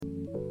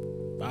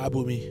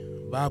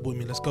Vibe with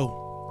me. Let's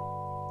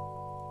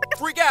go.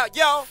 Freak out,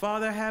 yo.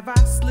 Father, have I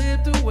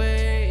slipped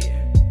away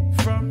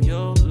from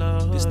your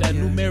love? It's that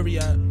new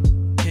Marriott.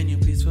 Can you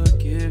please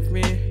forgive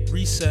me?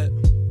 Reset.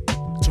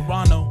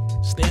 Toronto.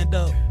 Stand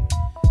up.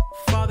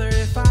 Father,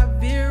 if I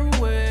veer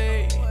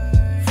away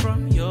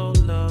from your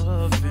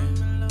loving,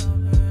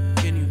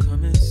 can you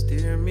come and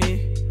steer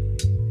me?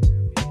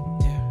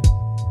 Yeah.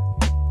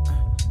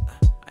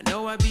 I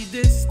know I be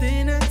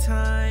distant at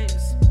times.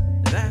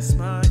 That's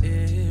my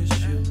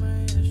issue.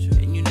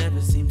 And you never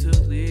seem to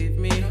leave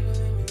me.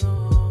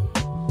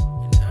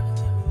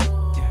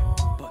 Yeah.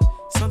 But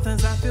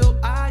sometimes I feel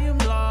I am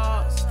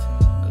lost,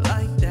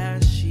 like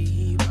that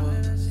she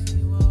was.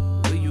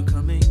 Will you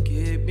come and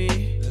get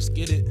me? Let's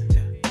get it.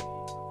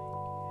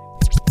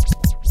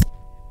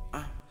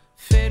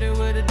 Faded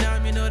with a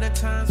dime, you know that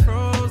time's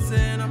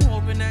frozen. I'm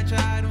hoping that your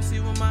eye don't see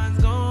what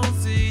mine's gon'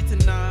 see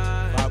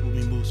tonight. Vibe with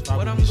me, Moose. Vibe What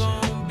with I'm me,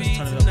 gon' Shan. be Let's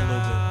turn it up a little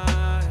tonight.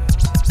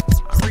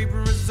 I'm reaping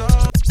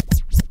results. bit.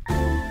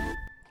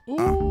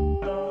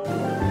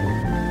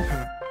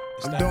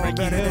 It's I'm that doing Frankie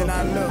better Hill. than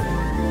I look.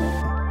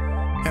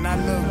 And I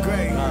look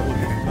great. Vibe with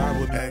me. Vibe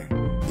with me.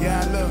 Hey,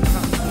 yeah, I look.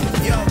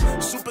 Yo,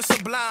 super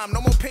sublime.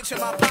 No more pinching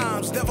my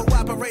palms. Devil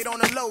operate on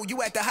the low.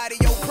 You at the height of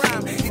your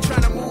prime. You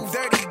tryna move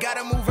dirty.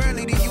 Gotta move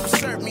early to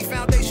usurp me.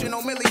 Foundation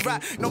on Millie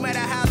Rock. No matter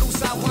how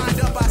loose I wind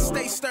up, I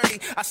stay sturdy.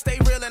 I stay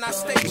real and I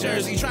stay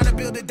Jersey. Tryna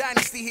build a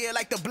dynasty here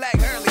like the Black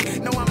Hurley.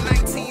 No, I'm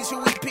 19's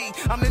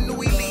UEP. I'm the new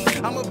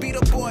elite. I'ma be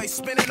the boy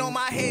spinning on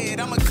my head.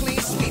 I'm a clean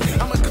sweep.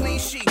 I'm a clean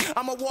sheet.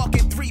 I'm a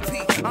walking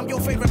 3P. I'm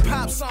your favorite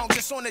pop song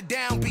just on the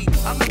downbeat.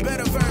 I'm the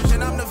better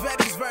version. I'm the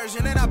Vetti's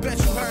version. And I bet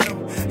you heard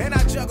him. And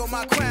I juggle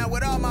my crown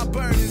with all my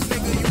burdens.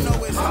 Nigga, you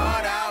know it's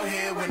hard out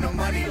here when the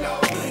money low.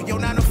 Yo,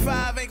 9 to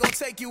 5 ain't gon'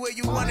 take you where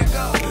you wanna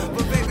go.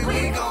 But baby,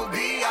 we gon'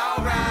 be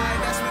alright.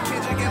 That's what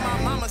Kendrick and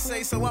my mama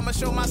say. So I'ma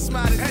show my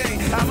smile today.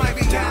 I might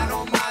be down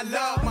on my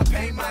luck. My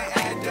pain might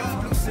add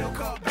up. Blue silk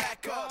up,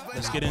 back up.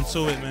 Let's get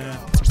into it, man.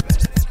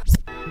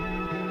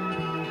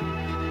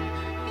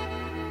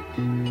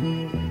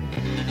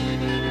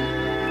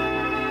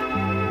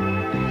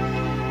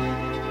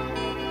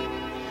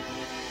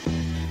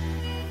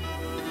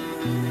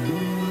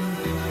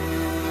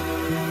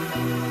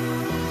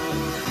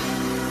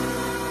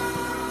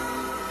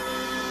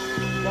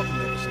 Welcome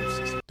to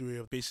episode 63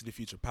 of Face of the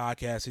Future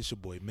podcast. It's your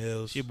boy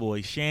Mills. It's your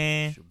boy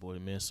Shan. It's your boy,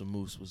 man, some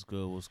Moose. What's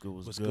good? What's good?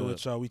 What's good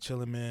with y'all? We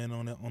chilling, man,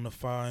 on the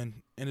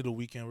fine end of the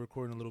weekend.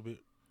 Recording a little bit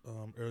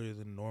earlier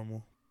than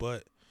normal,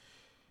 but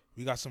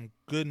we got some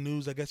good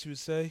news, I guess you would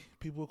say.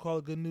 People would call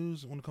it good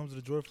news when it comes to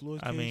the George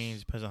Floyd case. I mean, it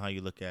depends on how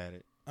you look at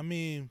it. I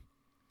mean,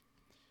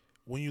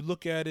 when you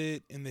look at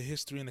it in the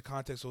history and the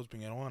context of what's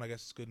been going on, I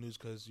guess it's good news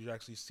because you're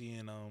actually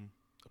seeing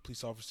a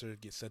police officer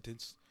get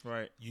sentenced.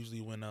 Right.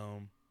 Usually when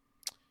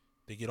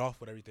they get off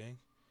with everything.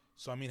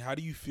 So, I mean, how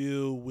do you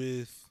feel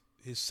with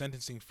his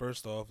sentencing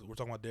first off? We're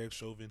talking about Derek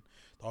Chauvin,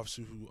 the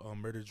officer who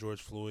murdered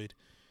George Floyd.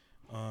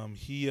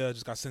 He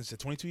just got sentenced to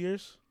 22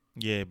 years.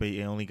 Yeah, but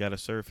he only got to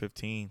serve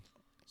 15.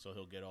 So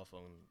he'll get off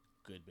on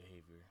good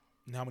behavior.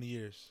 And how many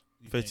years?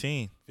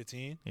 15.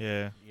 15?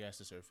 Yeah. He has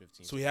to serve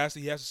 15. So he has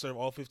to serve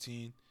all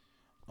 15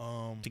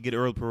 To get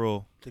early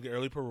parole. to get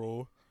early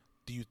parole.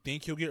 Do you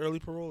think he'll get early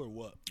parole or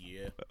what?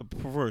 Yeah.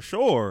 For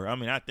sure. I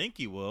mean, I think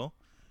he will.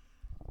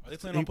 Are they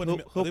planning on putting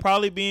him? He'll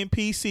probably be in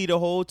PC the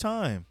whole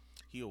time.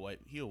 He a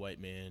white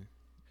man.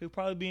 He'll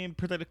probably be in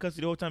protected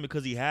custody the whole time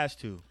because he has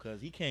to. Because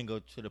he can't go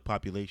to the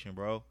population,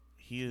 bro.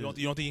 He is. You don't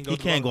think he can go? He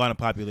to can't the- go on a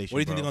population. What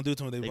do you think bro. they're gonna do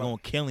to him? They gonna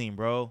kill him,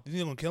 bro. You think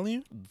they're gonna kill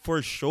him?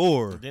 For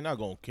sure. They're not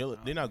gonna kill it.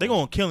 They're not. They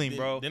gonna kill him, they-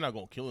 bro. They're not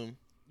gonna kill him.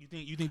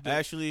 You think that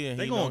Actually,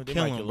 They he gonna know,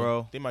 kill might him,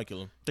 bro. They might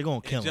kill him. They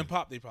gonna kill in Gen him.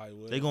 Pop they probably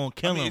would. They gonna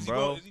kill him, is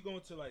bro. Is he going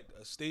to like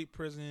a state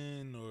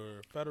prison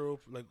or federal?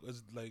 Like,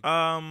 is like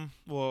Well,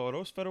 are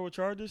those federal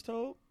charges,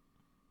 Toad?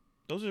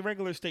 Those are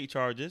regular state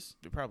charges.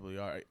 They probably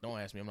are. Don't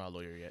ask me. I'm not a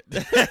lawyer yet.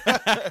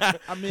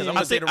 I mean, Because I'm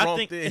gonna say the I wrong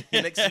think- thing.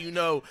 Next thing you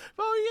know,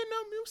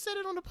 you said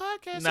it on the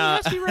podcast. Nah, so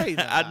it must be right.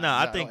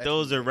 I think don't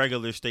those ask me. are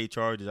regular state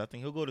charges. I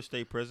think he'll go to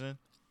state prison.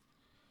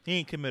 He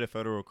ain't commit a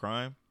federal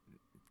crime.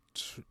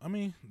 I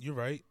mean, you're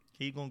right.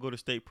 He gonna go to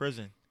state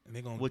prison, And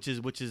they gonna which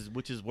is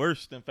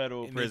worse than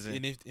federal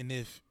prison.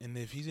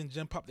 If he's in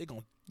Gen Pop, they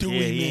gonna do yeah,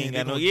 him. he Man. ain't They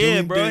got no. gonna do Yeah,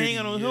 him bro, he dirty, ain't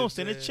got no. He you know don't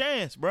stand a what I'm saying?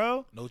 chance,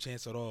 bro. No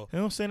chance at all. He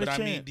don't stand a But I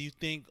chance. mean, do you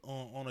think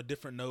on a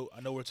different note?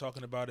 I know we're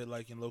talking about it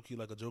like in low key,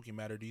 like a joking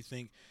matter. Do you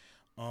think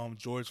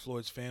George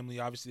Floyd's family?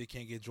 Obviously, they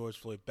can't get George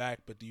Floyd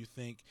back, but do you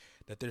think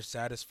that they're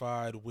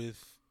satisfied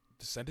with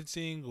the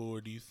sentencing,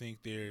 or do you think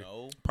they're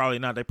No. Probably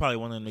not. They probably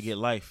want him to get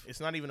life. It's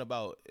not even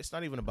about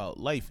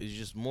life. It's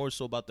just more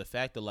so about the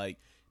fact that like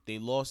they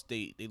lost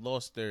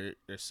their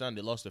son,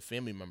 they lost a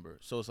family member.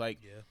 So it's like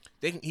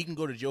he can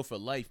go to jail for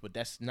life, but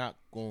that's not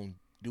going to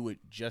do it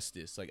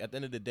justice. Like at the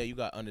end of the day, you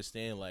got to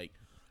understand like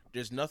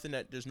there's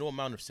no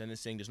amount of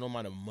sentencing, there's no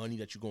amount of money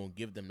that you're going to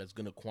give them that's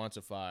going to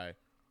quantify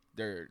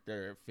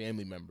their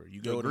family member.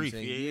 You get what I'm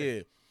saying?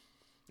 Yeah.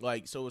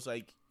 Like so it's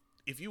like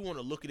if you want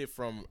to look at it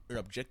from an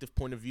objective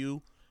point of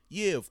view,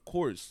 yeah, of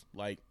course,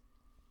 like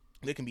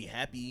They can be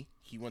happy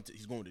he's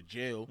going to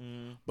jail,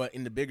 but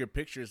in the bigger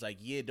picture, it's like,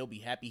 yeah, they'll be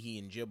happy he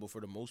in jail, but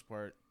for the most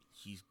part,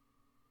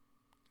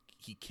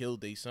 he killed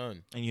their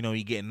son, and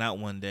he getting out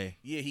one day.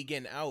 Yeah, he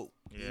getting out.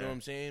 Yeah. You know what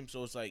I'm saying?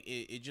 So it's like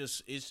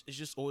it's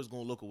just always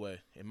gonna look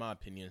away, in my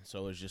opinion.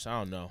 So it's just, I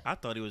don't know. I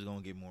thought he was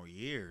gonna get more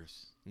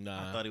years.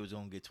 Nah, I thought he was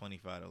gonna get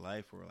 25 to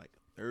life or like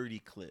 30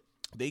 clip.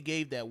 They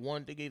gave that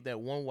one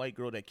white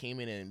girl that came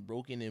in and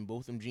broke in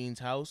both them Jean's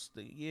house.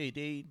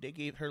 They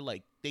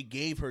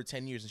gave her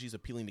 10 years, and she's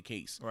appealing the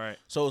case. Right.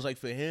 So it's like,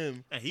 for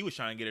him, and he was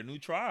trying to get a new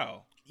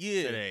trial.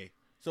 Yeah. Today.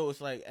 So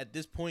it's like, at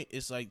this point,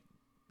 it's like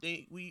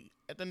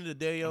at the end of the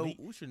day,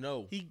 we should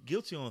know he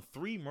guilty on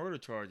 3 murder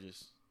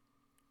charges.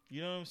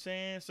 You know what I'm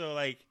saying? So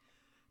like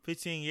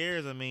 15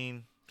 years. I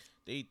mean,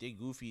 they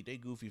goofy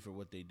for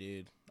what they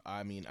did.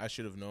 I mean, I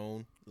should have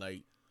known.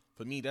 Like,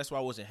 for me, that's why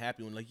I wasn't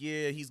happy when, like,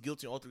 yeah, he's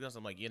guilty on all 3 counts.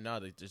 I'm like, yeah, nah,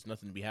 there's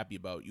nothing to be happy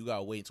about. You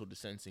gotta wait until the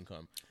sentencing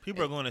come.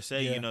 People are going to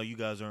say, you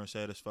guys aren't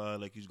satisfied,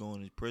 like he's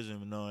going to prison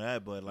and all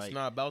that, but like, it's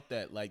not about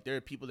that. Like, there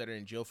are people that are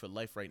in jail for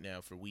life right now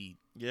for weed.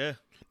 Yeah,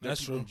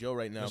 that's true. In jail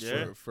right now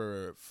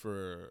for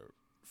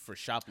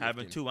shoplifting,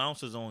 having 2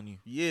 ounces on you.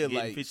 Yeah,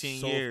 like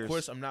 15 so years. Of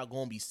course, I'm not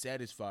going to be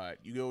satisfied.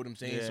 You get what I'm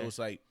saying? Yeah. So it's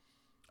like,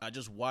 I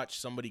just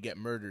watched somebody get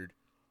murdered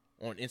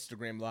on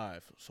Instagram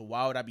Live. So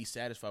why would I be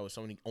satisfied with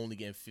somebody only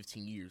getting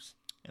 15 years?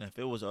 And if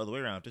it was the other way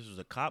around, if this was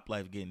a cop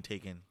life getting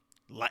taken,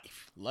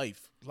 life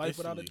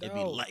without a doubt. It'd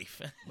be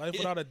life. Life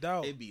without a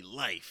doubt. It'd be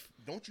life.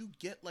 Don't you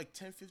get like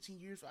 10, 15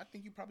 years? I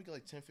think you probably get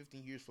like 10,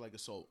 15 years for like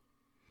assault.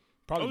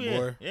 Probably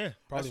more. Yeah.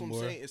 Probably that's what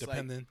more. I'm saying. It's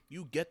depending. like,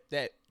 you get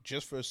that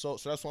just for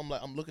assault. So that's why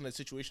I'm looking at the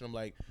situation. I'm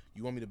like,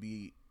 you want me to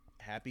be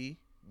happy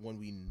when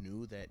we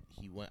knew that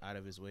he went out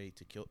of his way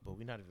to kill? But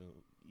we're not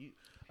even.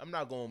 I'm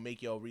not gonna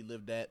make y'all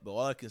relive that. But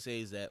all I can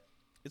say is that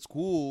it's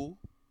cool,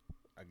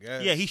 I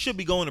guess. Yeah, he should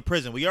be going to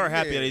prison. We are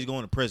happy that he's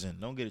going to prison.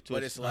 Don't get it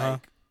twisted. But it's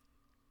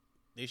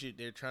like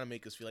they're trying to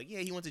make us feel like, yeah,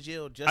 he went to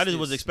jail. I just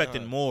was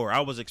expecting more. I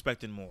was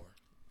expecting more.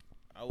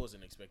 I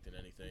wasn't expecting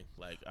anything.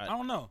 Like, I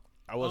don't know.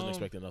 I wasn't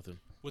expecting nothing.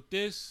 With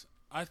this,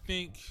 I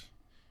think,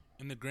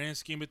 in the grand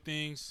scheme of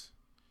things,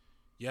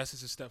 yes,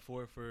 it's a step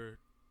forward for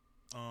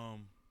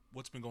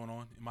what's been going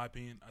on. In my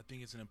opinion, I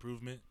think it's an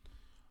improvement.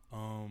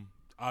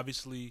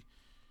 Obviously,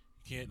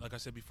 you can't, like I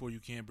said before, you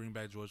can't bring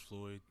back George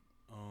Floyd.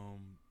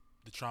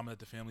 The trauma that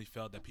the family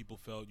felt, that people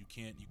felt, you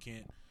can't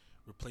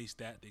replace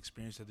that. The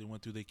experience that they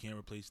went through, they can't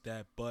replace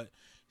that. But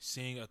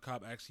seeing a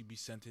cop actually be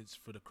sentenced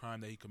for the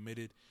crime that he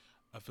committed,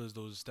 I feel as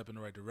though it's a step in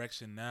the right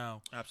direction.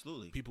 Now,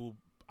 absolutely,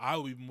 I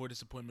would be more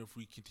disappointed if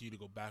we continue to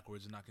go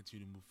backwards and not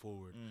continue to move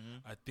forward.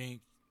 Mm-hmm. I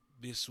think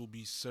this will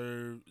be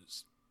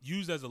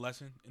used as a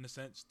lesson, in a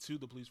sense, to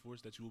the police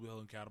force, that you will be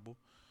held accountable.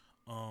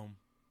 Or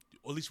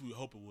at least we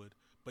hope it would.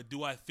 But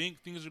do I think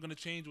things are going to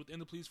change within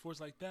the police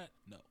force like that?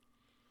 No.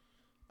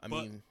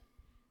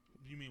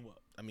 You mean what?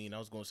 I mean, I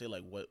was going to say,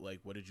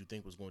 what did you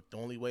think was going? The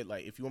only way,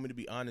 like, if you want me to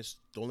be honest,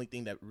 the only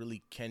thing that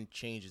really can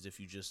change is if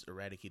you just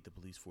eradicate the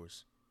police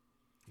force.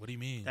 What do you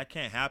mean? That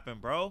can't happen,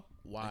 bro.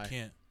 Why? It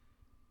can't.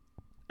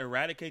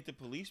 Eradicate the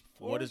police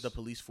force? What does the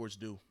police force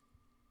do?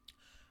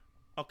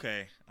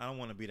 Okay, I don't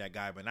want to be that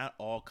guy, but not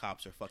all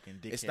cops are fucking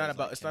dickheads.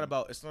 It's not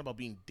about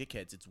being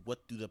dickheads. It's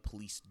what do the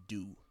police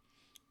do?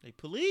 They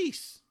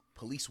police.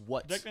 Police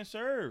what? They can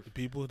serve the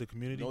people, the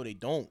community. No, they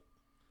don't.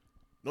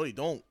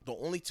 The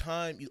only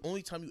time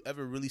you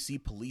ever really see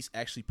police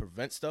actually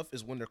prevent stuff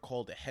is when they're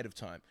called ahead of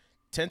time.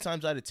 10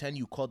 times out of 10,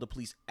 you call the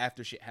police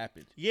after shit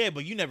happened. Yeah,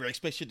 but you never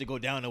expect shit to go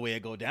down the way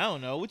it go down,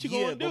 though. What you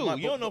gonna do?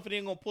 You don't know if it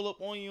ain't gonna pull up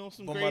on you on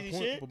some crazy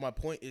shit. But my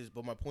point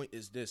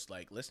is this: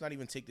 like, let's not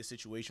even take the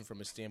situation from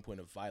a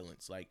standpoint of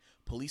violence. Like,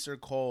 police are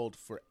called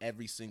for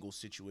every single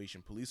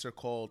situation. Police are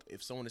called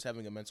if someone is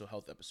having a mental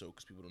health episode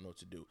because people don't know what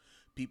to do.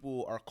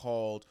 People are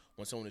called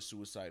when someone is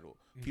suicidal.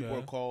 People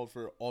are called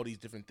for all these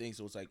different things.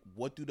 So it's like,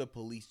 what do the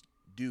police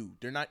do?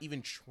 They're not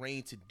even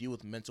trained to deal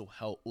with mental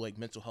health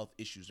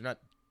issues. They're not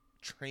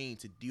trained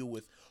to deal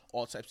with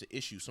all types of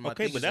issues. So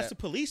okay, but that's a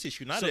police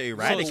issue, not an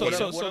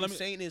eradication. What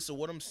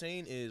I'm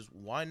saying is,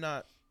 why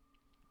not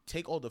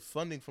take all the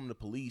funding from the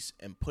police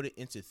and put it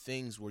into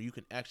things where you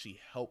can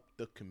actually help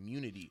the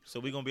community? So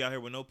we gonna be out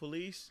here with no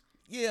police?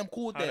 Yeah, I'm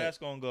cool with that. How that's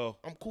gonna go?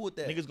 I'm cool with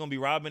that. Niggas gonna be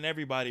robbing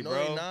everybody, bro.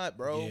 No, they not,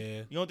 bro.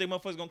 Yeah. You don't think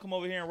motherfuckers gonna come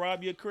over here and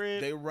rob your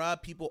crib? They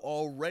rob people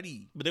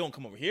already. But they won't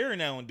come over here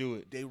now and do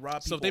it. They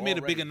rob people. So if they made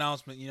already. a big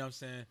announcement, you know what I'm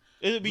saying?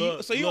 It'd be hold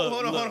on. So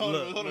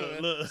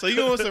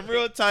you on some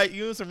real tight,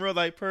 you on some real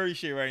like purge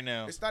shit right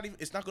now. It's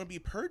not gonna be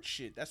purge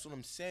shit. That's what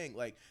I'm saying.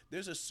 Like,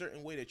 there's a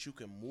certain way that you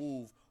can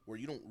move where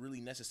you don't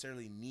really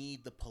necessarily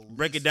need the police.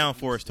 Break it down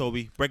for us,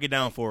 Toby. Break it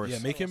down for us. Yeah,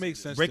 make it make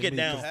sense. Break it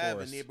down You for have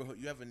us.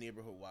 you have a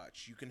neighborhood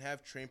watch. You can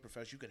have trained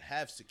professionals. You can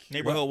have security.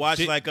 Neighborhood watch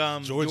like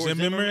George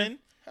Zimmerman.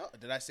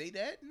 Did I say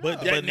that? No.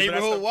 But That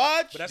neighborhood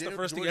watch. But that's the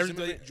first thing.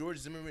 George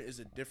Zimmerman is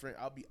a different.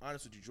 I'll be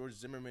honest with you. George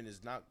Zimmerman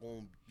is not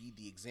going to be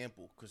the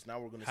example because now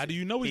we're going to. How do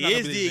you know He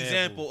is the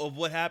example of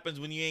what happens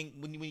when you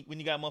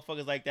got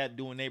motherfuckers like that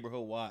doing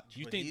neighborhood watch.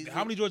 You think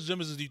how many George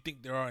Zimmermans do you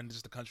think there are in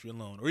just the country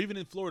alone, or even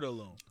in Florida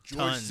alone?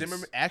 George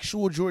Zimmerman,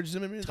 actual George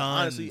Zimmerman.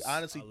 Honestly,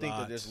 think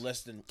that there's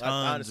less than. Tons,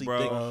 I honestly bro.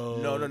 think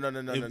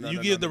no.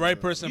 You give the right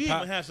person. You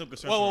even have some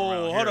concern.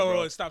 Whoa, hold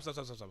on, stop.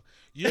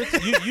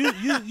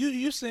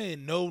 You're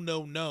saying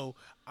no.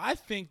 I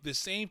think the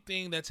same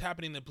thing that's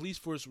happening in the police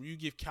force, where you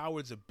give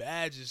cowards a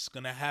badge, is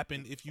gonna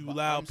happen if you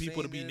allow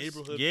people to be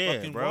neighborhood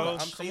fucking bro.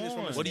 watch. I'm saying this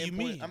from a What do you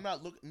standpoint- mean? I'm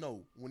not looking.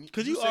 No,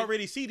 Because you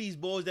already see these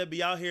boys that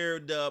be out here,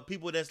 the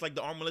people that's like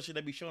the armed militia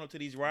that be showing up to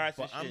these riots.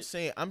 But and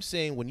shit. I'm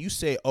saying when you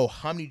say, oh,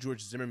 how many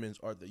George Zimmermans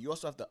are there? You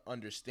also have to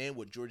understand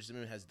what George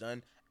Zimmerman has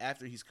done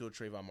after he's killed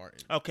Trayvon Martin.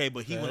 Okay,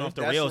 but he went off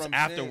the That's rails what I'm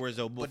afterwards,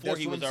 saying. though. But Before that's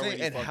he what was I'm already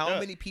saying. And fucked how up.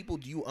 many people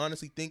do you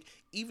honestly think?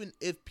 Even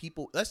if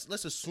people, let's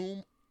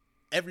assume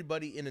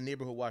everybody in the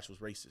neighborhood watch was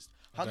racist.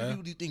 How many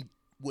people do you think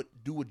would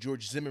do what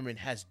George Zimmerman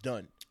has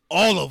done?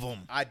 All of them.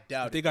 I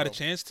doubt If they it, got a bro.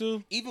 chance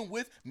to, Even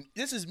with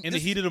in the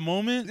heat of the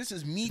moment, This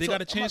is me. they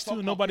got a chance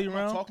to. Nobody I'm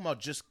around. not talking about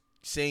just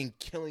saying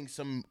killing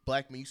some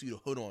black man you see the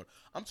hood on.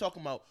 I'm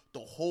talking about the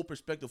whole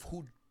perspective of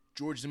who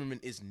George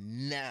Zimmerman is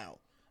now.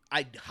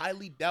 I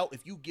highly doubt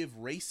if you give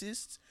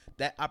racists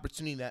that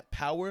opportunity, that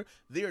power,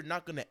 they are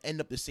not going to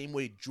end up the same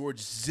way George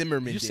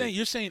Zimmerman did.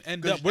 You're saying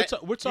end 'Cause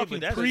up. We're talking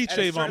but that's pre at a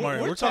certain- Trayvon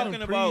Martin. We're talking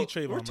about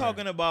pre Trayvon we're Martin.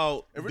 talking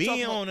about If we're being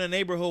talking about- on a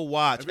neighborhood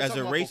watch If we're as a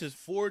talking about racist.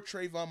 before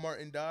Trayvon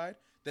Martin died,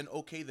 then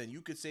okay, then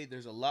you could say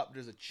there's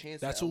a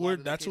chance. That's that a what lot we're- of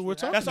the that's case what we're would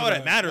talking happen. That's all that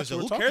about. matters. That's So what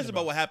who we're talking cares about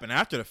about. what happened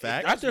after the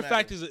fact? does After the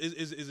fact matter.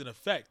 is an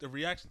effect, a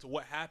reaction to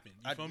what happened.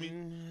 You feel me?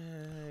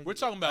 We're I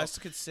talking about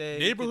could say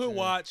neighborhood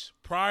watch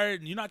prior.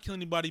 You're not killing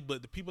anybody,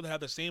 but the people that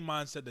have the same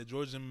mindset that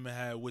George Zimmerman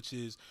had, which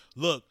is,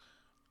 look,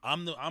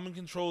 I'm in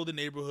control of the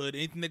neighborhood.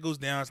 Anything that goes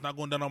down, it's not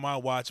going down on my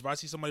watch. If I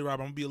see somebody rob,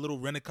 I'm gonna be a little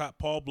rent-a-cop,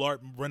 Paul Blart,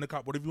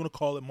 rent-a-cop, whatever you want to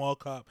call it, mall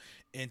cop,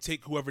 and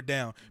take whoever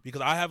down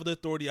because I have the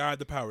authority, I have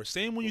the power.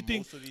 Same when you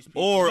think,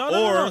 Or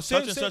No. such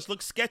Same- and same- such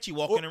looks sketchy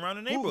walking around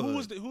the neighborhood.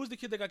 Who was the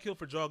kid that got killed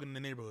for jogging in the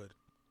neighborhood?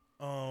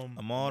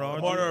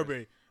 Ahmaud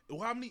Arbery.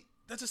 Well, how many?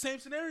 That's the same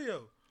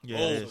scenario. Yeah,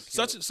 Oh, it is.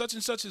 such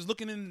and such is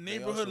looking in the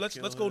neighborhood. Let's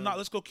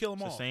go kill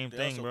them It's all. the same They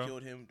thing, also bro.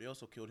 killed him. They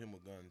also killed him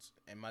with guns.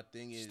 And my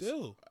thing is,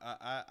 Still.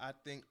 I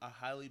think I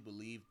highly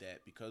believe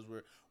that because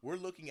we're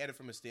looking at it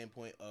from a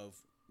standpoint of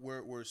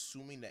we're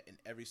assuming that in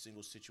every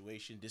single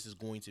situation this is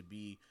going to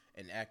be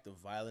an act of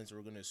violence, or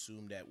we're going to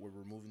assume that we're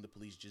removing the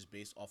police just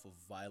based off of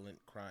violent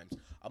crimes.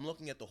 I'm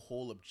looking at the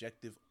whole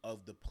objective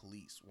of the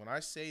police. When I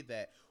say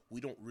that we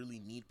don't really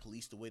need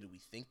police the way that we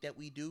think that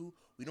we do,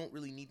 we don't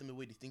really need them the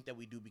way we think that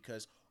we do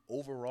because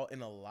overall,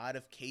 in a lot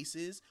of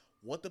cases,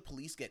 what the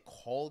police get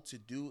called to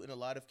do in a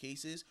lot of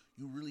cases,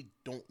 you really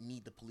don't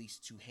need the police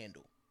to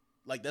handle.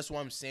 Like, that's why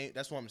I'm saying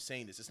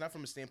this. It's not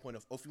from a standpoint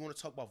of, if you want to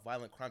talk about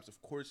violent crimes,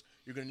 of course,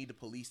 you're going to need the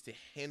police to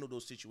handle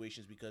those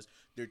situations because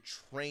they're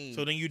trained.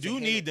 So then you to do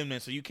handle- need them then.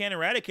 So you can't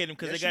eradicate them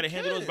because Yes, they got to you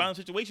handle those can. violent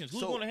situations.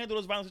 Who's So going to handle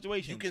those violent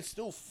situations? You can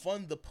still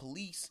fund the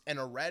police and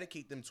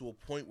eradicate them to a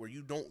point where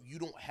you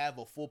don't have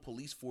a full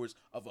police force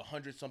of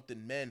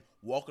 100-something men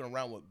walking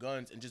around with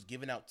guns and just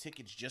giving out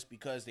tickets just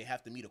because they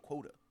have to meet a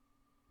quota.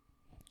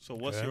 So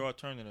what's Okay. your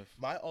alternative?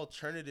 My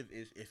alternative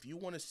is, if you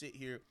want to sit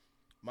here,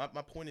 my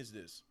point is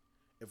this.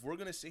 If we're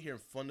going to sit here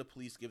and fund the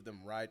police, give them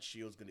riot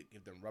shields, going to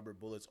give them rubber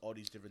bullets, all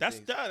these different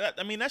things.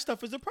 That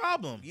stuff is a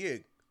problem. Yeah.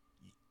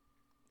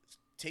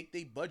 Take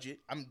their budget.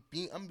 I'm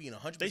being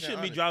 100% They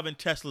shouldn't be honest. driving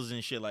Teslas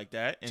and shit like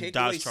that and Take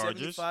away Dodge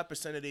Chargers.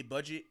 75% of their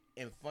budget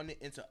and fund it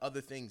into other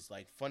things,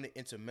 like fund it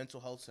into mental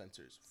health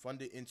centers, fund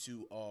it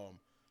into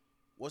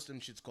what's them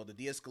shits called, the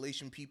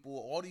de-escalation people,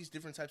 all these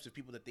different types of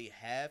people that they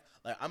have.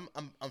 Like I'm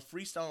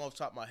freestyling off the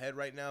top of my head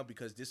right now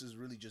because this is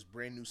really just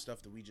brand new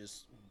stuff that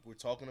we're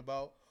talking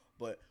about.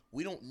 But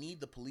we don't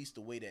need the police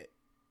the way that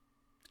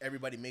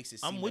everybody makes it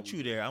seem. I'm with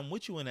you there. I'm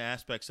with you in the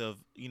aspects of,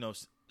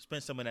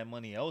 spend some of that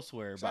money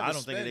elsewhere, but I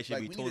don't think that they should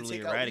be totally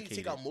eradicated. We need to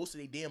take out most of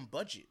their damn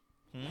budget.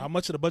 How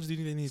much of the budget do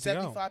you think they need to take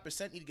out?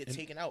 75% need to get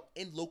taken out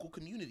in local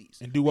communities.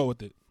 And do what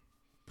with it?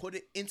 Put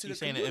it into You're the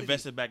saying to community.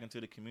 invest it back into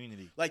the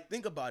community. Like,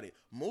 think about it.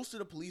 Most of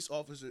the police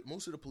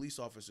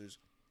officers.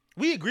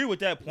 We agree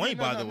with that point,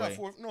 by the way.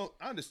 No,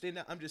 I understand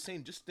that. I'm just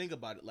saying, just think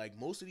about it. Like,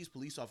 most of these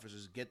police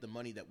officers get the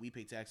money that we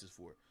pay taxes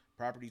for,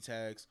 property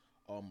tax,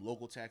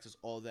 local taxes,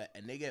 all that,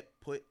 and they get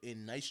put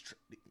in nice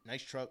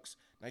trucks,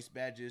 nice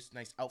badges,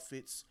 nice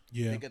outfits.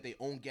 Yeah. They got their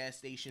own gas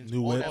stations.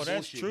 New all whips. that Oh, that's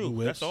bullshit. true.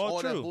 New That's all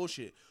All that true.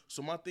 bullshit.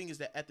 So my thing is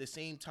that at the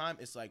same time,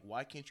 it's like,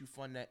 why can't you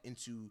fund that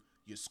into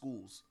your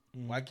schools?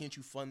 Mm-hmm. Why can't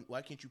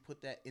you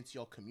put that into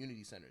your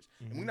community centers?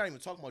 Mm-hmm. And we're not even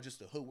talking about just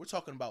the hood. We're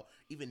talking about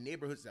even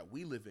neighborhoods that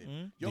we live in.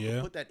 Mm-hmm. Y'all Yeah.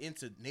 can put that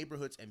into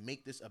neighborhoods and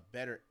make this a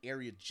better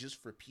area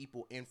just for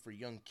people and for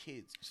young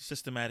kids. It's a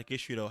systematic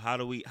issue, though. How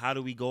do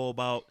we go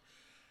about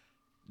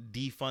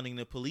defunding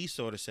the police,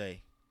 so to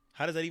say?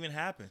 How does that even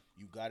happen?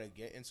 You gotta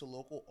get into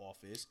local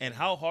office. And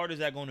how hard is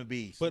that going to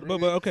be? But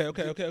okay.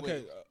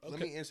 Let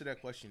me answer that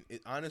question.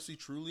 It honestly,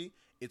 truly,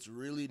 it's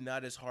really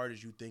not as hard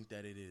as you think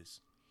that it is.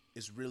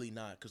 It's really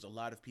not, because a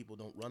lot of people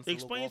don't run for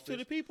Explain local office. to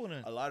the people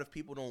then. A lot of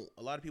people don't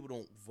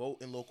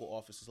vote in local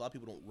offices. A lot of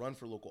people don't run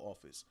for local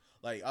office.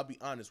 Like, I'll be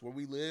honest, where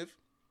we live,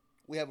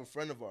 we have a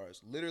friend of ours.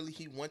 Literally,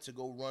 he went to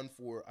go run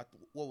for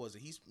what was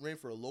it? He ran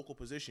for a local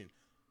position.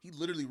 He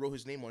literally wrote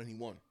his name on it and he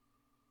won.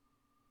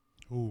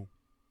 Who?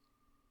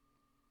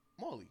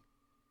 Molly.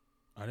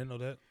 I didn't know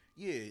that.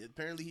 Yeah,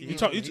 apparently he. You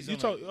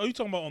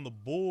talking about on the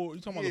board?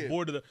 You talking about the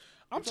board of the?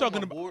 I'm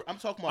talking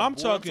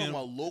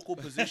about local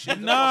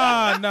position.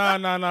 Nah.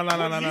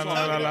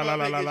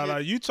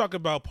 You talk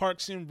about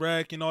Parks and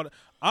Rec and all that.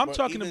 I'm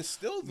talking about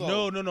still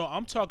though. No.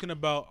 I'm talking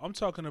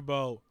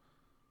about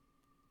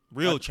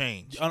real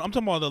change. I'm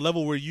talking about the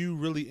level where you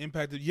really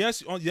impacted.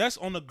 Yes, on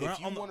the ground.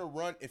 If you want to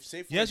run,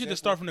 you have to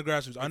start from the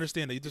grassroots. I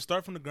understand that. You have to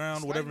start from the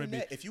ground, whatever it may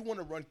be. If you want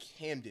to run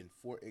Camden,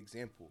 for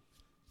example,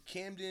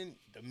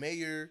 the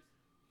mayor,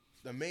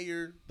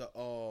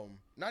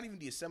 not even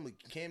the assembly,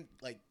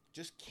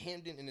 just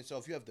Camden in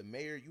itself. You have the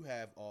mayor, you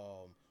have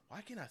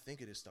why can't I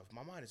think of this stuff?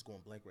 My mind is going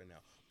blank right now.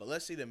 But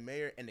let's say the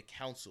mayor and the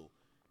council,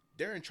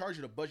 they're in charge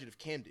of the budget of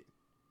Camden.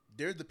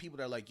 They're the people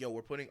that are like, yo,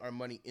 we're putting our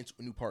money into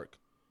a new park.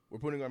 We're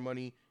putting our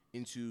money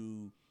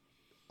into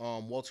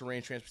Walter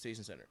Rand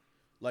Transportation Center.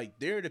 Like,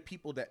 they're the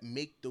people that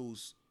make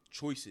those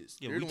choices.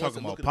 Yeah, we're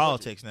talking about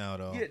politics now,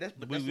 though. Yeah, that's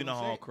we know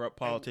how corrupt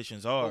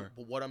politicians are.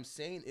 But what I'm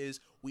saying is,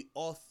 we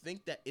all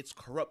think that it's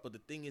corrupt, but the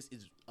thing is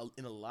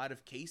in a lot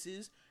of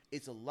cases,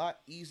 it's a lot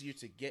easier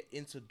to get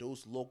into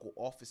those local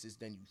offices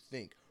than you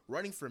think.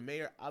 Running for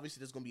mayor,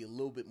 obviously, that's going to be a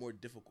little bit more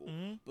difficult.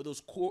 Mm-hmm. But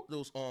those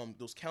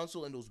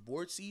council and those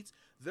board seats,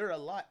 they're a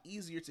lot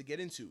easier to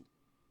get into.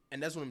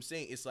 And that's what I'm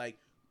saying. It's like,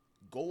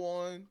 go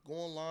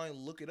online,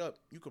 look it up.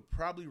 You could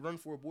probably run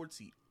for a board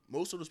seat.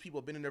 Most of those people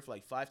have been in there for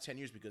like 5-10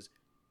 years because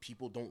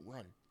people don't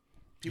run.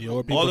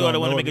 Although they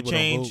want to make a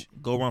change,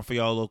 go run for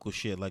y'all local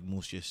shit, like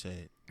Moose just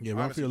said. Yeah,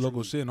 run for your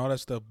local shit and all that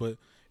stuff. But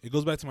it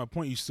goes back to my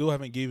point. You still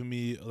haven't given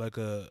me like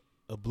a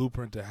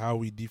blueprint to how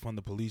we defund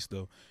the police,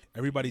 though.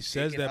 Everybody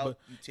says that, but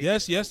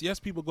yes,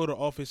 people go to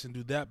office and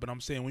do that. But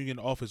I'm saying, when you get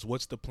in office,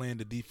 what's the plan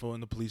to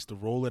defund the police, to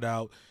roll it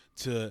out,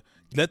 to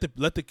let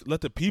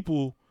the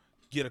people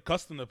get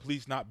accustomed to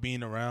police not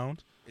being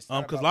around?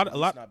 Because a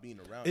lot not being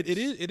around.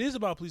 It is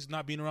about police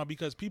not being around,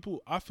 because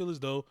people, I feel as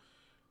though,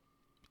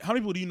 how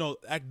many people do you know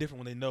act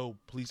different when they know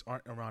police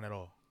aren't around at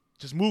all?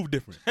 Just move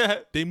different.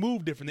 They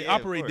move different. They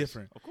operate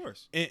different. Of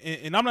course.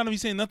 And I'm not even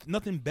saying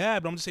nothing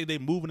bad, but I'm just saying they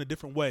move in a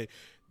different way.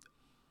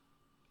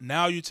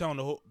 Now you're telling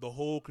the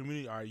whole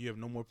community, all right, you have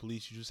no more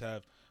police. You just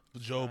have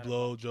Joe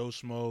Blow, Joe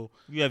Schmo.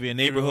 You have your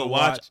neighborhood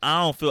watch.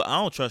 I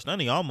don't trust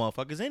none of y'all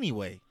motherfuckers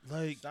anyway.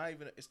 Like,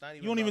 it's not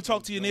even. You don't even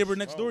talk to your neighbor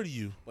next door to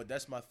you. But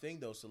that's my thing,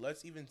 though. So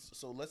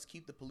let's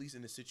keep the police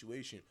in this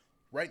situation.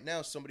 Right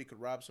now, somebody could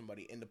rob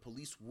somebody, and the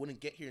police wouldn't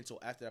get here until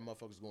after that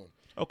motherfucker's gone.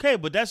 Okay,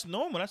 but that's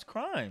normal. That's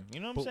crime.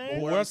 You know what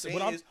I'm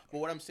saying?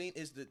 What I'm saying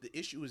is that the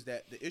issue is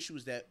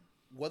that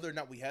whether or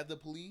not we have the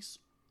police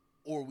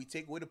or we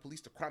take away the police,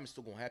 the crime is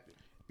still gonna happen.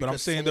 But I'm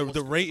saying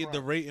the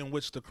rate in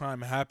which the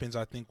crime happens,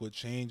 I think, would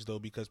change, though,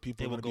 because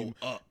people are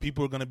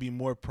going to be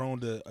more prone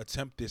to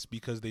attempt this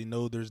because they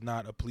know there's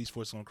not a police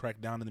force going to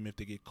crack down on them if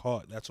they get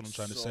caught. That's what I'm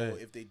trying to say. So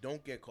if they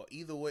don't get caught,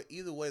 either way,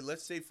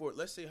 let's say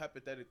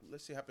hypothetically,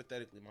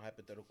 my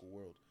hypothetical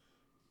world,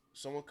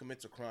 someone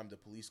commits a crime, the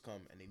police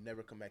come and they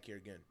never come back here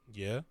again.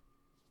 Yeah.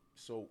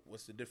 So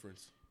what's the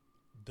difference?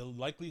 The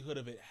likelihood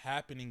of it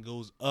happening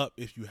goes up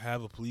if you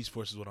have a police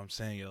force, is what I'm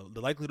saying.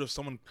 The likelihood of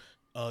someone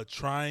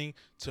trying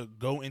to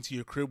go into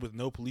your crib with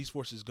no police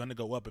force is going to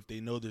go up if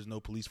they know there's no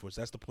police force.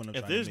 That's the point I'm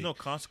trying to make. If there's no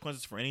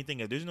consequences for anything,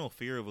 if there's no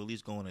fear of at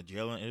least going to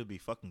jail, it would be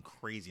fucking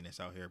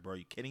craziness out here, bro. Are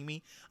you kidding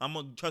me? I'm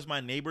going to trust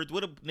my neighbors.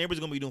 What are neighbors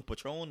going to be doing?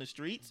 Patrolling the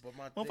streets?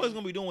 Motherfuckers going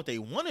to be doing what they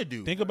want to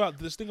do. Think about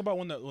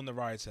when the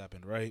riots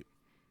happened, right?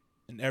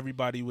 And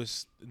everybody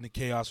was, and the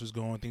chaos was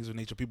going, things of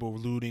nature. People were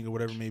looting or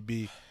whatever it may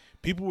be.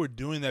 People were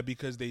doing that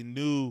because they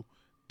knew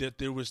that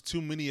there was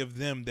too many of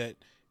them, that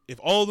if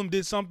all of them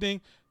did something,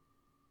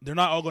 they're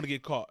not all going to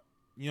get caught.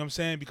 You know what I'm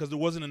saying? Because there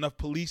wasn't enough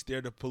police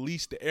there to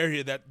police the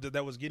area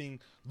that was getting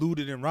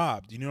looted and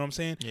robbed. You know what I'm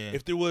saying? Yeah.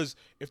 If there was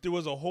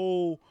a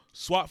whole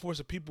SWAT force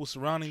of people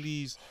surrounding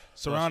these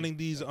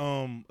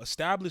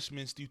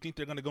establishments, do you think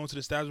they're going to go into the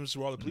establishments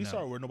where all the police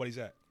are, or where nobody's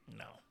at?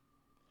 No.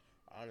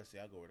 Honestly,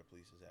 I go where the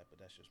police is at, but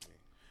that's just me.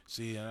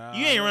 See,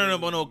 you ain't running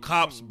up on no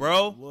cops,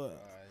 bro. What?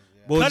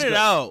 Cut it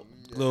out.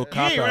 Little you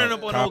ain't running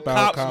up on no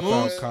cops,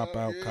 Moose. Cop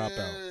out.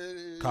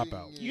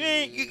 You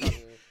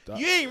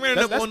ain't running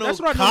up on no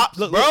that's cops,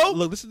 bro.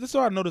 Look, this is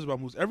what I notice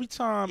about Moose. Every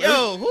time,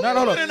 who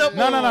running up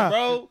on,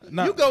 bro?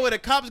 You go where the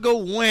cops go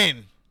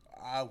when?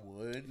 I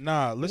would.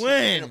 Nah, listen.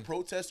 In a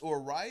protest or a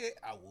riot,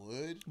 I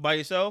would. By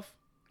yourself?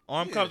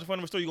 Armed cops in front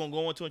of a store, you gonna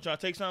go into and try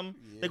to take something?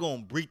 Yeah. They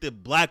gonna break the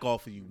black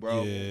off of you,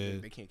 bro. Yeah.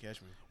 They can't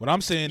catch me. What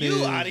I'm saying you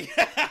is, out of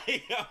here.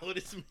 Yo,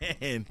 this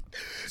man.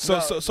 So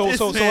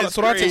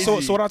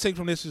what I take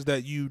from this is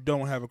that you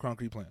don't have a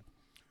concrete plan.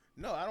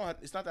 No, I don't have.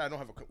 It's not that I don't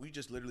have a. We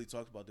just literally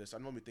talked about this. I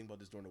normally think about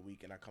this during the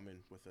week, and I come in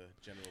with a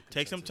general.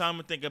 Take some consensus. time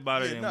to think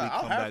about it, and we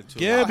come back to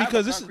Yeah, it.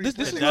 because this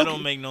is that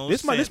don't make no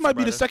sense. This might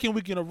be the brother. second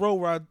week in a row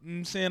where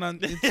I'm saying I'm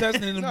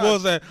testing and the Nah,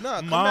 boys like nah, I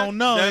come don't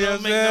know. That you know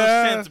don't make what I'm no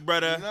saying? sense,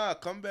 brother. Nah,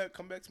 come back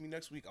to me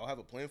next week. I'll have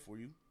a plan for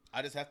you.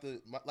 I just have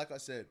to, like I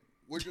said,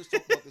 we're just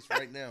talking about this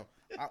right now.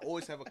 I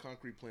always have a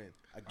concrete plan.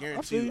 I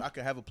guarantee you, I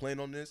can have a plan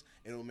on this,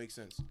 and it'll make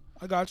sense.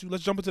 I got you.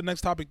 Let's jump into the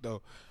next topic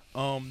though.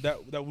 That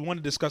we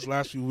wanted to discuss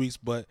last few weeks,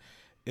 but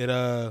it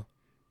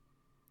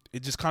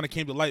just kind of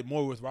came to light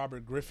more with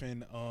Robert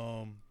Griffin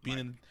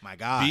being my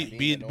God,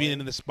 being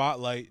in the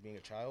spotlight. Being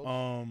a child.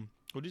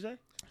 What'd you say?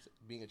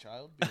 Being a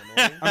child. Being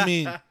annoying. I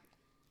mean,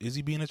 is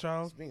he being a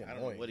child? Being I don't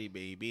annoying. know what he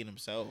be. He being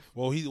himself.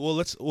 Well,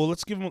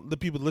 let's give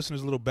the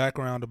listeners a little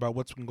background about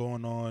what's been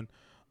going on.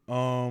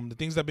 The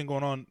things that have been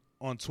going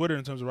on Twitter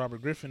in terms of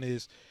Robert Griffin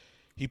is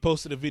he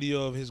posted a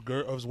video of his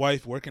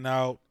wife working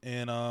out,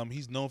 and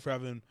he's known for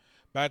having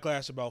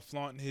backlash about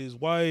flaunting his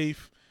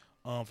wife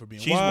for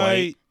being She's white.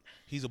 white.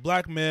 He's a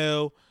black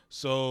male,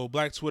 so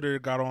Black Twitter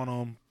got on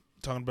him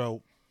talking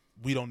about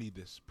we don't need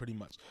this, pretty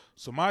much.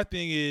 So my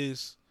thing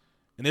is,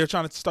 and they're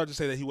trying to start to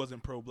say that he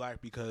wasn't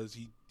pro-black because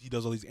he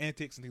does all these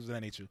antics and things of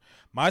that nature.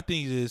 My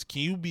thing is,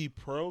 can you be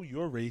pro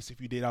your race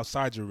if you date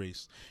outside your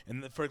race?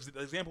 And for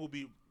example would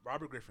be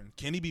Robert Griffin.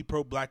 Can he be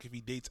pro-black if he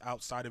dates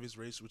outside of his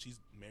race, which he's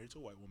married to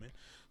a white woman?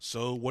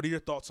 So what are your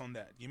thoughts on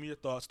that? Give me your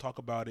thoughts. Talk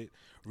about it.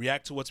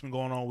 React to what's been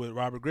going on with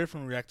Robert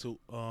Griffin. React to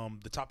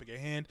the topic at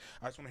hand.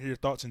 I just want to hear your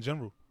thoughts in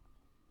general.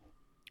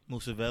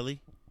 Musavelli,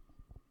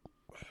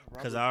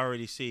 because I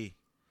already see.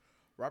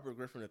 Robert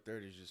Griffin III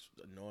is just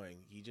annoying.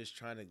 He just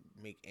trying to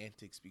make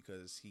antics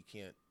because he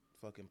can't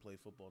fucking play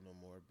football no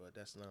more. But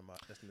that's none of my.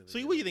 That's neither So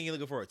here what nor you think? He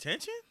looking for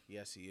attention?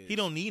 Yes, he is. He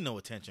don't need no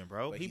attention,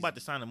 bro. But He he's- about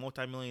to sign a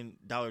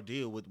multi-million-dollar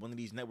deal with one of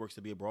these networks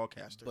to be a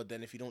broadcaster. But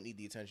then if he don't need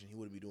the attention, he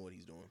wouldn't be doing what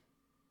he's doing.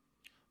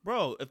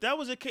 Bro, if that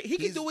was a case, he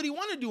can He's- do what he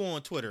want to do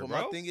on Twitter, But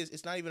bro. my thing is,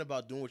 it's not even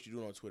about doing what you're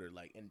doing on Twitter.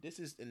 Like, and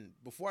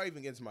before I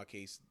even get into my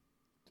case,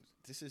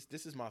 this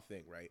is my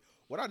thing, right?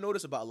 What I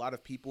notice about a lot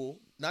of people,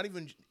 not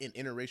even in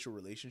interracial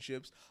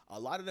relationships, a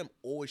lot of them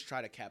always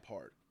try to cap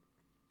hard.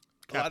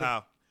 Cap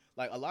how?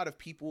 Like a lot of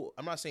people,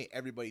 I'm not saying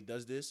everybody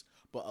does this,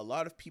 but a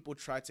lot of people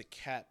try to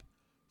cap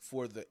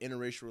for the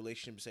interracial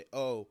relationship. Say,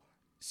 oh,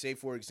 say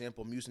for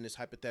example, I'm using this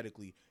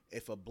hypothetically.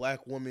 If a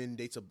black woman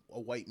dates a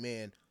white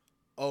man,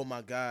 oh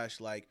my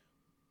gosh, like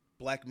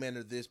black men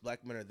are this,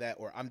 black men are that,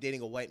 or I'm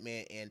dating a white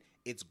man and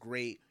it's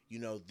great, you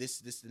know,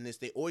 this, and this.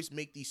 They always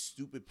make these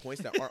stupid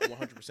points that aren't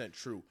 100%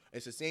 true.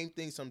 It's the same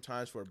thing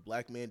sometimes for a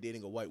black man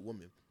dating a white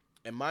woman.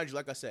 And mind you,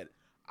 like I said,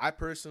 I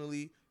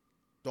personally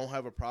don't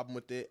have a problem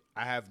with it.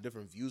 I have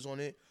different views on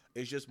it.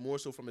 It's just more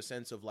so from a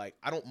sense of like,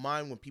 I don't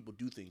mind when people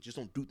do things, just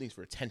don't do things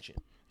for attention.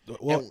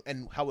 Well,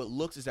 And how it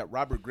looks is that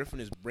Robert Griffin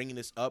is bringing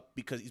this up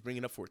because he's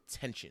bringing it up for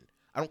attention.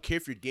 I don't care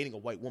if you're dating a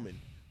white woman.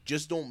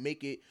 Just don't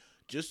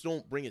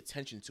bring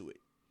attention to it.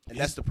 And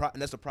that's the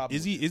problem.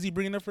 Is he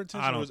bringing up for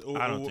attention?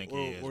 I don't think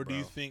he is, Or do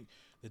you bro. think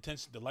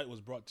the light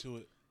was brought to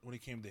it when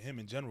it came to him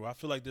in general? I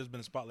feel like there's been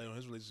a spotlight on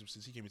his relationship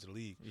since he came into the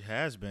league. It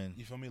has been.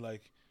 You feel me?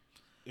 Like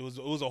it was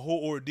a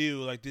whole ordeal.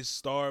 Like this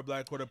star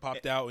black quarter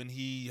popped out, and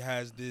he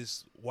has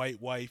this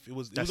white wife. It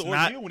was an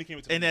ordeal when he came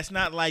into the and league. that's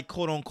not like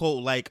quote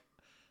unquote like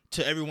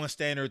to everyone's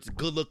standards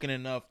good looking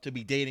enough to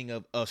be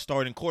dating a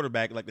starting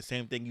quarterback. Like the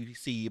same thing you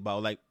see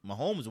about like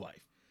Mahomes'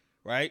 wife,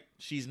 right?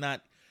 She's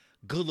not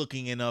good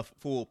looking enough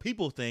for what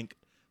people think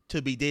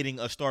to be dating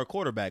a star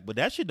quarterback, but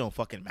that shit don't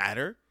fucking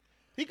matter.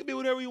 He could be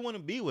whatever you want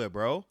to be with,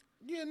 bro.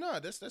 Yeah, no,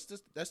 that's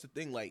the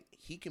thing. Like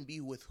he can be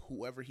with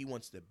whoever he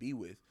wants to be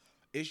with.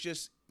 It's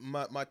just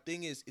my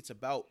thing is it's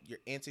about your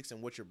antics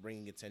and what you're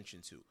bringing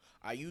attention to.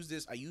 I use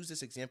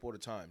this example all the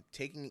time.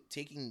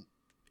 Taking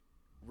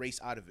race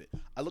out of it.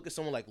 I look at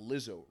someone like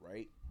Lizzo,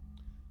 right?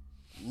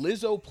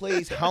 Lizzo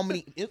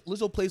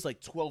plays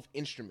like 12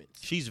 instruments.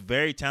 She's a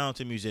very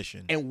talented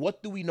musician. And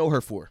what do we know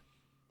her for?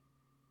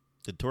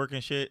 The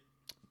twerking shit.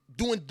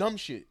 Doing dumb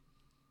shit.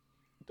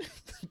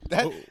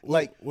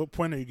 What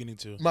point are you getting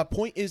to? My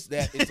point is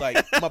that it's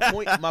like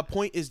my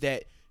point is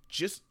that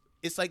just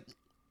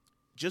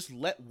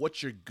let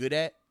what you're good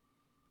at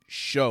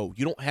show.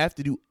 You don't have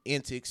to do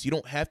antics. You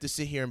don't have to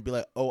sit here and be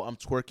like, "Oh, I'm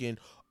twerking.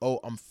 Oh,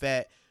 I'm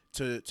fat,"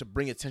 to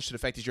bring attention to the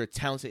fact that you're a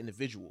talented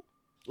individual.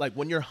 Like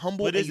when you're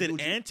humble. But and is you it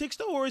do- antics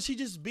though, or is she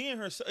just being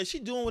herself? Is she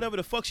doing whatever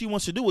the fuck she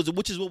wants to do?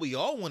 Which is what we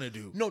all want to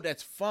do. No,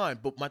 that's fine.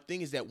 But my thing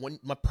is that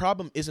my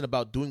problem isn't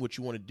about doing what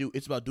you want to do.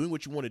 It's about doing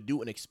what you want to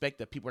do and expect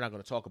that people are not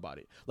going to talk about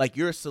it. Like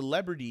you're a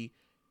celebrity,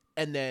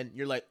 and then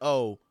you're like,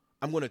 "Oh,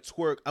 I'm going to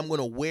twerk. I'm going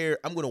to wear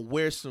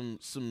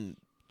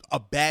a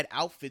bad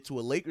outfit to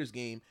a Lakers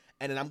game,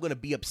 and then I'm going to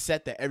be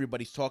upset that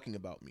everybody's talking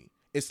about me."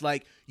 It's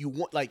like you're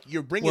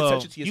bringing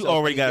attention to yourself. You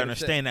already got to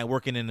understand that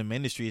working in the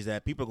industry is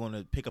that people are going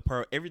to pick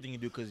apart everything you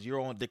do because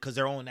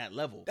they're on that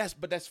level.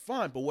 That's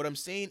fine. But what I'm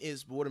saying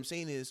is,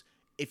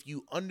 if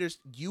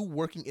you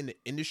working in the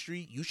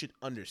industry, you should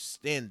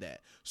understand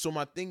that. So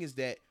my thing is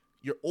that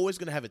you're always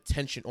gonna have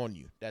attention on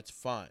you. That's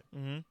fine.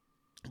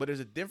 Mm-hmm. But there's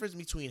a difference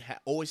between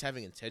always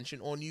having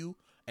attention on you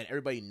and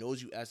everybody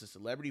knows you as a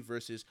celebrity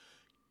versus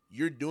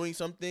you're doing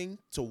something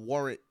to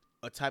warrant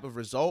a type of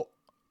result,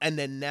 and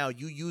then now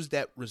you use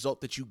that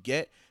result that you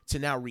get to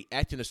now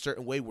react in a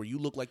certain way where you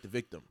look like the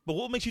victim. But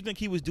what makes you think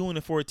he was doing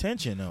it for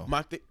attention, though?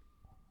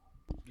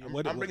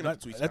 I'm bringing up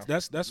the tweets.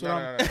 That's what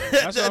I'm.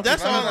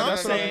 That's all I'm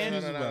saying.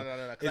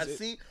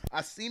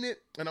 I seen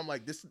it, and I'm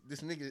like, this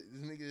nigga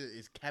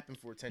is capping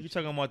for attention. You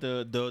talking about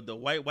the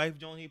white wife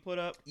joint he put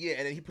up? Yeah,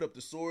 and then he put up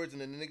the swords,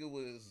 and then the nigga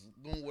was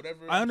doing whatever.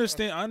 I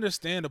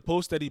understand the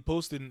post that he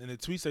posted and the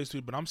tweets that he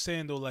tweeted, but I'm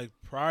saying though, like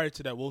prior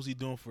to that, what was he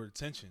doing for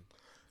attention?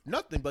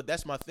 Nothing, but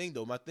that's my thing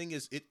though. My thing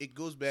is it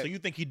goes back. So you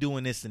think he's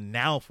doing this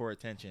now for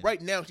attention?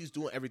 Right now, he's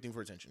doing everything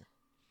for attention.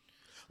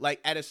 Like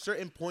at a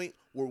certain point,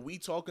 were we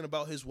talking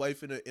about his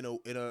wife in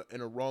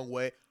a wrong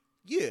way?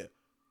 Yeah.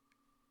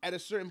 At a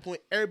certain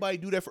point, everybody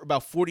do that for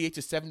about 48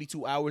 to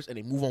 72 hours, and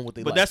they move on with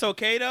their life. But that's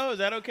okay though. Is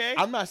that okay?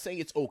 I'm not saying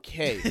it's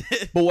okay,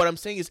 but what I'm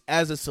saying is,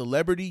 as a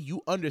celebrity,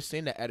 you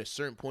understand that at a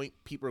certain point,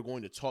 people are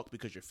going to talk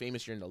because you're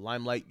famous, you're in the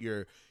limelight,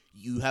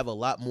 you have a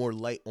lot more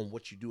light on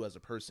what you do as a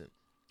person.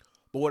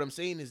 But what I'm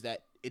saying is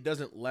that it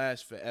doesn't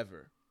last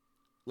forever.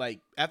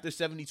 Like, after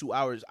 72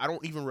 hours, I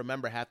don't even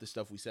remember half the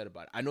stuff we said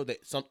about it. I know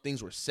that some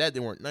things were said, they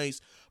weren't nice,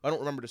 but I don't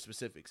remember the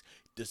specifics.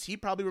 Does he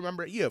probably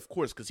remember it? Yeah, of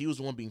course, because he was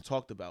the one being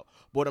talked about.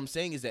 But what I'm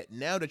saying is that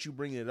now that you're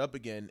bringing it up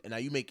again, and now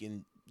you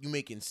making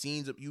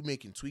scenes, you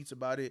making tweets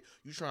about it,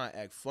 you trying to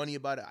act funny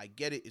about it, I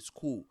get it, it's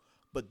cool.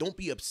 But don't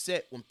be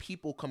upset when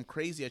people come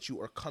crazy at you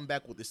or come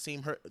back with the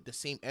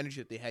same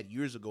energy that they had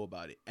years ago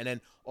about it. And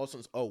then all of a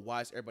sudden, oh, why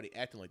is everybody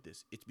acting like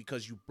this? It's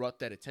because you brought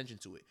that attention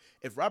to it.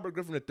 If Robert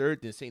Griffin III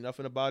didn't say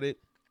nothing about it,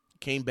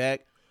 came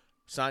back,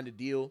 signed a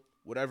deal,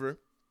 whatever,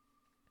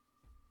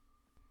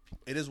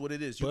 it is what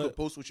it is. You could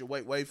post with your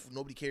white wife,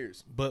 nobody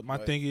cares. But my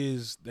thing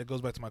is, that goes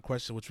back to my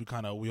question, which we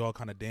all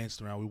kind of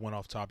danced around. We went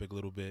off topic a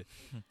little bit.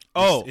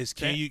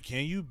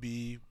 Can you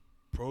be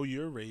pro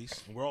your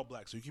race? And we're all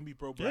black, so you can be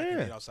pro black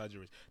and be outside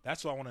your race.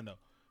 That's what I want to know,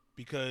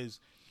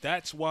 because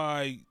that's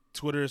why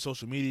Twitter,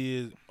 social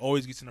media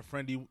always gets in a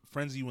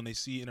frenzy when they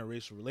see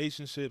interracial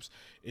relationships.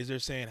 Is they're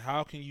saying,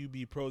 how can you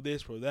be pro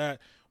this, pro that,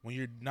 when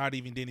you're not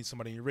even dating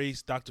somebody in your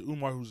race? Dr.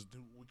 Umar, who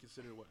we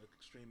consider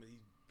extreme, he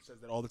says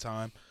that all the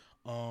time.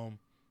 And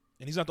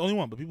he's not the only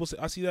one, but people say,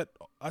 I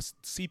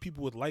see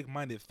people with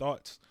like-minded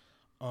thoughts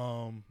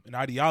and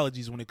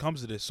ideologies when it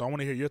comes to this. So I want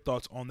to hear your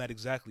thoughts on that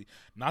exactly.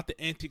 Not the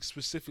antics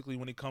specifically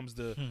when it comes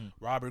to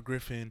Robert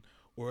Griffin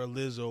or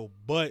Lizzo,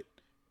 but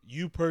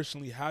you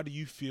personally, how do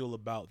you feel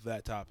about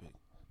that topic?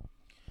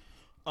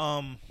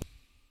 I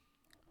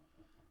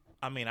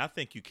mean, I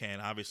think you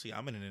can. Obviously,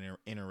 I'm in an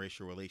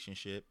interracial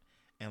relationship,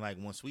 and like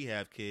once we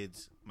have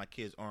kids, my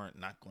kids aren't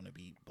not going to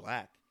be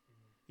black.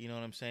 You know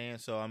what I'm saying?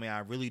 So I mean, I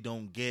really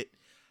don't get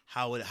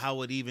how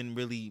it even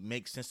really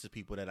makes sense to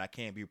people that I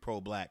can't be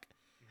pro-black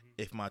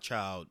if my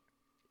child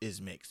is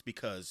mixed,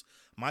 because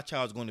my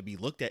child's going to be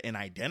looked at and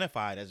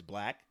identified as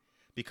black.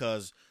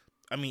 Because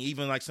I mean,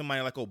 even like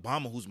somebody like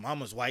Obama, whose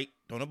mama's white,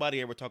 don't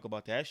nobody ever talk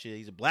about that shit.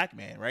 He's a black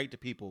man, right? To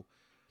people,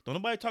 don't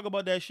nobody talk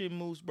about that shit,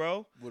 Moose,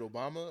 bro. With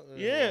Obama?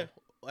 Yeah.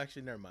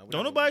 Actually, never mind.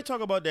 Don't nobody talk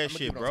about that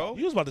shit, bro.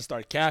 You was about to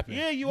start capping.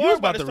 Yeah, you was are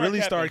about to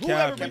really start capping.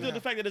 Whoever capping. brings up the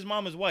fact that his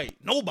mom is white?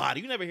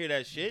 Nobody. You never hear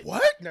that shit.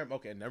 What? Never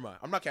mind.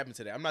 I'm not capping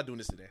today. I'm not doing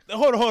this today.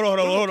 Hold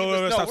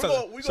on.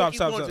 Stop. We're gonna keep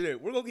going today.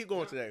 We're gonna keep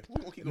going today.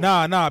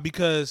 Nah,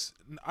 because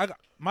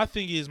my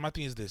thing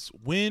is this: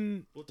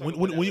 when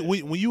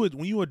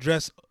you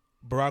address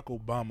Barack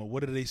Obama,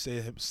 what do they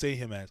say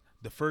him as?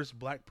 The first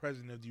black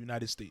president of the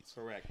United States.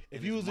 Correct.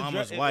 If you was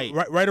mama's white,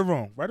 right or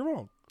wrong. Right?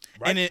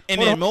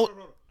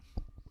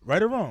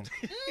 Right or wrong?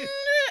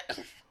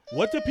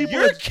 What do people?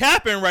 You're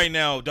capping right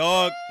now,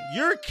 dog.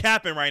 You're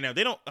capping right now.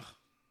 They don't.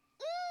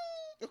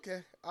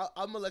 Okay,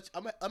 I'm gonna let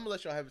y'all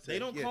have it today. They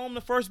don't call him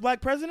the first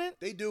black president.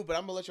 They do, but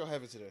I'm gonna let y'all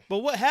have it today. But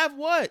what? Have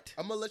what?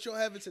 I'm gonna let y'all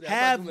have it today.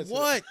 Have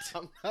what?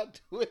 I'm not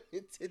doing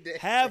it today.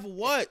 Have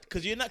what?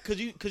 Because you're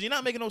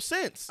not making no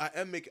sense. I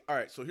am making. All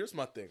right, so here's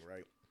my thing,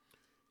 right?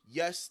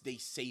 Yes, they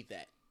say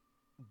that,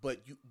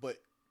 but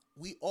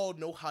we all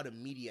know how the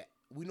media.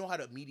 We know how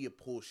the media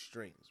pulls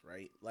strings,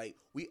 right? Like,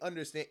 we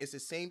understand it's the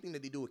same thing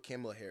that they do with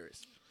Kamala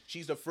Harris.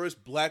 She's the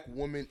first black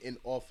woman in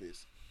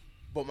office.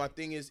 But my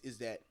thing is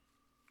that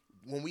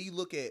when we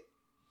look at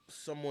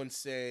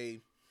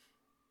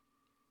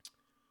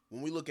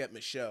when we look at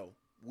Michelle,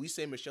 we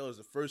say Michelle is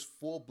the first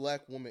full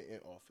black woman in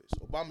office.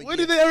 Obama. When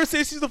did they ever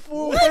say she's the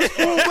first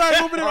full black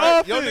woman in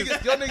office?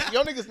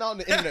 Y'all niggas not on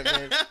the internet,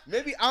 man.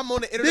 Maybe I'm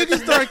on the internet.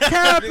 Niggas start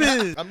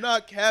capping. I'm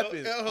not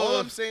capping. All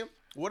I'm saying.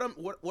 What I'm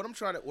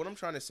trying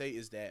to say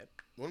is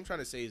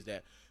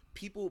that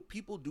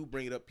people do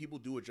bring it up. People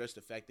do address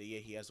the fact that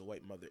he has a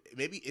white mother.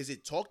 Maybe is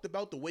it talked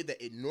about the way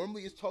that it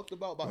normally is talked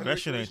about? That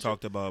shit ain't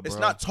talked about, bro. It's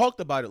not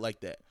talked about it like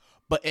that,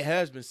 but it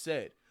has been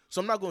said.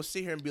 So I'm not gonna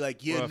sit here and be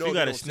like, yeah, bro,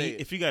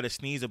 if you got a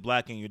sneeze of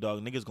black in your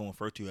dog, niggas gonna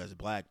refer to you as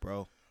black,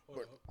 bro.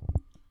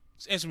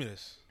 Just answer me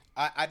this.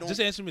 I don't.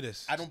 Just answer me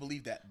this. I don't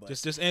believe that. But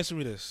just answer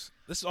me this.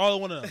 This is all I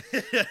want to know.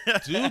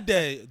 Do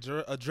they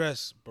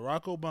address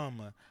Barack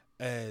Obama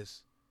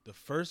as the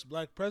first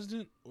black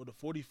president or the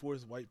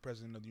 44th white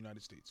president of the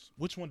United States?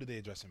 Which one do they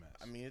address him as?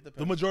 I mean, it depends.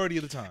 The majority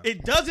of the time.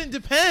 It doesn't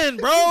depend,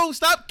 bro.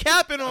 Stop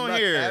capping on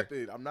here.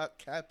 I'm not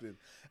capping.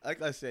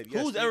 Like I said,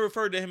 yes, Who's ever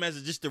referred to him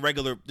as just the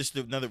regular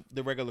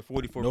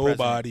 44? Nobody.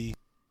 President?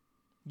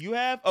 You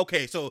have?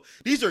 Okay, so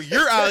these are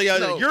your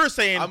ideas that you're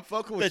saying I'm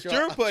fucking with that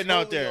y'all. you're putting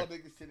out there. Y'all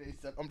niggas today,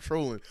 I'm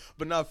trolling,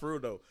 but not for real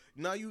though.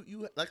 Now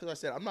you like I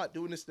said, I'm not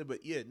doing this thing,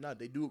 but yeah,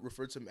 they do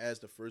refer to him as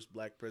the first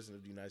black president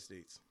of the United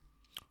States.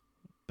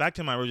 Back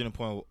to my original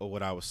point of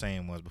what I was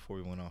saying was before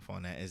we went off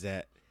on that is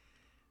that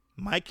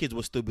my kids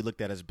will still be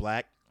looked at as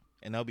black,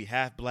 and they'll be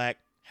half black,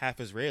 half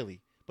Israeli,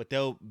 but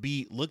they'll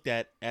be looked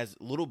at as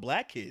little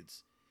black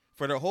kids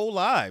for their whole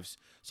lives.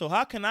 So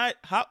how can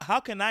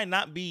I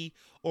not be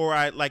or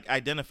I like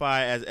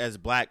identify as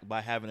black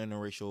by having an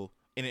interracial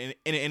in an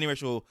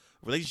interracial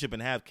relationship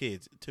and have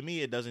kids? To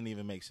me, it doesn't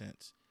even make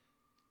sense.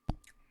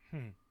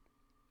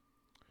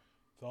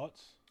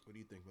 Thoughts? What do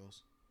you think,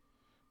 Wells?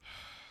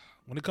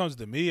 When it comes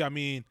to me, I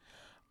mean,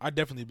 I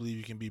definitely believe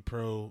you can be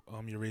pro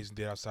your race and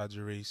date outside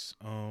your race.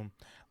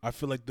 I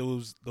feel like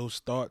those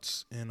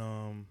thoughts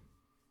and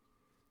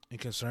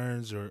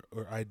concerns or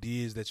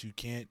ideas that you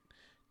can't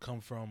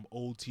come from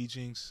old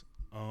teachings.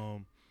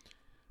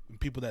 And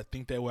people that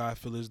think that way, I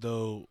feel as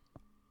though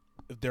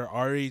if they're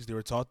our age, they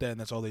were taught that, and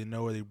that's all they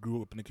know, or they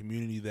grew up in a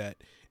community that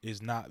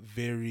is not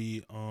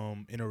very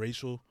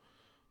interracial.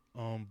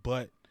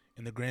 But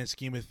in the grand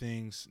scheme of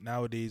things,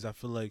 nowadays, I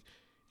feel like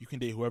you can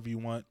date whoever you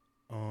want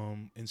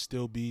and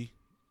still be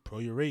pro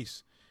your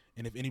race.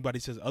 And if anybody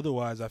says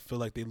otherwise, I feel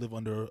like they live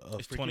under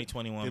It's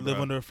 2021. They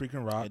live under a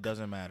freaking rock. It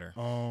doesn't matter.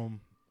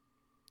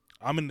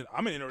 I'm in an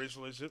interracial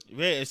relationship.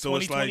 Yeah, it's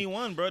 2021,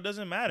 like, bro. It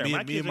doesn't matter. Me my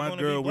and kids my are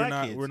gonna girl, be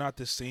black kids. we're not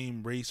the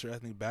same race or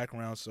ethnic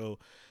background, so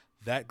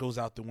that goes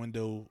out the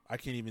window. I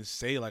can't even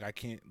say like I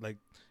can't like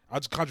I'll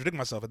just contradict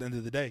myself at the end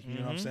of the day. You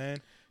know what I'm saying?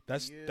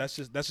 That's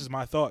just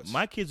my thoughts.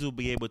 My kids will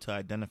be able to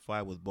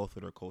identify with both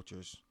of their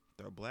cultures,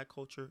 their black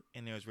culture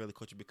and their Israeli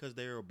culture, because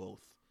they are both,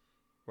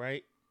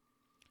 right?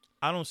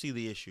 I don't see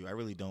the issue. I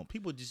really don't.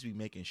 People just be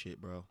making shit,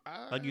 bro.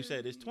 Like you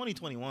said, it's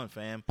 2021,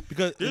 fam.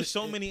 Because there's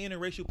so many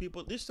interracial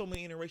people. There's so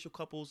many interracial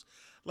couples.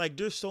 Like,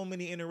 there's so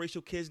many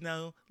interracial kids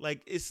now.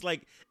 Like, it's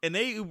like, and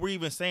they were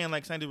even saying,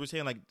 like scientists were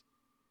saying, like,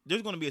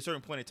 there's going to be a certain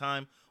point in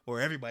time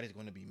where everybody's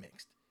going to be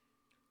mixed.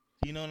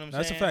 You know what I'm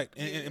saying? That's a fact.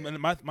 And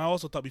my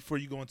also thought before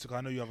you go into, cause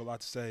I know you have a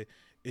lot to say,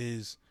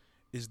 is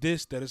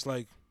this, that it's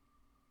like,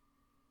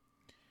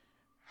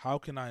 how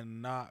can I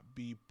not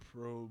be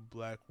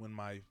pro-black when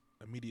my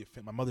immediate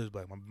my mother's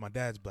black, my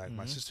dad's black,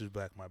 my sister's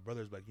black, my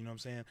brother's black, you know what I'm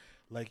saying?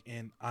 Like,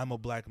 and I'm a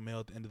black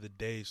male at the end of the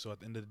day, so at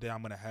the end of the day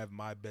I'm gonna have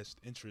my best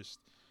interest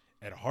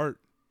at heart,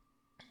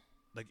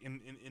 like in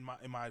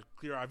my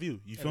clear eye view.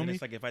 You feel me?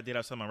 It's like, if I did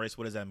outside my race,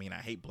 what does that mean? I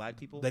hate black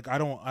people? Like, I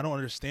don't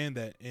understand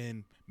that.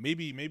 And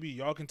maybe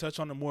y'all can touch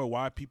on it more,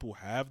 why people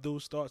have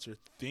those thoughts or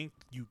think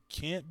you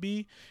can't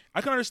be.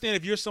 I can understand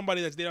if you're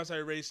somebody that's dating outside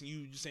your race and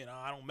you just saying,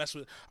 I don't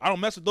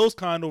mess with those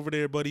kind over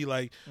there, buddy,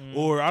 like,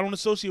 or I don't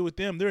associate with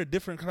them, they're a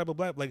different type of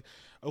black. Like,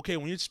 okay,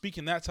 when you're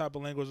speaking that type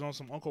of language on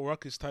some Uncle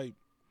Ruckus type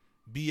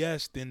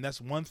BS, then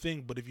that's one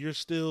thing. But if you're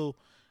still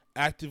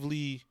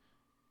actively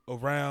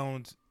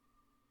around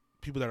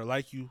people that are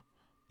like you,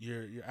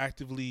 you're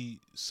actively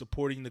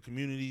supporting the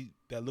community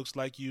that looks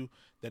like you,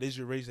 that is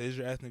your race, that is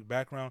your ethnic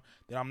background,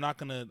 then I'm not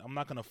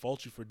gonna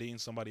fault you for dating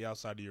somebody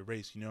outside of your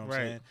race. You know what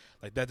I'm saying?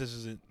 Like, that just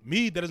isn't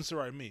me. That doesn't sit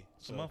right with me.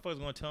 So motherfuckers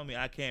gonna tell me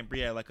I can't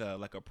be at like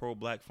a pro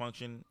black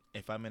function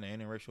if I'm in an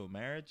interracial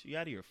marriage? You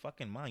out of your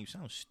fucking mind? You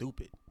sound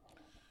stupid.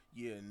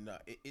 Yeah, no,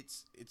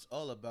 it's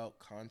all about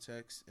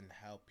context and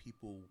how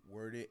people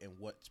word it and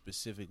what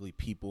specifically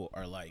people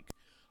are like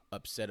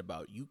upset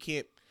about. You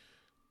can't.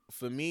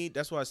 For me,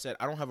 that's why I said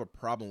I don't have a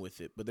problem with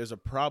it, but there's a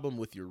problem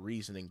with your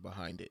reasoning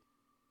behind it,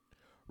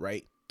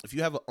 right? If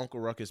you have an Uncle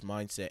Ruckus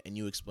mindset and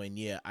you explain,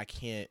 yeah, I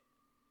can't,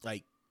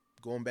 like,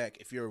 going back,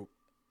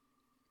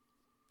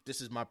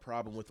 this is my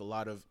problem with a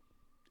lot of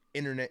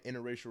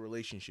interracial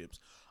relationships.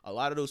 A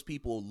lot of those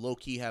people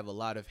low-key have a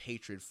lot of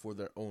hatred for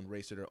their own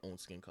race or their own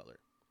skin color.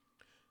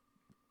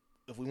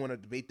 If we want to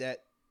debate that,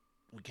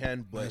 we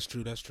can, but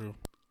That's true.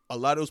 A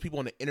lot of those people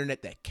on the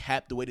internet that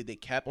cap the way that they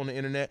cap on the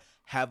internet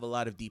have a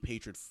lot of deep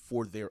hatred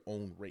for their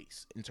own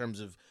race in terms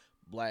of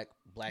black.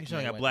 You're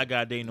saying a black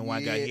guy dating a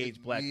white guy hates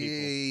black people.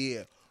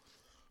 Yeah.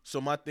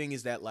 So my thing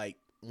is that, like,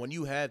 when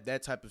you have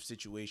that type of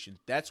situation,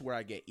 that's where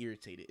I get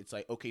irritated. It's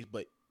like, okay,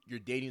 but you're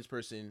dating this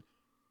person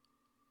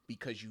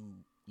because you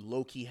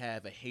low key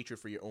have a hatred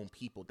for your own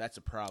people. That's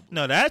a problem.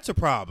 No, that's a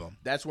problem.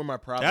 That's where my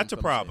problem. That's a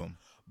comes problem. in.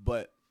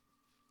 But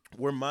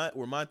where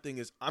my thing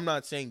is, I'm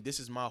not saying this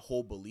is my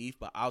whole belief,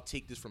 but I'll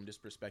take this from this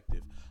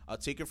perspective. I'll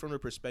take it from the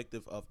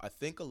perspective of, I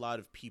think a lot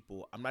of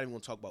people, I'm not even going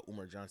to talk about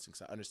Umar Johnson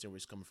because I understand where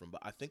he's coming from, but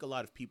I think a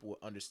lot of people will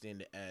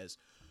understand it as,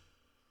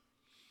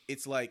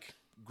 it's like,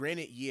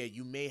 granted, yeah,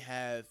 you may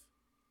have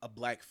a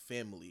black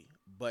family,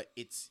 but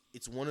it's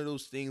one of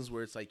those things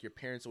where it's like your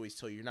parents always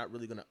tell you you're not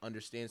really going to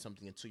understand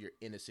something until you're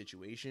in a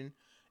situation.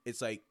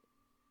 It's like,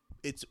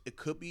 it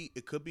could be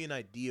an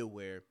idea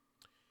where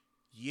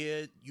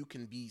yeah, you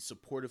can be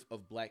supportive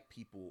of black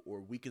people,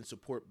 or we can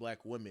support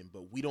black women,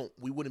 but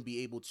we wouldn't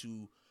be able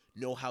to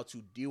know how to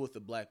deal with a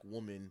black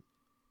woman,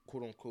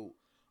 quote unquote,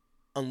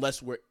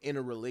 unless we're in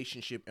a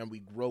relationship and we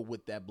grow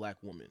with that black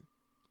woman.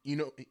 You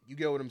know, you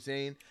get what I'm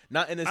saying?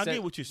 Not in a sense. I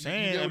get what you're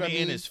saying. You get what I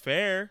mean, it's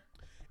fair.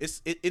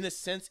 In a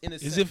sense.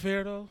 Is it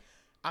fair though?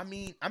 I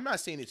mean, I'm not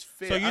saying it's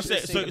fair. So you I'm say,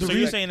 just so saying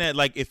you're saying that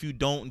like if you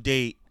don't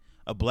date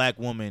a black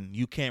woman,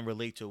 you can't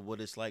relate to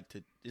what it's like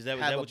to. Is that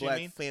have what a you black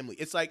mean? family.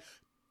 It's like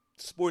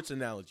sports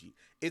analogy.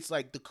 It's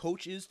like the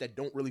coaches that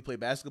don't really play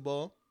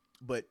basketball,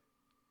 but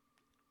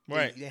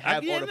Right. they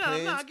have all the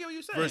plans. I get what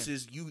you're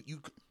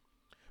saying.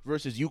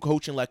 Versus you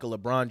coaching like a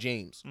LeBron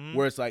James, Mhm.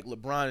 where it's like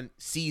LeBron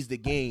sees the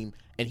game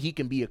and he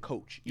can be a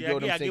coach. You Yeah, get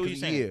what yeah, I I'm get saying? what you're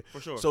saying, Yeah,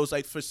 for sure. So it's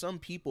like for some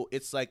people,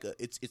 it's like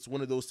it's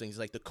one of those things.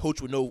 Like the coach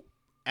with no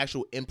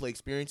actual in-play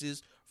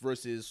experiences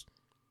versus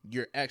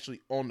you're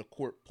actually on the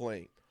court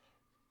playing.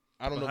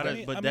 I don't know.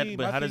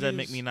 But how does that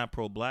make me not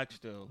pro-black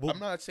still? I'm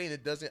not saying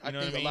it doesn't. I You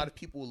know think what I a lot mean? of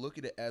people will look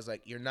at it as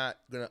like you're not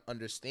gonna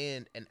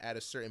understand, and at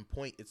a certain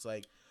point, it's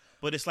like.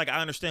 But it's like I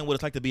understand what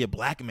it's like to be a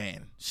black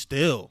man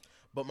still.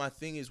 But my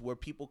thing is where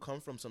people come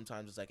from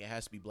sometimes it's like it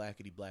has to be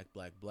blackity black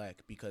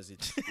because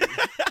it's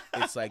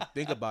it's like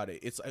think about it.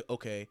 It's like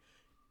okay,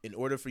 in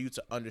order for you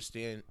to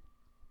understand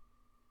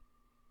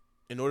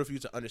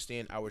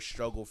our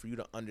struggle, for you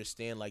to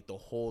understand like the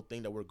whole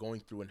thing that we're going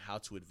through and how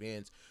to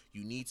advance,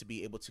 you need to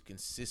be able to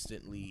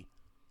consistently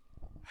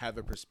have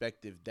a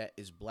perspective that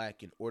is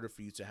black in order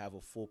for you to have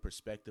a full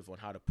perspective on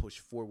how to push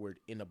forward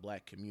in a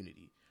black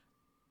community.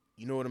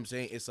 You know what I'm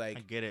saying? It's like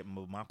I get it,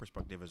 but my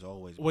perspective is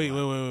always Wait.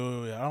 black.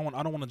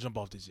 I don't want to jump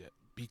off this yet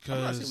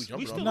because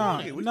we still nah.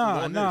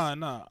 on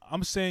this.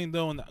 I'm saying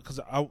though, because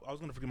I was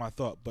gonna forget my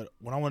thought, but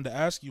what I wanted to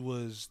ask you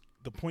was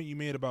the point you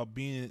made about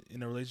being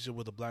in a relationship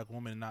with a black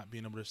woman and not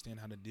being able to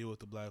understand how to deal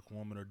with a black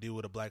woman or deal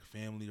with a black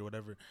family or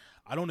whatever.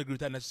 I don't agree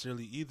with that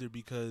necessarily either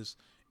because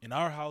in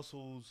our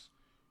households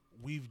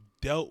we've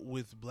dealt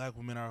with black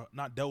women, or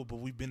not dealt with, but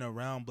we've been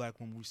around black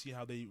women. We see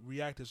how they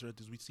react to certain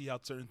things. We see how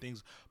certain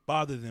things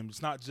bother them.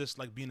 It's not just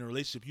like being in a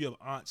relationship. You have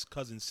aunts,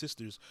 cousins,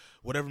 sisters,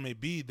 whatever it may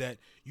be, that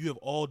you have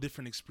all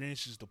different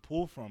experiences to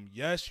pull from.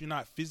 Yes, you're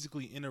not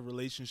physically in a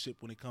relationship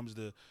when it comes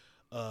to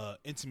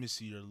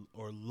intimacy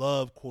or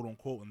love, quote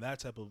unquote, and that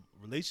type of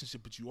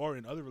relationship, but you are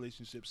in other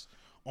relationships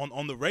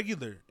on the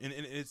regular, and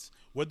it's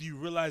whether you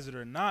realize it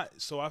or not.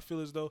 So I feel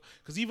as though,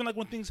 because even like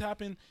when things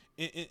happen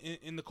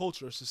in the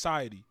culture or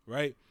society,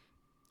 right,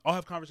 I'll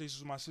have conversations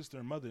with my sister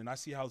and mother and I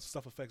see how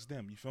stuff affects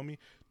them. You feel me?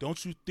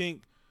 Don't you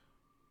think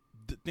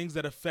the things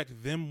that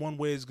affect them one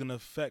way is going to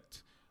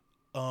affect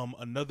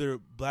another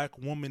black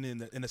woman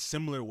in a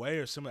similar way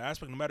or similar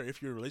aspect, no matter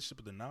if you're in a relationship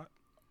with her or not?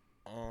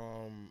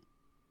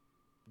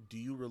 Do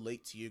you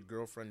relate to your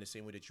girlfriend the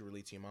same way that you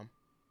relate to your mom?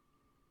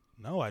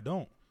 No, I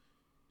don't.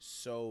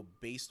 So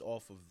based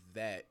off of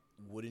that,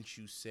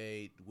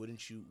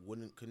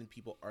 couldn't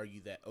people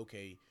argue that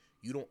okay,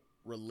 you don't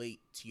relate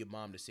to your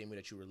mom the same way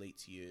that you relate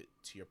to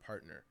your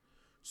partner?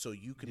 So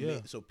you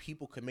can so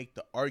people can make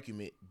the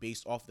argument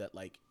based off that,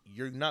 like,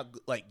 you're not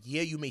like,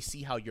 yeah, you may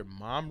see how your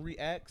mom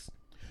reacts.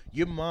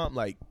 Your mom,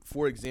 like,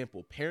 for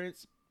example,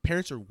 parents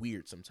are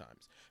weird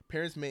sometimes.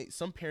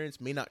 Some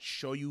parents may not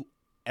show you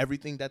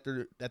everything that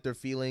they're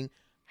feeling,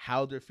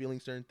 how they're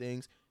feeling certain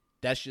things.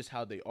 That's just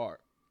how they are.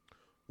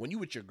 When you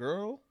with your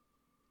girl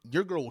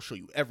will show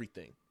you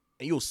everything,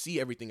 and you'll see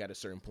everything at a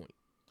certain point.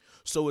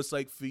 So it's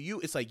like for you,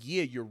 it's like,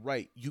 yeah, you're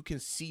right. You can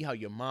see how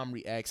your mom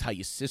reacts, how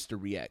your sister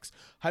reacts.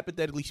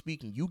 Hypothetically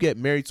speaking, you get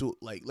married to,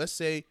 like, let's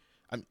say,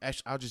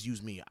 I'll just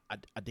use me.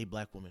 I date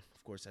black women,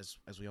 of course,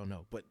 as we all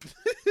know. But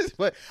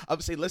but I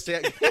would say, let's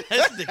say, This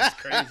nigga's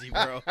crazy,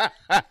 bro.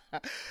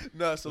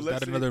 No, so Was let's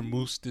that say, another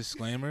Moose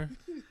disclaimer?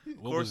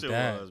 Of course it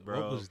was,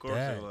 bro. Of course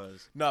it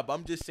was. No, but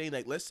I'm just saying,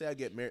 like, let's say I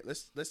get married.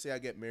 Let's say I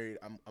get married.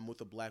 I'm with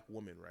a black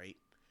woman, right?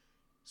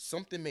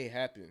 Something may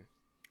happen,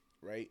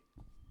 right?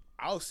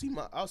 I'll see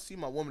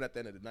my woman at the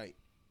end of the night.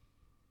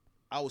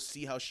 I will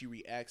see how she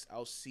reacts.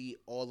 I'll see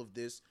all of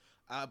this.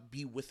 I'll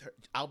be with her.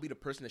 I'll be the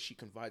person that she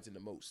confides in the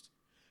most.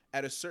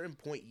 At a certain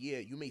point, yeah,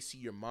 you may see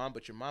your mom,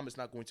 but your mom is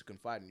not going to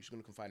confide in you. She's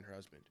going to confide in her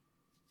husband.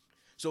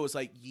 So it's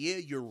like, yeah,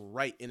 you're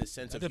right in a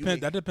sense That of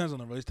depends. That depends on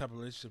the type of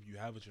relationship you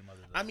have with your mother,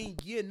 though. I mean,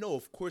 yeah, no,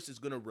 of course it's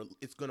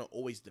gonna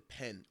always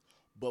depend.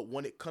 But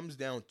when it comes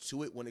down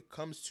to it, when it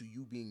comes to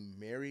you being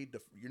married,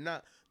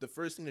 the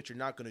first thing that you're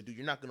not gonna do,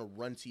 you're not gonna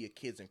run to your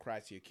kids and cry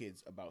to your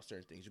kids about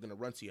certain things. You're gonna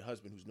run to your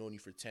husband who's known you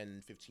for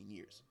 10, 15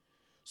 years.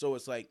 So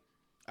it's like,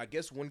 I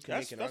guess one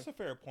can That's a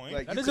fair point.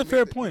 like, That you is can a fair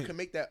make that- point. You can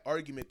make that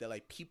argument that,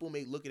 like, people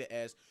may look at it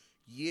as,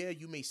 yeah,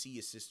 you may see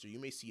your sister, you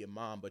may see your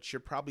mom, but you're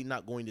probably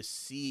not going to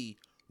see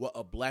what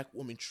a black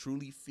woman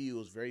truly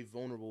feels, very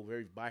vulnerable,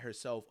 very by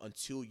herself,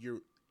 until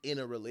you're in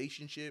a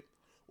relationship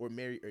or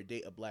marry or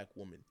date a black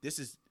woman. This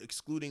is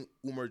excluding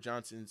Umar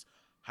Johnson's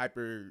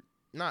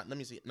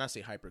not say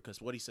hyper, because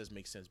what he says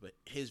makes sense, but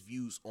his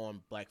views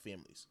on black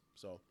families.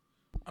 So,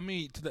 I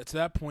mean, to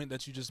that point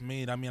that you just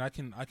made, I mean, I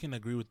can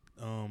agree with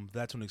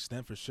that to an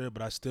extent for sure,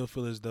 but I still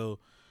feel as though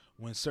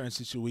when certain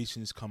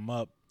situations come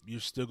up, you're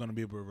still going to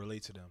be able to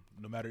relate to them,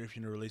 no matter if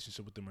you're in a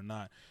relationship with them or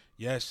not.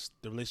 Yes,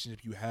 the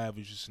relationship you have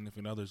with your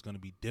significant other is going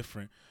to be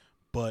different,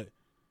 but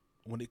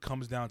when it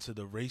comes down to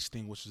the race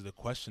thing, which is the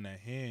question at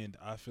hand,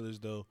 I feel as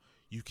though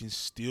you can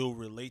still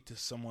relate to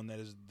someone that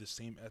is the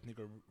same ethnic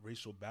or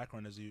racial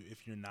background as you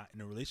if you're not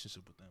in a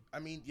relationship with them. I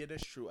mean, yeah,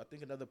 that's true. I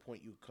think another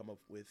point you come up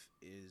with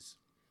is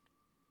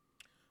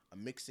a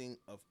mixing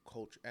of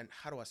culture. And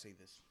how do I say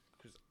this?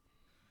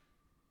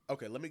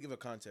 Okay, let me give a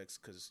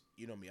context because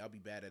you know me, I'll be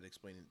bad at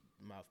explaining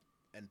my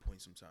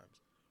endpoint sometimes.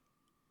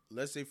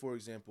 Let's say, for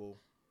example,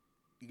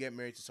 you get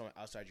married to someone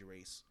outside your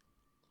race.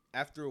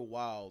 After a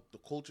while, the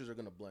cultures are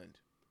going to blend.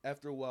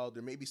 After a while,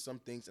 there may be some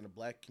things in the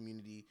black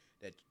community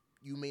that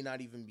you may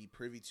not even be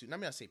privy to.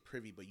 Not I say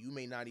privy, but you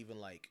may not even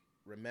like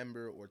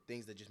remember, or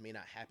things that just may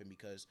not happen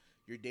because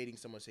you're dating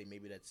someone, say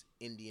maybe that's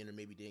Indian, or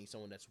maybe dating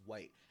someone that's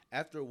white.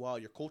 After a while,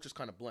 your cultures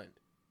kind of blend.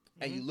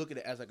 And you look at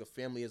it as like a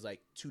family as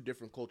like two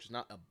different cultures,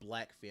 not a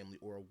black family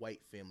or a white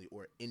family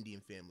or an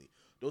Indian family.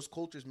 Those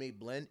cultures may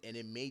blend, and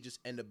it may just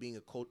end up being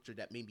a culture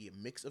that may be a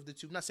mix of the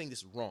two. I'm not saying this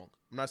is wrong.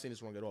 I'm not saying this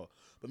is wrong at all.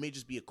 But may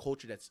just be a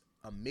culture that's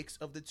a mix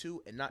of the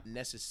two, and not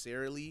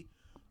necessarily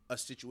a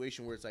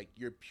situation where it's like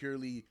you're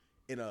purely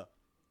in a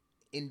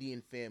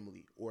Indian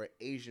family or an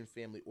Asian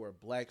family or a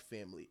black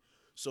family.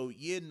 So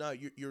yeah, no,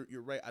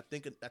 you're right. I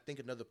think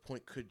another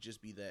point could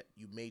just be that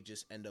you may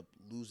just end up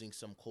losing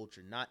some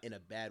culture, not in a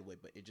bad way,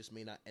 but it just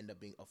may not end up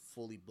being a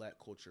fully black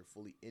culture,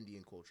 fully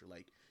Indian culture.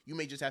 Like you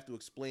may just have to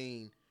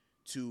explain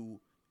to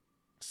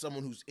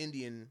someone who's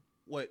Indian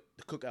what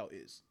the cookout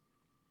is.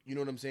 You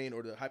know what I'm saying?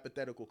 Or the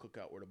hypothetical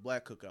cookout or the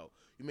black cookout.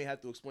 You may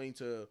have to explain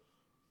to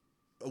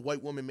a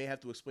white woman may have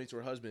to explain to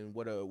her husband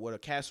what a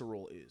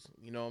casserole is.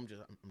 You know, I'm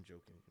joking.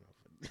 You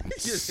know.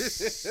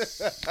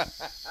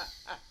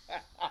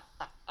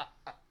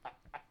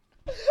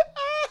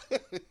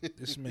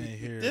 This man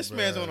here. This bro.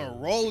 man's on a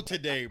roll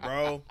today,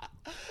 bro.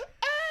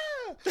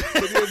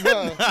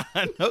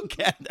 No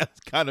cap. That's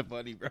kind of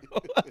funny, bro.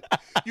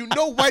 You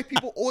know, white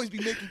people always be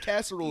making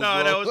casseroles. No,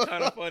 bro. that was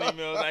kind of funny,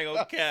 Mills. I ain't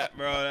gonna cap,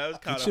 bro. That was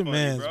kind of funny,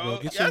 mans, bro.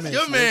 Get That's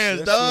your man's,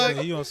 That's dog.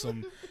 He on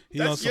some. He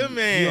That's on some, your He on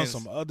mans.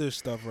 some other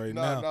stuff right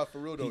Nah, now. nah, for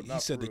real though. He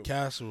said the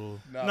casserole.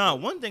 No,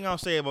 one thing I'll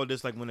say about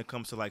this, like when it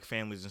comes to like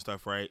families and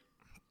stuff, right?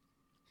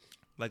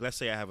 Like, let's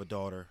say I have a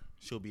daughter.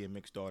 She'll be a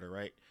mixed daughter,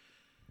 right?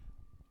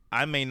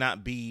 I may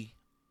not be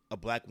a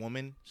black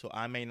woman, so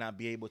I may not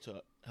be able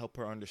to help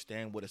her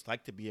understand what it's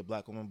like to be a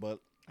black woman, but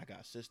I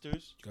got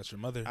sisters. You got your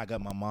mother. I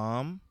got my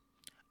mom.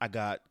 I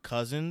got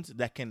cousins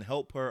that can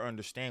help her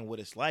understand what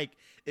it's like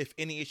if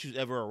any issues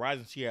ever arise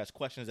and she has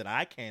questions that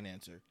I can't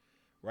answer,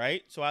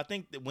 right? So I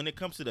think that when it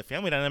comes to the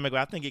family dynamic,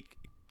 I think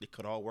it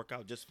could all work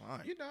out just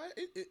fine. You know,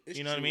 it's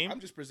You know what I true. mean? I'm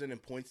just presenting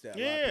points that a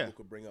lot of people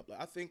could bring up.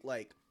 Like, I think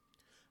like,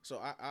 so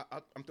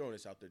I'm throwing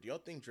this out there. Do y'all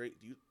think Drake?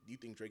 Do you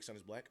think Drake's son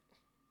is black?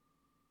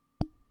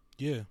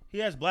 Yeah, He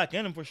has black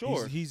in him for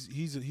sure. He's a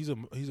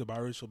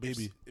biracial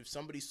baby. If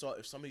somebody saw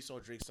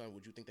Drake's son,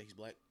 would you think that he's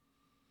black?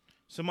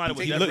 Somebody would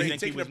Taking definitely the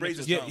think he braids- was taking the mixed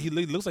with braids Yeah, something.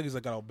 he looks like he's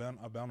like got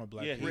albino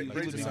black. Yeah, hair. he Like, looks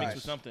braids to be aside. mixed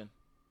with something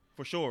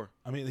for sure.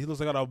 I mean, he looks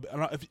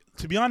like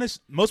to be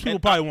honest, most people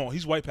probably won't.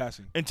 He's white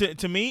passing. And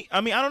to me,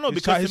 I mean, I don't know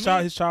His, because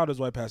his child is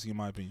white passing, in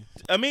my opinion.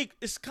 I mean,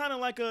 it's kind of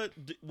like a.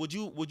 Would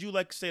you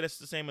like say that's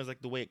the same as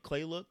like the way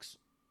Clay looks,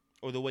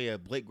 or the way a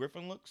Blake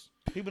Griffin looks?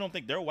 People don't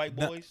think they're white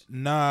boys.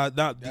 Nah,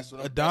 That's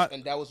what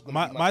and that was gonna be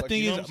my question.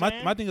 thing You know is what I'm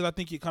saying? my thing is I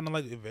think it kind of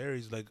like it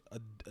varies. Like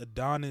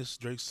Adonis,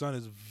 Drake's son,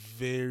 is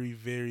very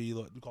we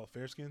call it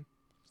fair skin.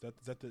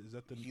 Is that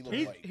the He look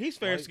white. He's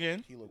fair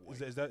skinned, He look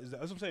white. is that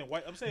that's what I'm saying?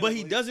 White. I'm saying, but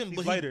he doesn't. He's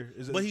But lighter.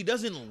 he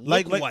doesn't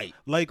look white.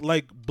 Like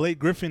Blake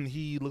Griffin,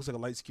 he looks like a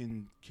light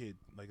skinned kid.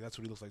 Like that's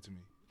what he looks like to me.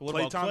 What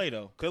about Clay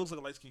though? Clay looks like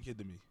a light skinned kid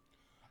to me.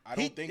 I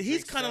don't think He's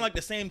Drake's kind of son- like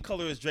the same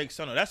color as Drake's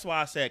son. That's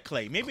why I said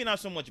Clay. Maybe not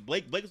so much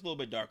Blake. Blake's a little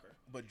bit darker.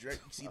 But Drake,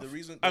 see the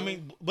reason. I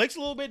mean, Blake's a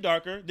little bit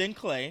darker than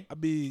Clay.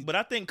 But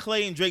I think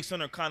Clay and Drake's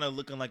son are kind of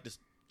looking like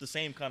the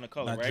same kind of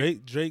color,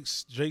 right?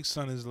 Drake's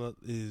son is light.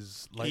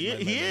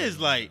 He is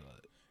light.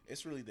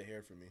 it's really the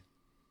hair for me.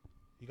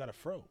 He got a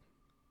fro.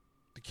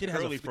 The kid has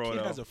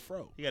a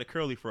fro. He got a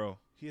curly fro.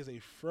 He has a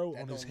fro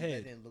on his That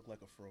head. didn't look like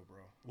a fro, bro.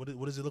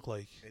 What does it look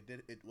like?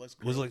 It was. Was it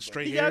curly, like but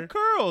straight He hair? got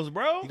curls,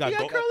 bro. He got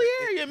gold- curly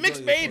hair. You're a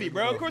mixed baby,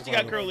 bro. Of course you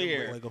got curly Look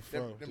hair. like a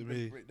fro to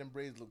me. Them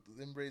braids look.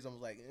 Them braids. I was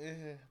like,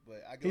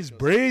 but I get His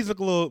what you're braids look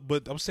a little,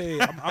 but I'm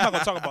saying I'm not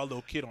gonna talk about a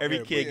little kid on Every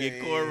hair, kid yeah, get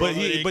yeah,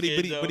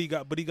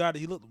 cornrows. but he got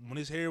he looked when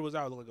his hair was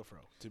out, it looked like a fro.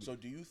 To me. So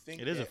do you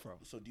think It is a that- fro.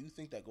 So do you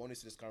think that going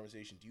into this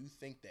conversation, do you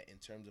think that in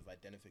terms of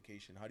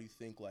identification, how do you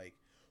think like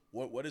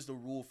what is the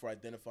rule for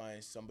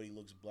identifying somebody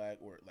looks black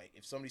or like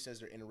if somebody says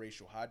they're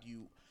interracial, how do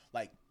you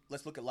like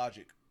let's look at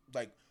logic.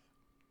 Like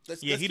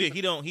let's Yeah, let's keep it-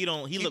 he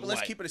look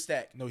let's white. keep it a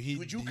stack. No, do you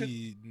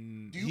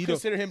he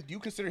consider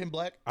him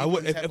black? I Even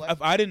would though he's half black?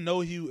 if I didn't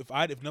know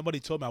if nobody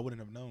told me I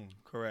wouldn't have known.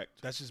 Correct.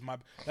 That's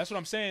what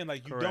I'm saying.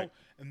 Like you Correct.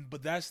 don't,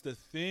 but that's the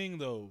thing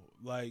though.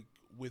 Like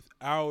with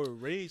our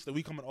race, that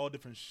we come in all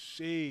different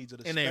shades of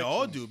the And they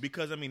all spectrums. do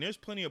because I mean, there's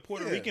plenty of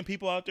Puerto Yeah. Rican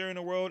people out there in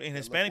the world and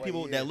Hispanic white,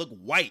 people yeah. that look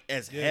white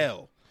as Yeah.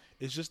 hell.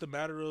 It's just a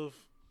matter of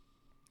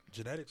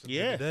genetics. At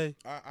Yeah. the end of the day.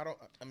 I don't.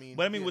 I mean,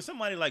 But I mean, with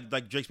somebody like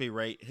Drake's baby,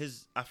 right?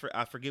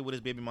 I forget what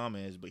his baby mama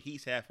is, but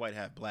he's half white,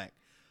 half black.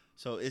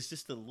 So it's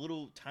just a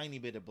little tiny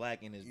bit of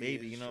black in his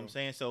baby. You know what I'm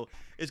saying? So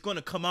it's going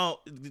to come out.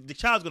 The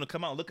child's going to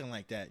come out looking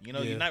like that. You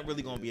know, you're not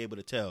really going to be able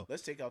to tell.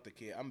 Let's take out the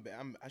kid.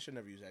 I should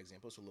never use that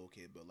example. It's a little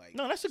kid, but like,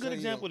 No, that's a good someone,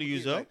 example to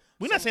use, like, though.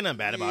 We're not saying nothing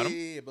bad about him.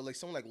 Yeah, but like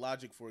someone like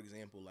Logic, for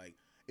example, like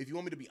if you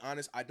want me to be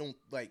honest, I don't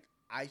like.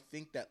 I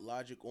think that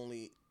Logic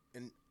only,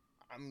 and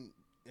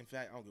in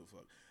fact, I don't give a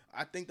fuck.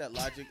 I think that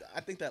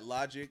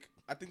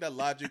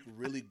Logic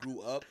really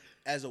grew up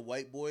as a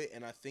white boy,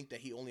 and I think that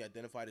he only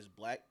identified as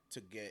black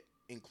to get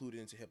included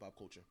into hip hop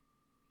culture.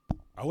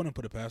 I wouldn't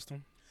put it past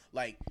him.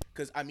 Like,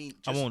 because I mean,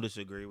 I won't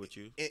disagree with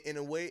you. In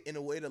a way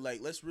to like,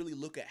 let's really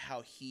look at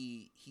how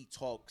he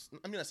talks.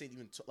 I mean, I say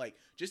even like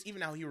just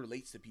even how he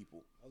relates to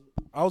people.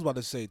 I was about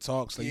to say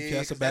talks. Like, Yeah,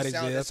 that's a bad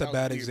example. That's a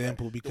bad weird,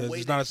 example right? because way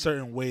it's that not a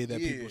certain way that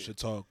people should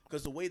talk.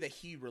 Because the way that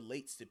he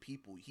relates to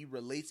people, he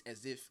relates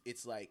as if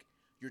it's like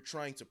you're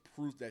trying to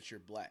prove that you're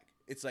black.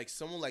 It's like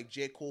someone like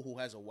J. Cole who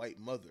has a white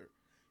mother.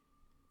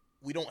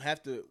 He don't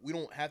have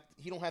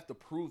to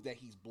prove that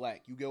he's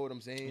black. You get what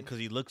I'm saying? Because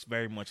he looks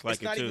very much like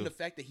it's not it, too. even the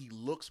fact that he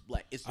looks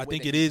black. It's the I way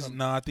think that it he is.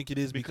 comes- I think it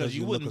is because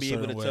you wouldn't look a be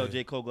able to certain tell way.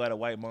 J. Cole got a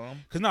white mom.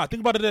 Because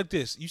think about it like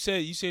this. You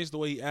say it's the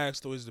way he acts,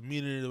 the way his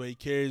demeanor, the way he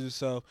carries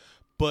himself.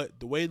 But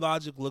the way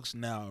Logic looks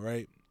now,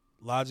 right?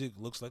 Logic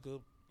looks like a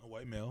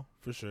white male,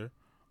 for sure,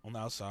 on the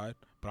outside.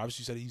 But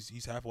obviously you said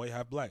he's half white,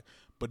 half black.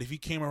 But if he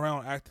came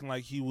around acting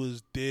like he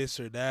was this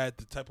or that,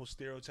 the type of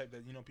stereotype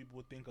that, people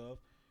would think of,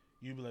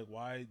 you'd be like,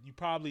 why? You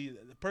probably,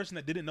 the person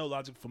that didn't know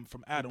Logic from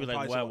Adam You'd be would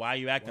like, probably say, why are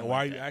you acting why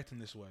like are you that? acting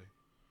this way?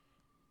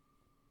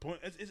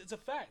 It's a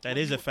fact. That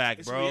is a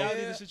fact, it's bro. It's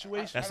reality of the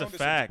situation. That's I a don't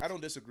fact. I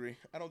don't disagree.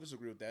 I don't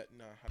disagree with that.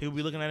 Nah. People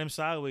be looking at him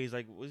sideways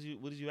like, what is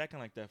you acting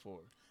like that for?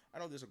 I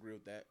don't disagree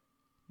with that.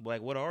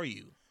 Like, what are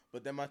you?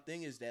 But then my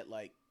thing is that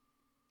like,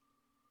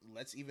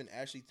 let's even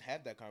actually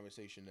have that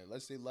conversation. Then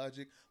let's say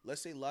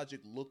Logic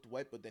looked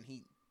white, but then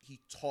he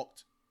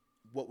talked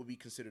what would be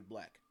considered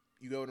black.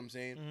 You get what I'm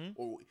saying? Mm-hmm.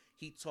 Or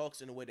he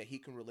talks in a way that he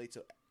can relate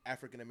to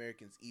African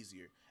Americans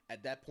easier.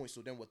 At that point,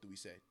 so then what do we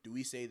say? Do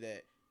we say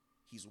that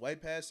he's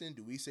white passing?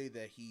 Do we say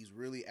that he's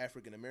really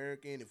African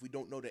American? If we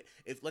don't know that,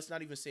 let's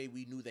not even say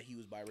we knew that he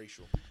was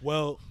biracial.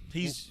 Well,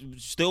 He's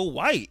still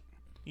white.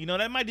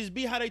 That might just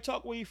be how they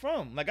talk where you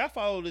from. Like, I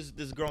follow this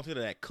girl on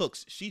Twitter that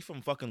cooks. She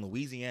from fucking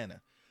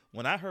Louisiana.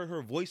 When I heard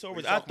her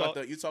voiceovers, I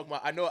thought you talking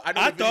about. I know. I the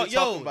video thought,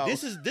 you're talking about.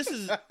 this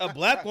is a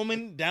black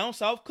woman down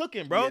south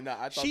cooking, bro. Yeah, nah,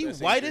 I thought she that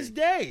same white thing. as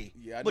day.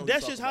 Yeah, I know but who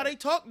that's you're just talking how about. they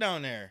talk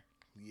down there.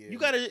 Yeah. You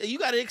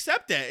gotta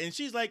accept that. And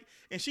she's like,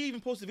 and she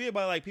even posted a video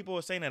about like people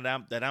were saying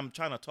that I'm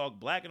trying to talk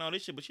black and all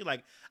this shit. But she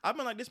like, I've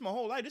been like this my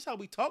whole life. This is how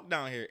we talk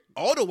down here.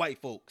 All the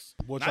white folks,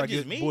 boy, not try to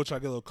just get me. a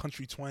little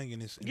country twang in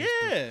this.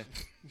 Yeah,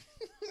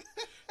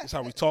 That's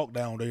how we talk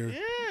down there.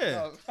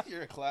 yeah. Oh,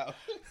 you're a clown.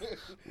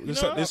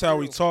 This how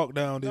we talk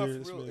down there. No, for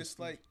This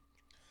real. way.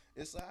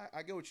 It's like,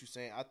 I get what you're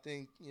saying. I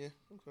think, yeah,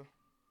 okay.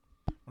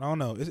 I don't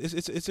know.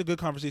 It's a good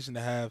conversation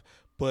to have.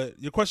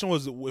 But your question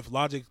was if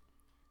Logic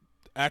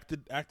acted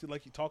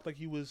like he talked like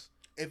he was.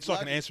 So I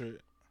can answer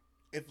it.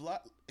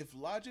 If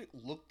Logic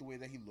looked the way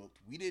that he looked,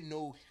 we didn't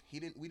know he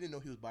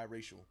was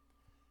biracial,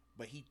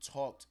 but he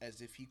talked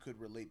as if he could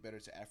relate better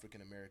to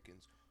African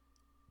Americans.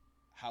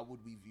 How would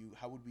we view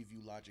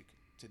Logic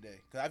today?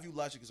 Because I view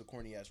Logic as a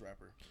corny ass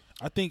rapper.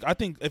 I think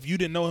if you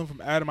didn't know him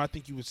from Adam, I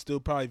think you would still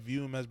probably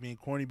view him as being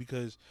corny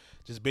because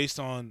just based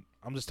on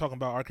I'm just talking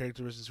about our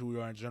characteristics, who we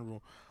are in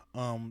general.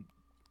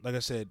 Like I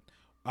said,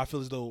 I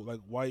feel as though like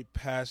white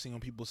passing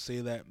when people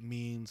say that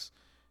means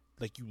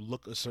like you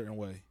look a certain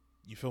way.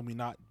 You feel me?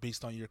 Not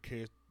based on your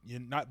character. You're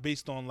not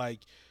based on like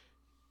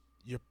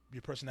your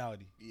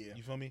personality. Yeah.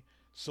 You feel me?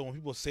 So when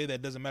people say that,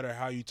 it doesn't matter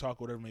how you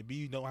talk or whatever it may be.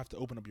 You don't have to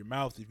open up your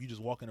mouth. If you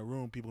just walk in a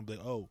room, people will be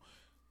like, oh,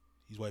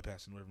 he's white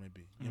passing, whatever it may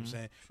be. You know what I'm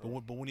saying?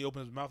 Sure. But when he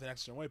opens his mouth and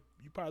acts a certain way,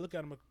 you probably look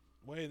at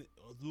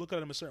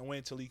him a certain way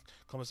until he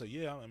comes and say,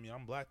 yeah, I mean,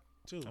 I'm black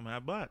too. I'm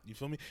half black. You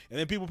feel me? And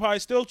then people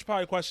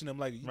probably question him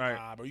like, Right.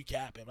 nah, bro, you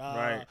capping,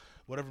 Right.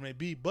 whatever it may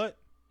be. But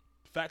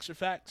facts are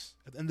facts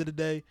at the end of the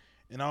day.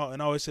 And I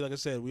always say, like I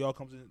said, we all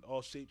come in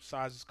all shapes,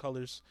 sizes,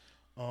 colors.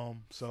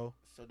 So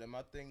then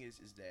my thing is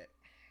that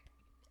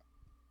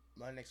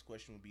my next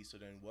question would be, so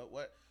then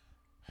what?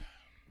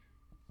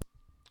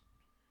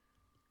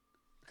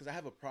 Because I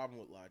have a problem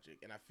with Logic,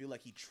 and I feel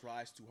like he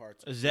tries too hard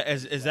to.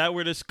 Is that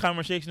where this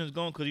conversation is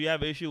going? Because you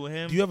have an issue with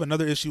him. do you have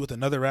another issue with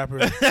another rapper?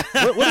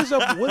 what is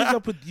up? What is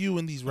up with you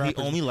and these He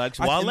rappers? only likes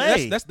and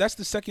Wale. That's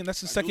the second. That's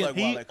the I do second. like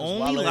He Wale, 'cause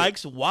only Wale-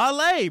 likes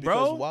Wale,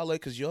 bro.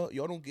 Because y'all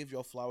don't give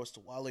your flowers to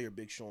Wale or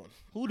Big Sean.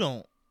 Who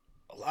don't?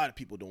 A lot of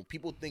people don't.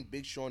 People think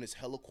Big Sean is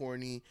hella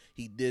corny.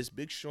 He dissed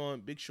Big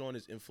Sean. Big Sean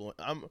is influent.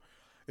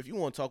 If you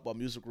want to talk about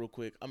music real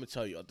quick, I'm gonna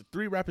tell you the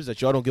three rappers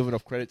that y'all don't give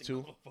enough credit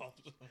to.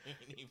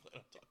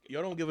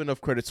 Y'all don't give enough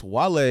credit to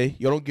Wale.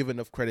 Y'all don't give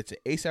enough credit to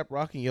A$AP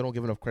Rocky. And y'all don't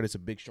give enough credit to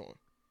Big Sean.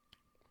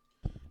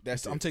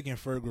 I'm taking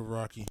Ferg with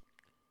Rocky.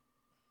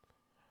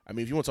 I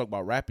mean, if you want to talk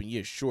about rapping,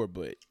 yeah, sure,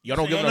 but y'all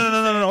don't give No, enough.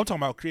 no. I'm talking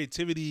about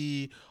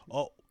creativity.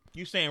 Oh,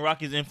 You saying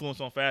Rocky's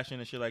influence on fashion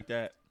and shit like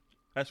that?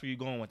 That's where you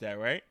going with that,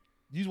 right?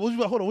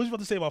 Hold on. What was you about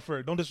to say about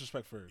Ferg? Don't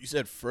disrespect Ferg. You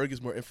said Ferg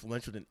is more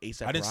influential than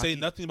ASAP. I didn't say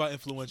nothing about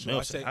influential.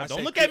 Milton, I don't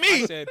said, look at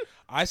me.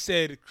 I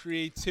said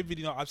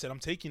creativity. No, I said I'm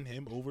taking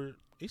him over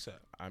ASAP.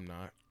 I'm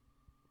not.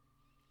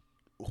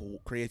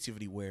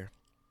 Creativity where?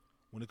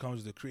 When it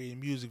comes to creating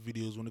music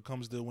videos, when it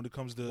comes to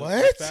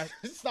What? fact-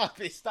 Stop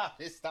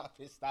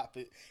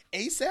it.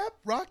 ASAP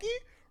Rocky?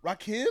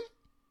 Rakim?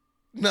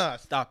 Nah,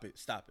 stop it.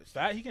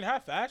 he can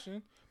have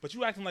fashion, but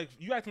you acting like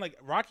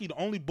Rocky the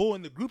only bull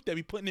in the group that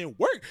be putting in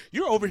work.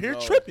 You're over here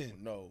tripping.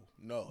 No.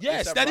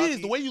 Yes, A$AP that Rocky,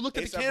 is the way you looked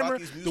at the A$AP camera,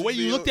 Rocky's the way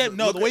you music looked at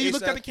video, the way you at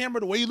looked at A$AP the camera,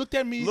 the way you looked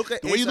at me, Look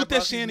at the way you A$AP looked at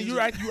Rocky's Shannon. You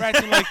music.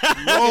 acting like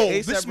No,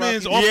 this A$AP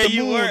man's Rocky- off Yeah, the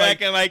you moon. were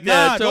acting like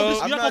that, Nah, so-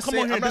 you're not gonna come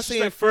on here and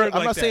disrespect Ferg I'm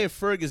like not saying that.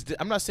 Ferg is.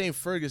 I'm not saying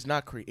Ferg is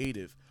not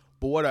creative.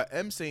 But what I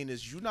am saying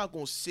is, you're not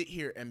gonna sit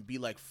here and be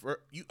like,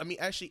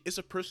 actually, it's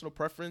a personal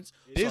preference.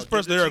 It is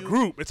personal. They're a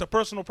group. It's a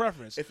personal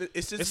preference.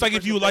 It's like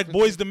if you like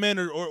Boys the Men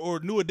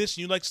or New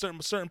Edition, you like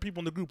certain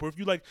people in the group. Or if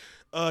you like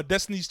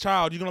Destiny's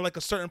Child, you're gonna like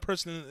a certain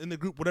person in the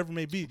group, whatever it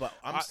may be. But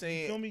you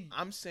feel me?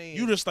 I'm saying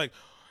You just like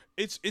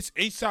it's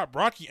ASAP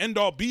Rocky end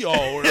all be all,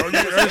 or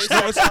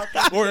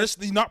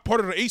it's not part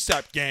of the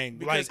ASAP gang.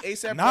 because Like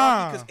ASAP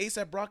nah. Rocky, because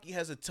ASAP Rocky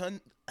has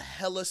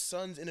hella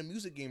sons in the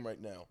music game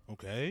right now.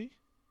 Okay.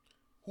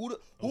 Who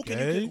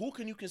Okay.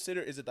 can you consider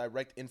is a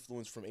direct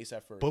influence from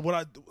ASAP Ferg? But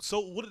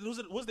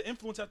what's the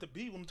influence have to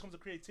be when it comes to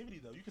creativity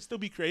though? You can still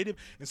be creative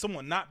and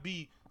someone not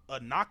be a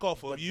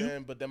knockoff of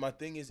you. But then my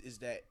thing is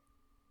that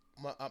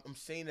I'm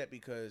saying that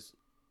because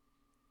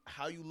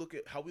how we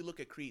look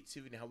at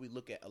creativity and how we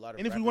look at a lot of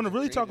And if we rappers want to and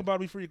really talk creative-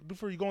 about it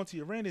before you go into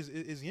your rant,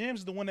 is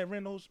Yams the one that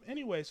ran those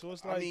anyway? So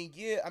it's like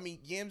I mean,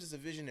 Yams is a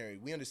visionary.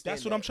 We understand.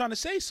 that's what I'm trying to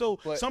say. So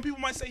But- some people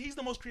might say he's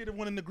the most creative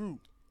one in the group.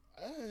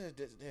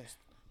 to.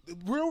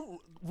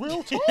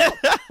 Real talk.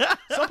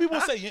 Some people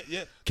say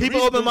yeah. Keep an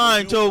open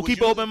mind, Joe. Keep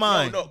an open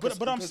mind. No, But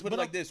I'm- put but it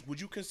like I'm- this: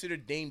 would you consider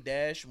Dame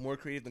Dash more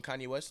creative than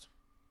Kanye West?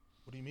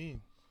 What do you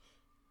mean?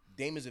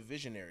 Dame is a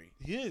visionary,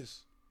 He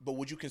is. but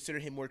would you consider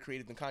him more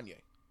creative than Kanye?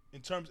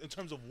 In terms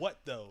of what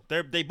though?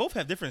 They both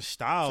have different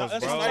styles,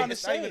 That's bro. what I'm trying to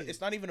say.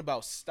 It's not even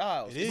about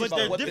styles. It It's is, But about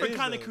they're what different is,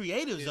 kind of though.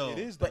 creatives, though. It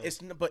is, But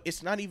though.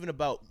 it's not even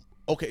about.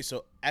 Okay,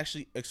 so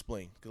actually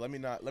explain. Cause let me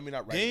not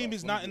write. Dame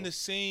is not in the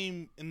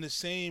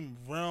same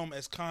realm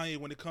as Kanye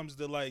when it comes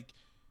to like.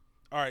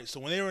 All right, so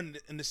when they were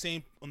on the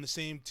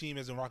same team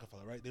as in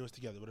Rockefeller, right? They was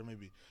together, whatever it may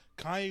be.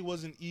 Kanye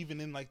wasn't even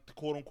in like the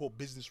quote unquote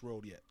business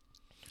world yet.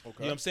 Okay, you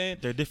know what I'm saying?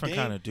 They're different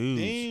kind of dudes.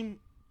 Dame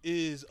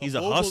is He's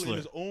a mogul hustler in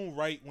his own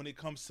right when it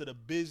comes to the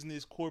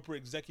business,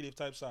 corporate, executive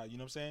type side. You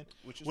know what I'm saying?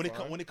 Which is when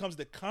fine. when it comes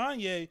to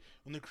Kanye,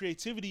 on the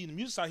creativity and the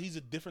music side, he's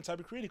a different type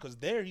of creator because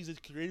there he's a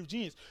creative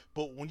genius.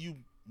 But when you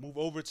move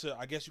over to,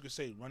 I guess you could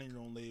say, running your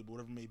own label,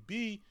 whatever it may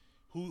be,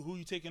 who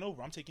you taking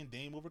over? I'm taking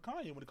Dame over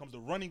Kanye when it comes to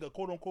running a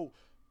quote unquote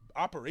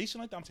operation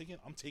like that.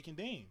 I'm taking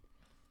Dame.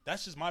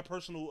 That's just my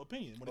personal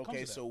opinion when it comes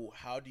to that. So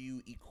how do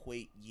you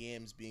equate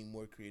Yams being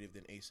more creative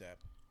than ASAP?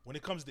 When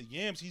it comes to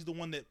Yams, he's the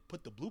one that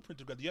put the blueprint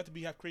together. You have to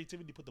have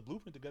creativity to put the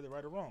blueprint together,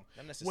 right or wrong.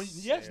 Not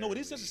Yes, no, it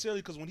is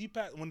necessarily because when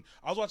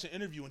I was watching an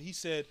interview and he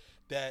said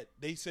that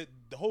they said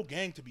the whole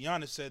gang, to be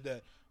honest, said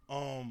that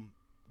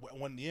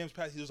when Yams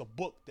passed, there's a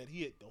book that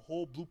he had the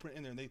whole blueprint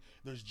in there, and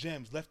there's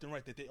gems left and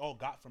right that they all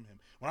got from him.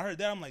 When I heard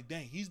that, I'm like,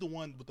 dang, he's the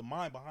one with the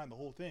mind behind the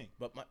whole thing.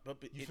 But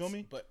You feel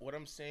me? But what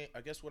I'm saying,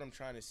 I guess what I'm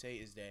trying to say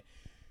is that,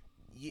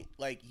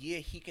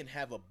 he can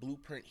have a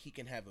blueprint, he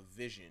can have a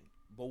vision.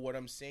 But what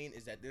I'm saying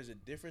is that there's a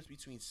difference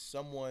between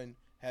someone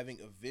having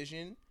a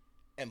vision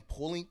and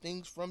pulling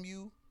things from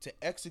you to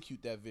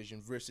execute that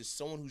vision versus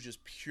someone who's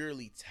just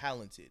purely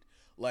talented.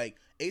 Like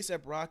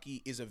A$AP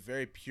Rocky is a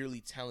very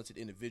purely talented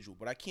individual,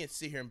 but I can't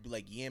sit here and be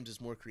like Yams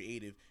is more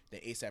creative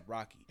than A$AP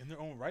Rocky. In their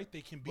own right,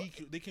 they can be.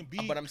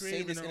 But I'm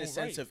saying creative this their in a own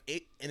sense right. of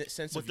it. In a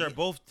sense But of they're Yam-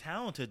 both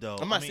talented, though.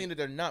 I'm not saying that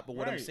they're not, but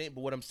what Right.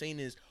 I'm saying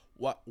is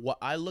what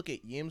I look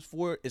at Yams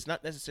for is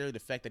not necessarily the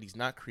fact that he's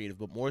not creative,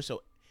 but more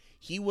so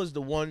he was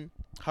the one.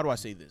 How do I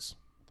say this?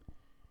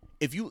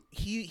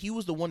 He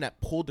was the one that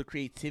pulled the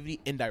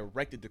creativity and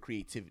directed the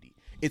creativity.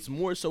 It's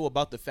more so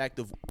about the fact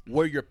of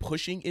where you're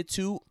pushing it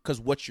to, because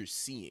what you're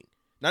seeing.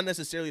 Not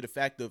necessarily the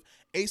fact of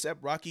A$AP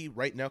Rocky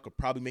right now could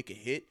probably make a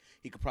hit.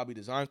 He could probably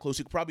design close.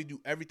 He could probably do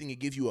everything and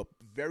give you a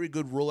very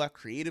good rollout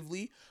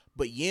creatively.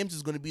 But Yams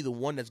is going to be the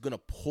one that's going to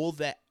pull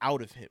that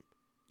out of him.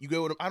 You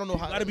get what I don't know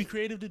how. You got to be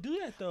creative to do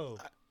that, though.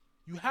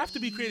 You have to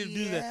be creative to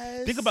do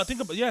that. Think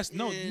about. Yes,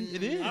 no,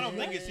 it is. I don't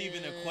think it's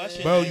even a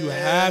question, Bro, you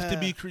have to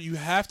be. You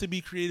have to be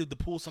creative to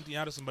pull something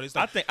out of somebody. It's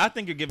like, I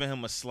think you're giving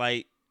him a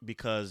slight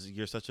because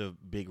you're such a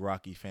big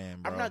Rocky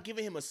fan, bro. I'm not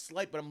giving him a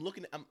slight, but I'm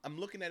looking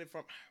at it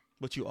from.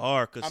 But you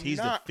are, because I'm he's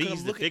not, 'cause I'm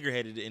the looking-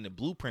 figurehead in the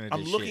blueprint of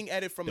I'm this looking shit.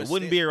 at it from. There a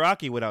wouldn't stand- be a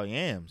Rocky without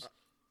Yams.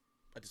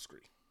 I disagree.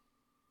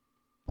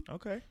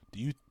 Okay.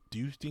 do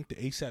you think the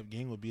ASAP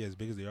gang would be as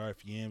big as they are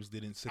if Yams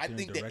didn't sit I there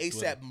think and the direct?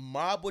 ASAP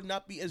mob would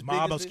not be as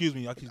Mob, big. As excuse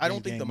me. I keep I don't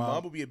saying think gang, the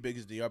mob would be as big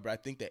as they are, but I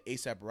think that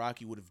ASAP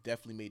Rocky would have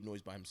definitely made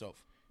noise by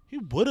himself. He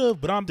would have,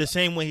 but I'm the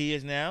same way he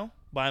is now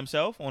by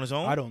himself on his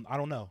own. I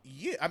don't know.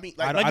 Yeah, I mean,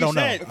 I like don't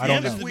know. Said, I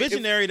don't Yams is know. the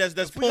visionary that's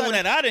if we pulling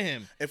gotta- that out of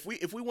him. if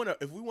we want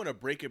to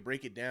break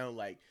it down,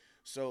 like,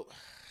 so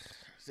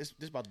this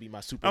about to be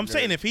my super. I'm nerd.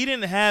 saying if he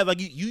didn't have, like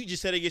you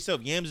just said it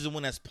yourself, Yams is the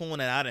one that's pulling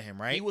that out of him,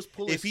 right? He was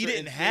pulling If he certain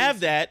didn't have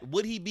things- that,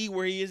 would he be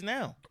where he is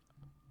now?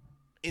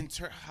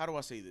 how do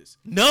I say this?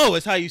 No,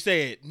 it's how you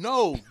say it.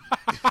 No,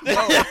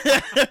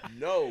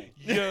 no.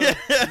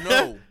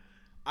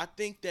 I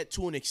think that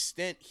to an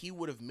extent he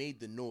would have made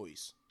the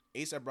noise.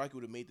 ASAP Rocky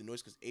would have made the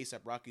noise because ASAP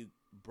Rocky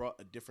brought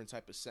a different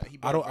type of sound.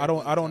 I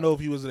don't know if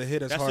he was a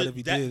hit as hard if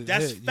he did.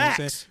 That's hit, you know what I'm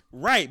saying? facts,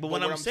 right? But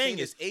what what I'm saying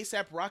is,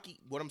 ASAP Rocky.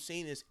 What I'm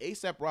saying is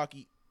ASAP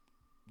Rocky.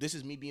 This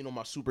is me being on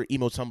my super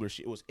emo Tumblr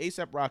shit. It was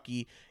ASAP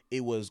Rocky.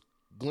 It was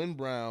Glenn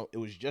Brown. It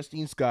was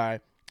Justine Skye.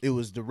 It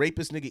was the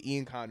rapist nigga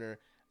Ian Connor,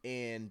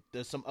 and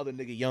there's some other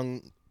nigga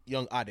young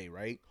Ade,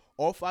 right?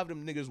 All 5 of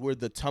them niggas were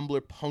the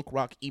Tumblr punk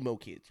rock emo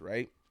kids,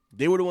 right?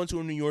 They were the ones who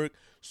were in New York,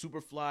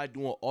 super fly,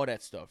 doing all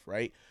that stuff,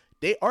 right?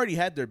 They already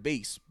had their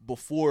base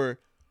before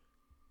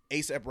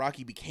ASAP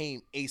Rocky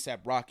became ASAP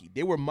Rocky.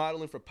 They were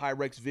modeling for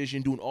Pyrex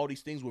Vision, doing all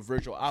these things with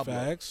Virgil Abloh.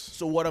 Facts.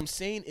 So what I'm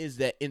saying is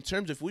that in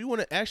terms, if we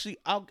want to actually,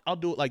 I'll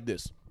do it like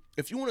this.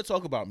 If you want to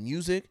talk about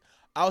music,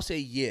 I'll say,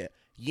 yeah,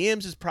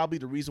 Yams is probably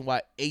the reason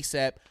why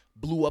ASAP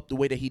blew up the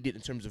way that he did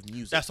in terms of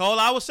music. that's all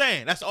I was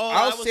saying. That's all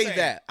I'll I was say saying.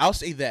 that. I'll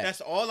say that.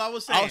 That's all I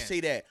was saying. I'll say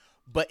that.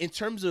 But in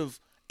terms of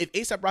if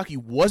ASAP Rocky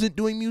wasn't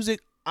doing music,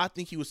 I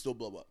think he would still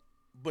blow up.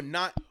 But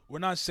not. We're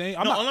not saying.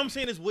 all I'm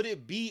saying is, would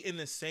it be in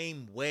the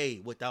same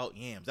way without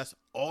Yams? That's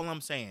all I'm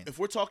saying. If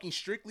we're talking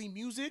strictly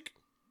music,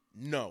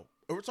 no.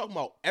 If we're talking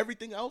about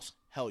everything else,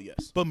 hell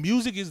yes. But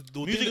music is the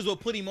Music is what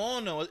put him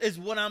on, though. Is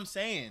what I'm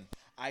saying.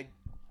 I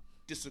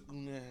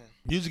disagree.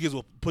 Music is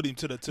what put him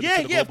to the Of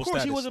global course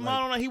status. he wasn't like,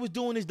 modeling. He was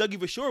doing his Dougie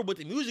for sure, but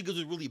the music is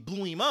what really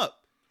blew him up.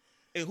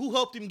 And who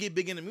helped him get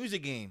big in the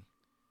music game?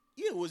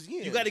 Yeah, it was.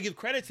 Yeah, You got to give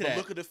credit to But that.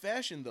 look at the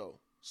fashion though.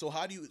 So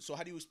how do you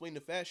explain the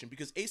fashion?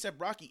 Because ASAP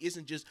Rocky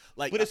isn't just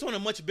like. But it's on a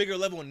much bigger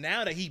level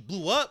now that he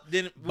blew up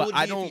than it But would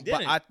I be if he don't. didn't.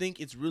 But I think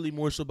it's really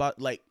more so about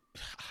like.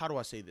 How do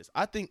I say this?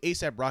 I think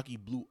ASAP Rocky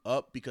blew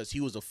up because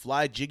he was a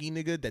fly jiggy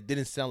nigga that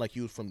didn't sound like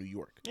he was from New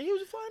York. And he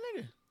was a fly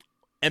nigga.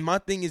 And my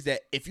thing is that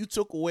if you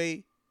took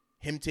away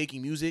him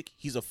taking music,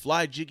 he's a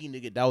fly jiggy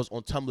nigga that was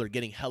on Tumblr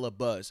getting hella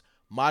buzz,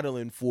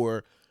 modeling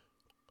for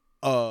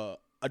a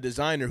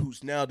designer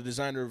who's now the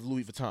designer of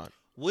Louis Vuitton.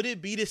 Would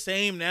it be the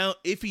same now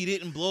if he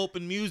didn't blow up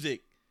in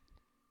music?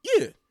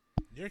 Yeah,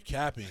 You're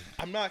capping.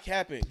 I'm not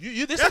capping.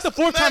 This is the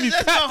fourth time you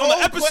that's capped the on the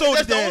whole episode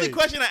That's today. the only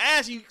question I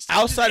asked you.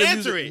 Outside Just of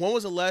answer music, it. when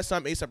was the last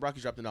time ASAP Rocky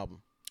dropped an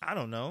album? I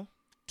don't know.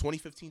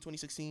 2015,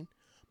 2016?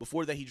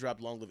 Before that, he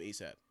dropped Long Live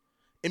ASAP.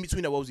 In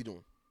between that, what was he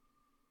doing?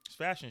 It's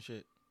fashion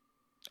shit.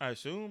 I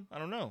assume. I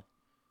don't know.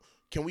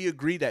 Can we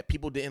agree that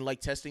people didn't like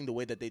testing the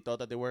way that they thought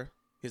that they were?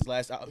 His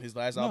last album. facts,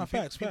 People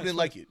facts, didn't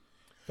like it.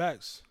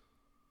 Facts.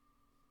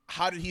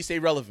 How did he stay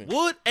relevant?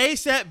 Would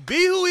ASAP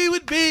be who he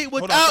would be Hold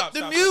on, without stop, the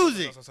stop,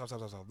 music? Stop.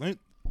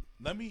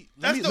 Let me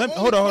That's the only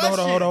hold on.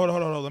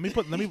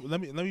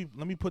 question.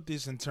 Let me put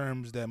this in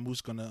terms that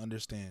Moose gonna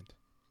understand.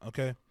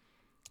 Okay,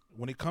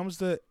 when it comes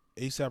to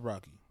ASAP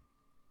Rocky,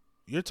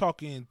 you're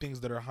talking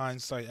things that are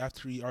hindsight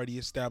after he already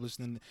established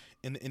in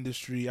the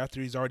industry, after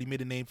he's already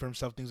made a name for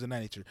himself, things of that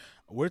nature.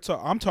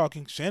 I'm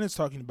talking. Shannon's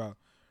talking about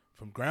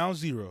from ground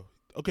zero.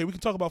 Okay, we can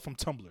talk about from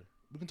Tumblr.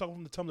 We can talk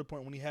from the Tumblr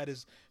point when he had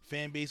his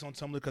fan base on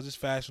Tumblr because it's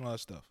fashion and all that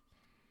stuff.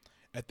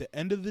 At the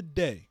end of the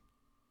day,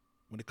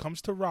 when it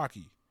comes to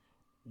Rocky,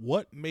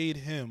 what made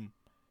him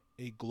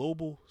a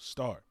global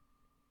star?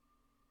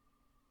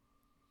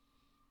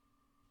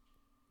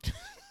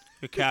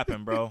 You're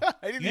capping, bro.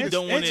 didn't You answer-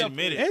 don't want to answer-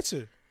 admit it.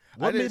 Answer.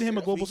 What I didn't made him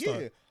say a global that.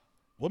 star? Yeah.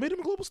 What made him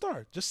a global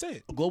star? Just say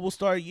it. A global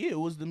star, yeah, it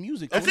was the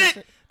music. That's I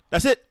it.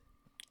 That's it.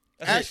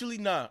 Actually,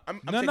 nah. I'm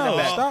No, taking no,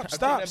 that back. stop, I'm stop, taking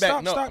that back.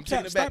 stop, No, stop, I'm taking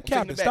cap, it stop back. I'm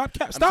capping, taking it stop back.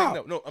 cap, I'm stop.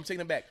 taking- No, I'm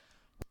taking it back.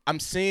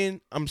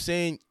 I'm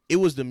saying it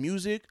was the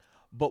music,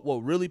 but what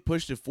really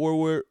pushed it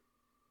forward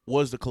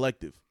was the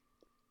collective.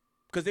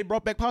 Because they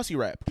brought back posse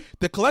rap.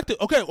 The collective.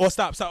 Okay. Well,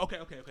 stop. Okay.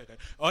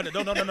 Oh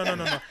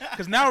no.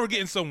 Because now we're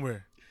getting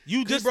somewhere.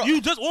 You just.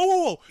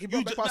 Whoa. He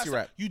brought back posse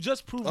rap. You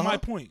just proved my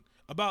point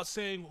about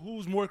saying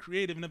who's more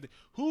creative and everything.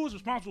 Who's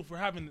responsible for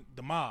having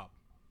the mob,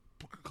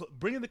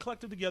 bringing the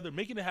collective together,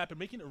 making it happen,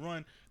 making it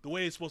run the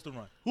way it's supposed to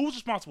run? Who's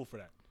responsible for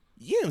that?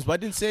 Yams, but I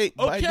didn't say.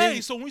 Okay,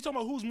 so when we talk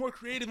about who's more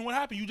creative and what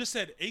happened, you just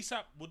said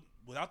ASAP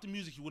without the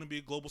music, he wouldn't be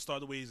a global star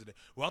the way he is today.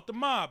 Without the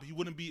mob, he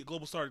wouldn't be a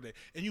global star today.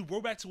 And you go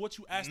back to what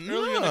you asked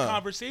earlier in the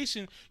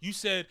conversation. You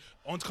said,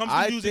 on comes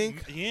to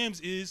music, Yams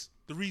is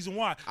the reason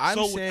why.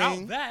 So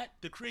without that,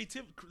 the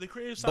creative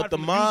side the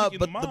from mob, the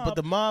music and but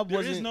the mob there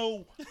wasn't. is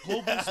no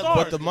global star.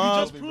 But the mob-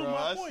 you just proved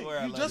my point.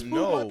 You just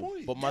proved my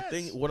point. But my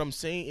thing, what I'm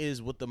saying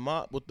is, with the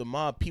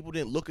mob, people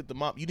didn't look at the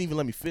mob. You didn't even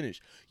let me finish.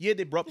 Yeah,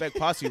 they brought back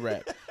posse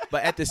rap,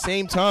 but at the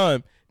same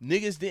time,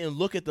 niggas didn't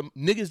look at them.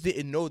 Niggas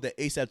didn't know that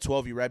ASAP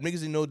 12 rap. Niggas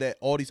didn't know that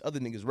all these other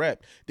niggas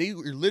rap. They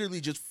were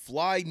literally just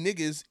fly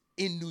niggas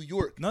in New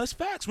York. No, it's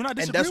facts. We're not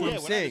And disagreeing that's what with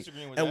I'm it. saying.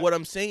 disagreeing with And that. what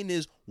I'm saying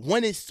is,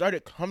 when it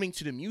started coming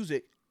to the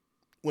music,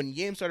 when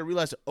Yam started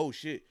realizing, oh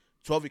shit,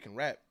 12 can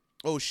rap.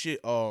 Oh shit,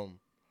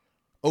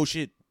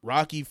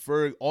 Rocky,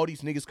 Ferg, all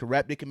these niggas can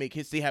rap. They can make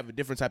hits. They have a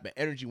different type of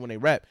energy when they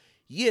rap.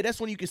 Yeah, that's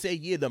when you can say,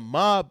 yeah, the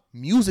mob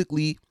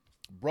musically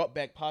brought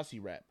back posse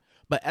rap.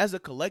 But as a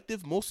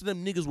collective, most of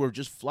them niggas were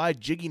just fly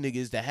jiggy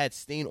niggas that had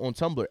stain on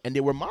Tumblr, and they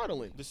were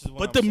modeling.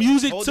 But the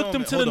music took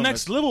them to the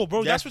next level,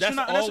 bro. That's what you're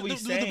not. That's The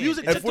saying.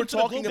 music. If we're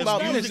talking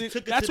about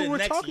music, that's what we're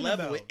talking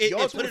about.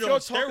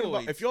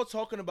 If you're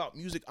talking about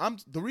music,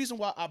 the reason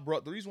why I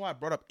brought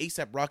up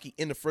ASAP Rocky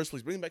in the first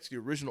place, bringing back to the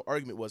original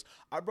argument, was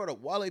I brought up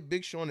Wale,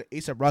 Big Sean, and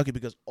ASAP Rocky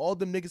because all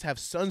them niggas have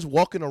sons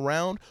walking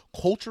around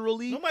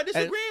culturally. Nobody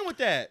disagreeing with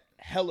that.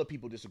 Hella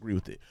people disagree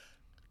with it.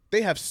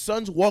 They have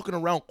sons walking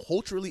around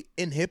culturally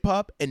in hip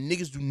hop, and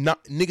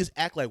niggas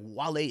act like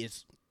Wale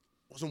is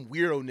some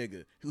weirdo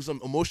nigga. He was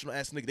some emotional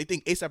ass nigga. They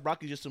think ASAP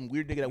Rocky is just some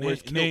weird nigga that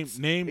wears kilts.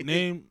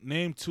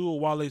 Name 2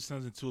 of Wale's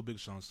sons and 2 of Big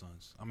Sean's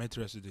sons. I'm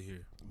interested to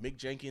hear. Mick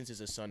Jenkins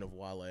is a son of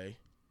Wale.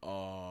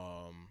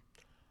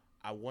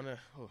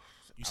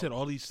 You said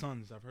all these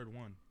sons. I've heard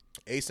one.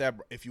 ASAP.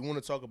 If you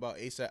want to talk about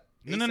ASAP.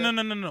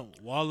 No.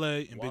 Wale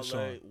and Big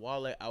Sean.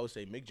 Wale, I would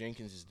say Mick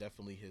Jenkins is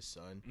definitely his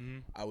son. Mm-hmm.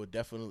 I would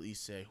definitely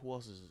say, who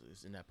else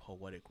is in that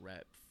poetic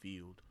rap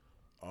field?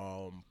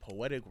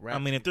 Poetic rap. I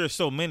mean, if there's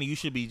so many, you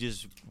should be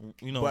just,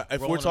 But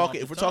if we're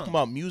talking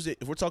about music,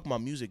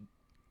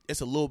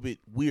 it's a little bit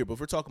weird. But if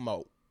we're talking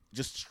about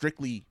just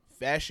strictly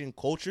fashion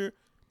culture,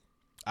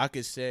 I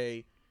could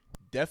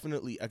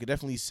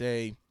definitely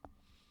say.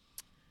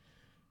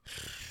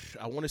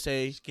 I want to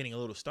say He's getting a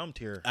little stumped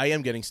here. I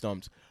am getting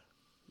stumped.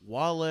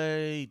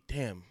 Wale,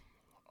 damn.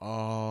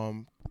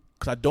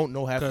 Because I don't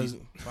know half these.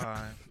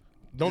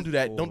 Don't do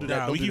that. Don't do that.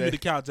 Nah, don't we do give you that. the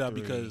countdown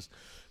because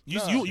you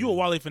a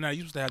Wale fan now.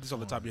 You supposed to have this off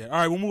the top of your head. All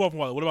right, we'll move on from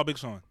Wale. What about Big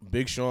Sean?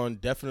 Big Sean,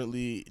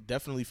 definitely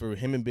for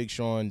him and Big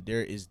Sean,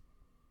 there is.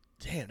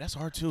 Damn, that's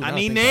hard too. I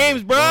need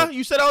names, bro.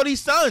 You said all these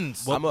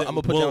sons. I'm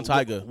gonna put down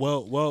Tyga.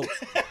 Well,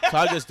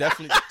 Tiger's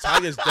definitely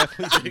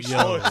Big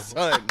Sean's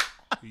son.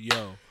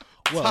 Yo.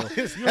 Well,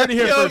 you heard it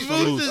here first from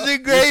Moose Moose. is the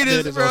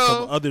greatest, This bro. on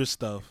some other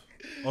stuff.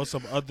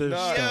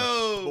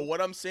 But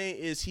what I'm saying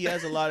is he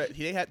has a lot of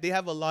they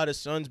have a lot of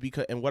sons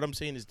and what I'm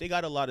saying is they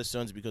got a lot of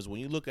sons because when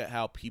you look at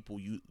how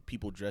people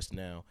dress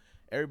now,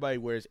 everybody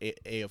wears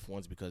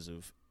AF1s because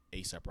of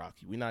ASAP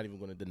Rocky. We're not even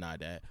going to deny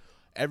that.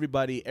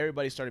 Everybody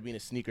started being a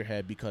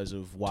sneakerhead because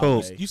of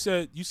Wale. You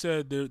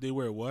said they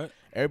wear what?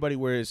 Everybody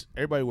wears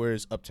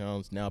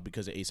Uptowns now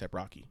because of ASAP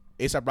Rocky.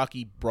 ASAP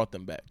Rocky brought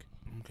them back.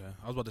 Okay,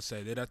 I was about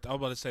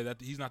to say that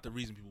he's not the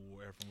reason people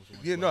wear Air Force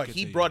Ones. Yeah, no,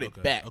 he brought it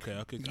back. Okay,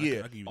 Yeah. I can give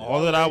you that.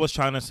 All that I was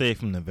trying to say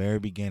from the very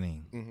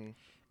beginning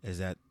is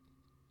that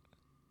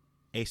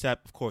ASAP,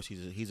 of course,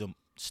 he's a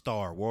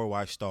star,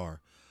 worldwide star,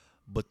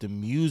 but the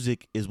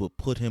music is what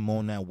put him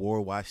on that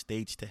worldwide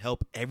stage to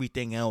help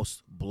everything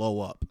else blow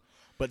up.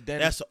 But then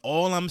That's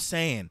all I'm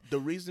saying. the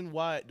reason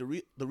why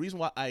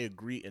I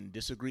agree and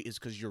disagree is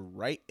because you're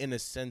right in a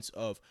sense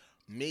of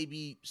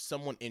maybe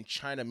someone in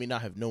China may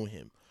not have known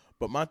him.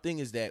 But my thing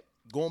is that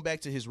going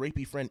back to his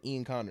rapey friend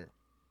Ian Connor,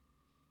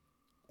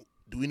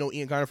 do we know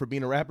Ian Connor for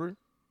being a rapper?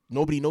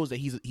 Nobody knows that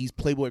he's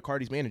Playboy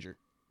Cardi's manager.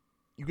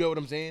 You get what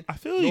I'm saying? I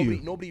feel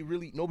you. Nobody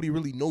really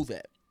know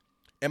that.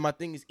 And my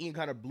thing is Ian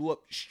Connor blew up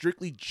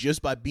strictly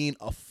just by being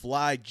a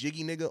fly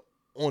jiggy nigga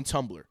on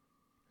Tumblr.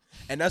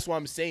 And that's why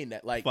I'm saying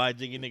that. Like, Fly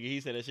jiggy nigga, he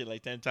said that shit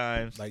like 10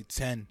 times. Like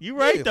 10. You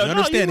right, Yeah, though. you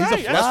understand, No, he's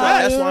a you fly.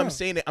 right. that's why I'm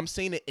saying it. I'm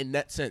saying it in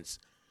that sense.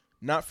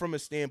 Not from a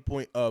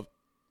standpoint of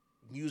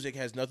music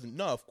has nothing.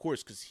 No, of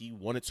course, because he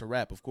wanted to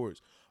rap, of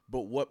course.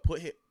 But what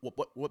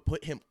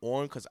put him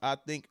on? Because I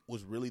think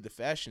was really the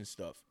fashion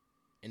stuff,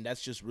 and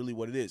that's just really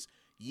what it is.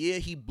 Yeah,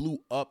 he blew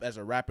up as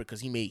a rapper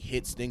because he made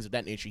hits, things of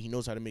that nature. He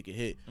knows how to make a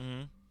hit.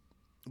 Mm-hmm.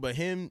 But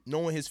him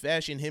knowing his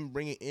fashion, him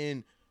bringing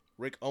in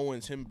Rick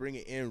Owens, him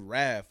bringing in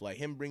Raph, like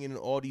him bringing in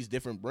all these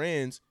different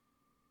brands.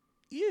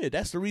 Yeah,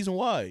 that's the reason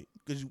why.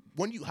 Because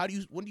when do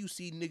you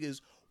see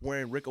niggas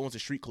wearing Rick Owens'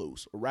 street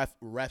clothes or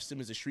Raph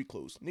Simmons' street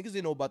clothes? Niggas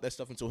didn't know about that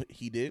stuff until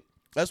he did.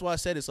 That's why I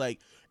said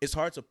it's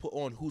hard to put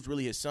on who's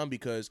really his son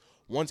because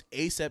once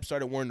ASAP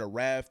started wearing the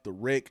Raph, the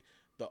Rick,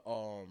 the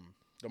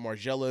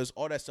Margellas,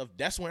 all that stuff,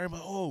 that's when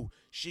everybody, oh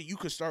shit, you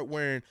could start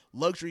wearing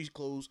luxury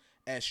clothes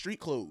as street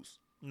clothes.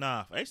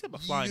 Nah, ASAP a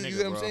fly nigga, You know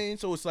what I'm bro. saying?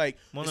 So it's like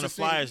One of it's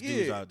the the same- flyest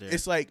dudes out there.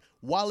 It's like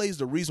Wale's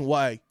the reason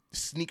why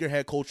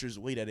sneakerhead culture is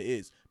the way that it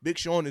is. Big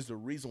Sean is the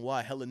reason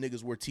why hella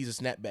niggas wear tees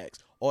and snapbacks,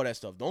 all that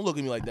stuff. Don't look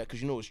at me like that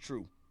because you know it's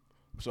true.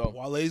 So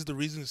Wale's the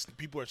reason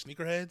people are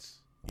sneakerheads?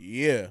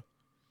 yeah,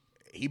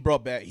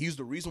 he's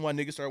the reason why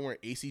niggas started wearing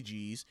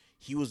ACGs.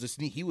 He was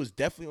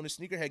definitely on the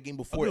sneakerhead game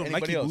before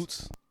anybody Nike else.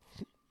 boots.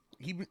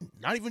 He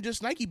not even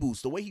just Nike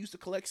boots. The way he used to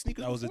collect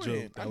sneakers. That was a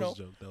beforehand. joke. I That know, was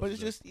a joke. That but was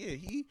it's a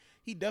joke. just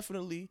he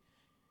definitely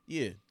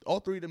all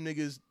three of them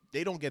niggas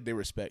they don't get their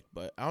respect.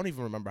 But I don't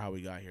even remember how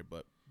we got here.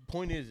 But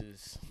point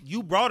is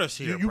You brought us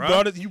here, You bro.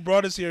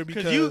 brought us here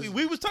because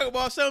we was talking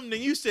about something,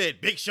 and you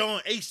said Big Sean,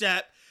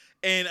 ASAP,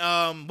 and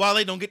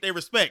Wale don't get their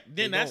respect.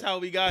 Then that's how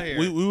we got here.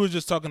 we were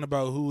just talking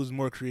about who was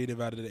more creative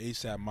out of the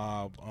ASAP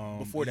mob.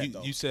 Before that,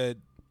 though. you said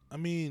I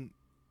mean,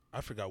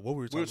 I forgot what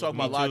we were talking We were talking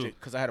about Me too. Logic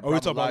because I had a Oh, we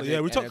problem talking with about Logic. we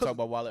and then talk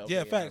about Wale.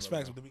 Yeah, Okay, I facts.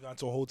 remember But then we got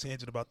into a whole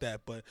tangent about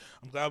that. But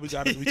I'm glad we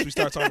got it. We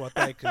started talking about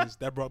that because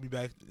that brought me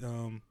back.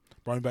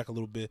 Brought me back a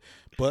little bit.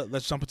 But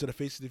let's jump into the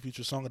Face of the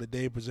Future song of the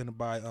day presented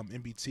by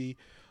MBT.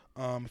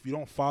 If you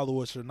don't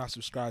follow us or not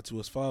subscribe to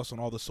us, follow us on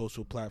all the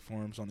social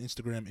platforms. On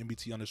Instagram,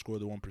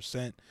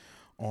 MBT_the1%.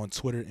 On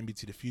Twitter,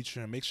 MBT the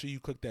Future. And make sure you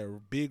click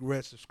that big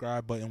red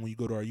subscribe button when you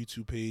go to our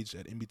YouTube page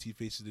at MBT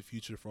Faces the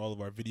Future for all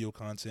of our video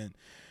content.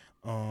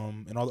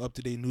 And all the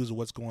up-to-date news of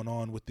what's going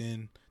on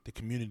within the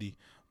community.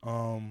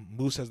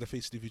 Moose has the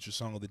Face of the Future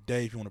song of the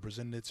day. If you want to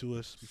present it to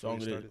us before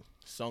we start it.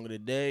 Song of the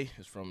day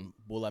is from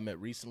Bull I met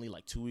recently,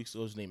 like 2 weeks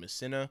ago. His name is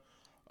Sinner.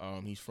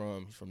 He's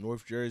from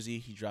North Jersey.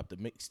 He dropped a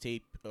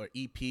mixtape or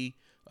EP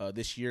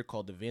this year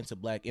called the Vanta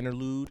Black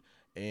Interlude,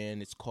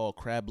 and it's called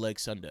Crab Leg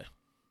Sunday.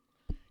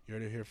 You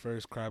heard it here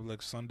first, Crab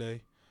Leg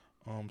Sunday.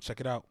 Check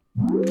it out.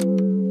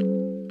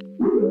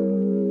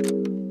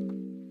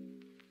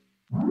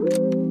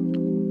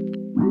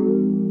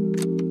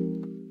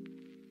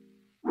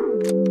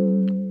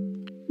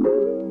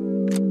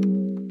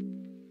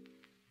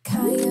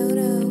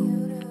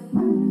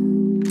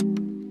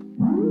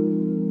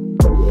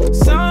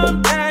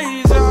 Some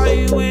days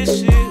I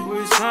wish it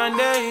were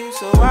Sunday,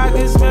 so I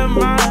could spend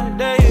my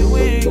day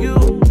with you.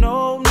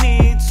 No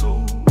need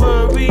to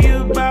worry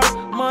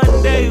about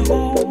Monday.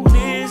 Who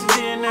is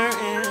dinner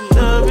and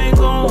loving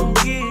gon'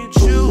 get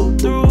you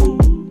through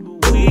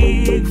the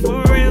week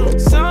for real.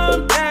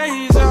 Some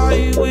days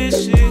I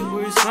wish it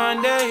were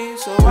Sunday,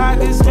 so I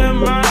could spend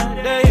my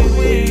day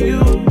with you.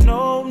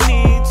 No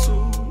need to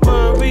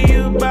worry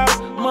about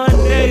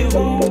Monday.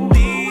 Who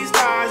these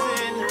thighs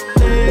and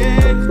the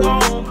legs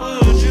gon'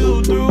 put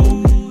you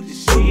through the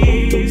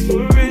sheets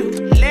for real.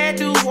 Let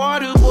the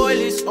water boil,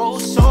 it's oh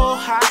so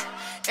hot.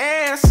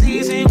 Air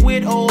seasoned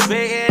with Old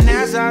Bay and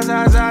that's got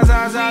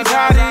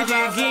it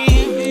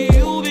again.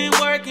 You've been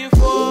working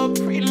for a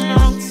pretty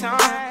long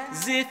time.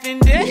 Zipping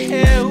the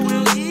hell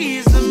will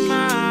ease the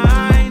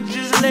mind.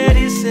 Just let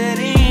it set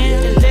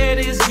in, let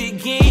it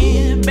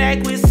begin.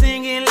 Back with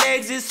singing,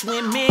 legs is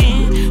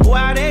swimming.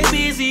 While they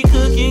busy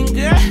cooking,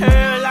 girl,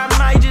 I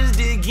might just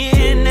dig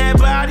in. That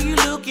body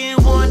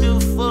looking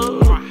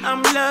wonderful.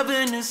 I'm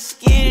loving the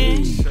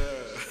skin.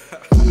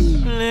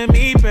 Let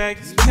me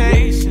practice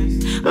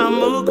patience.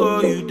 I'ma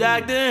call you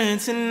doctor, and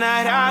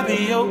tonight I'll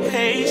be your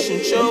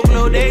patient. Your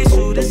glow days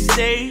through the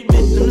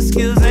statement. Them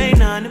skills ain't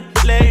none to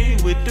play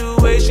with. The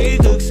way she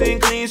cooks and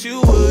cleans,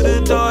 you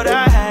would've thought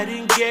I had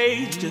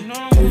engaged her.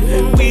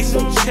 We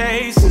some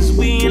chasers,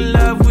 we in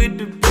love with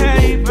the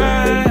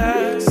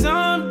paper.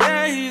 Some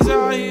days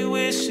I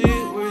wish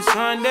it were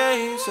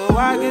Sunday, so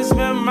I can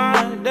spend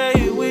my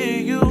day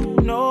with you.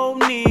 No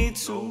need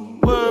to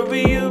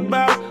worry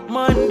about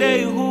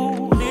Monday.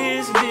 Who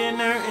this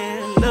dinner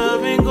and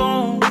loving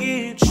gon'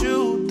 get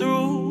you through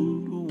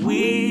the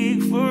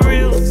week for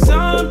real.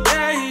 Some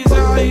days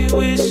I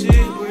wish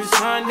it were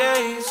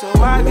Sunday, so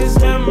I can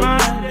spend my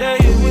day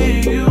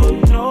with you.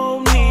 No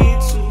need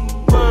to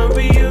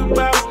worry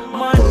about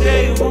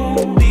Monday.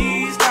 Who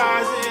these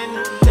thighs and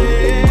the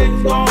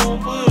legs gon'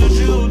 put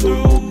you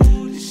through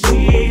the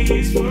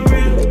sheets for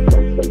real.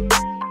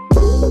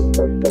 For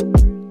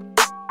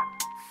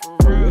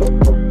real.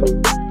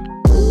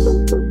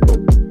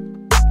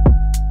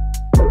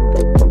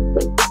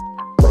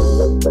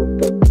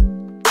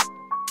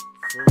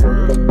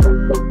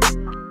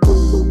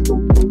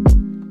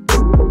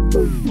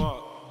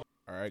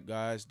 All right,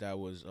 guys, that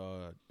was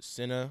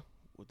Sinner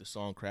with the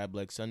song Crab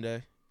Leg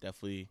Sunday.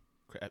 Definitely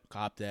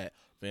cop that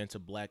Vanta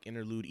Black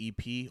Interlude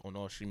EP on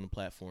all streaming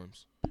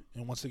platforms.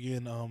 And once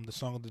again, the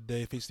song of the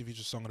day, Face the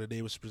Future song of the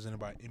day, was presented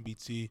by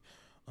MBT.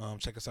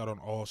 Check us out on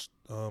all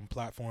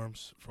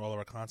platforms for all of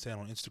our content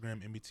on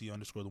Instagram,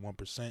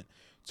 MBT_the1%,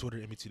 Twitter,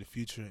 MBT the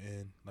Future,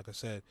 and like I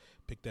said,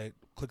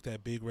 click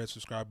that big red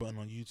subscribe button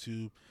on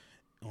YouTube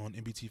on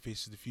MBT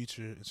Faces the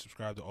Future and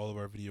subscribe to all of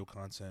our video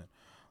content.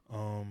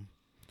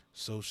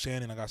 So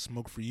Shannon, I got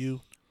smoke for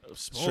you.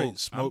 Straight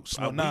smoke.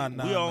 We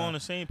all on the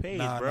same page,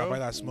 bro. I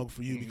got smoke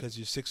for you because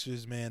your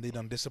Sixers, man, they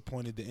done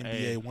disappointed the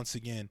NBA once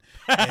again.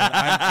 And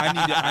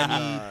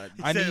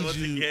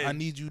I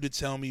need you to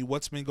tell me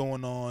what's been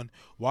going on.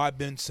 Why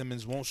Ben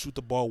Simmons won't shoot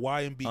the ball?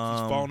 Why Embiid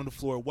keeps falling on the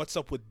floor? What's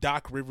up with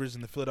Doc Rivers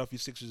and the Philadelphia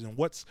Sixers? And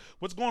what's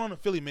going on in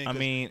Philly, man? I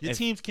mean, your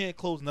teams can't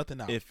close nothing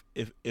out.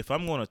 If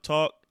I'm gonna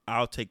talk,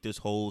 I'll take this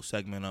whole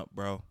segment up,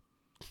 bro,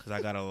 because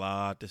I got a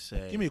lot to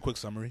say. Give me a quick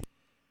summary.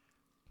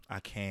 I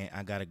can't.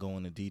 I gotta go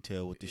into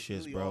detail with the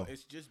shits, really bro.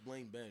 It's just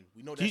blame Ben.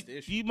 We know that's the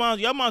issue.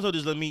 Y'all might as well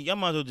just y'all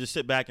might as well just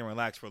sit back and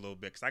relax for a little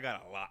bit, cause I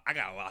got a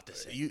lot to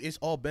say. It's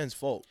all Ben's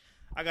fault.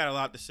 I got a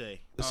lot to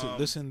say.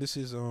 Listen. This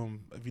is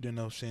if you didn't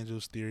know,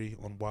 Shanjo's theory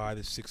on why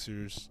the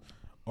Sixers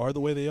are the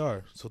way they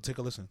are. So take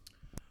a listen.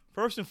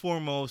 First and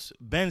foremost,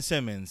 Ben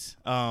Simmons.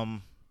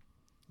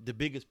 The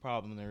biggest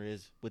problem there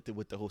is with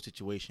the whole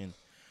situation.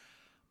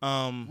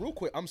 Real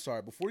quick, I'm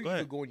sorry. Before you Go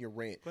ahead. go in your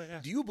rant,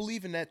 ahead. do you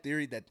believe in that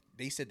theory that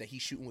they said that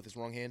he's shooting with his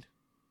wrong hand?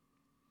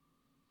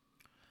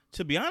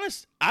 To be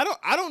honest, I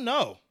don't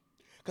know.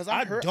 Because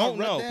I don't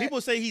know. That. People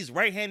say he's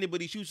right-handed,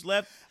 but he shoots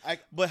left.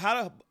 But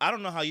I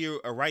don't know how you're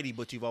a righty,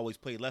 but you've always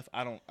played left.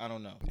 I don't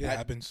know. It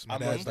happens. My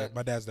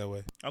dad's that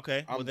way.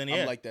 Okay, well then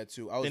I'm like that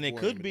too. Then it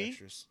could be.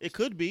 It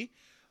could be.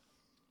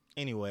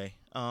 Anyway,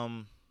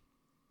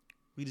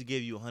 we just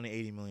gave you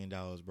 $180 million,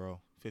 bro.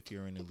 5th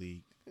year in the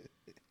league,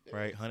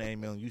 right? $180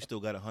 million. You still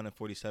got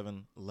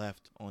 147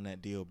 left on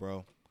that deal,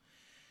 bro.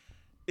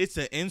 It's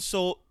an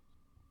insult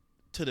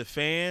to the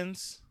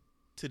fans,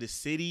 to the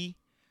city,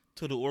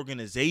 to the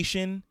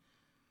organization,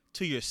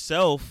 to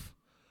yourself,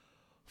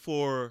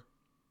 for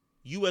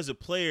you as a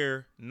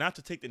player not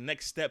to take the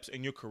next steps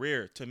in your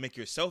career to make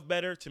yourself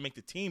better, to make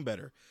the team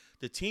better.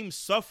 The team's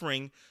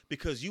suffering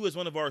because you as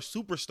one of our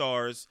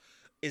superstars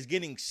is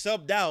getting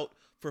subbed out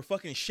for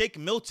fucking Shake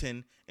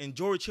Milton and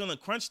George Hill in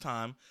crunch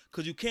time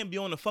because you can't be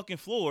on the fucking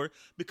floor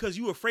because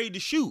you afraid to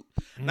shoot.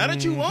 Now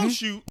that you won't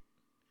shoot,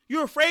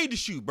 you're afraid to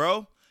shoot,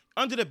 bro.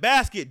 Under the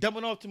basket,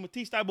 dumping off to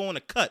Matisse Thybulle on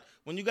the cut.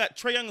 When you got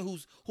Trae Young,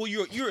 who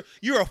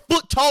you're a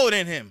foot taller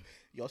than him.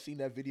 Y'all seen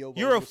that video?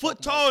 You're a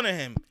foot taller than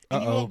him,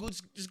 and you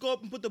won't just go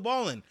up and put the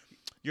ball in.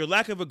 Your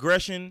lack of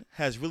aggression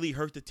has really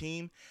hurt the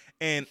team,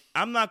 and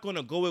I'm not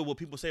gonna go with what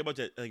people say about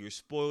that. You're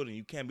spoiled and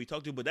you can't be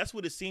talked to, but that's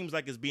what it seems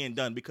like is being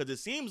done because it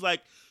seems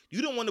like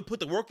you don't want to put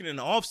the work in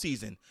the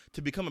offseason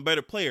to become a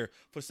better player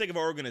for the sake of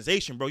our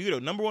organization, bro. You're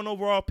the number 1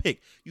 overall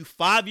pick. You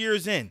 5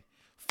 years in.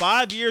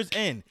 5 years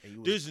in,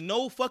 there's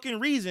no fucking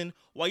reason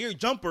why your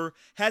jumper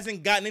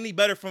hasn't gotten any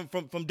better from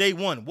day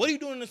one. What are you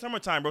doing in the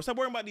summertime, bro? Stop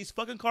worrying about these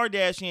fucking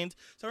Kardashians.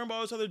 Stop worrying about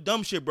all this other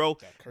dumb shit, bro.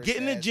 Get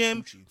in the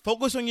gym.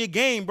 Focus on your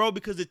game, bro,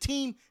 because the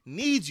team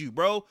needs you,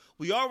 bro.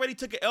 We already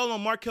took an L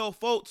on Markelle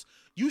Fultz.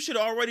 You should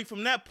already,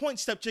 from that point,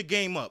 stepped your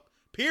game up,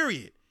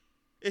 period.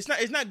 It's not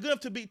good enough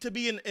to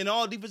be an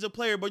all defensive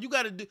player, but you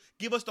got to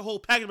give us the whole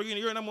package. But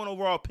you're a number 1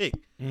 overall pick.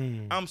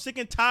 I'm sick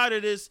and tired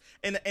of this,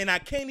 and I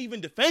can't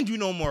even defend you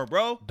no more,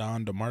 bro.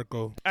 Don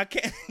DeMarco. I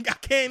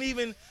can't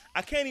even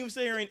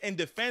sit here and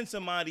defend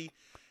somebody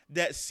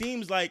that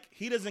seems like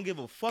he doesn't give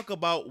a fuck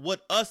about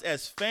what us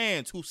as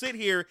fans who sit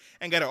here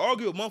and got to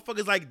argue with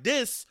motherfuckers like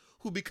this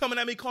who be coming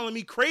at me calling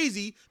me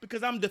crazy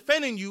because I'm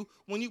defending you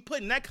when you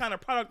putting that kind of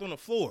product on the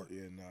floor.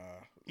 Yeah, nah.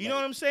 You know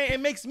what I'm saying? It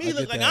makes me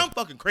look like I'm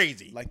fucking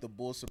crazy. Like the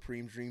Bull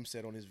Supreme Dream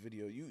said on his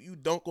video, you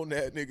dunk on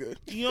that nigga.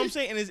 You know what I'm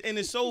saying? And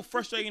it's so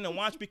frustrating to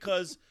watch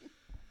because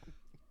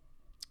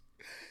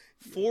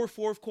 4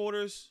 fourth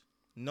quarters,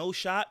 no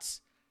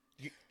shots.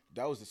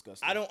 That was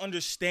disgusting. I don't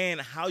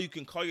understand how you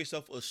can call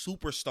yourself a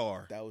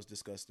superstar. That was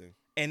disgusting.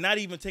 And not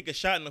even take a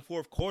shot in the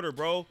 4th quarter,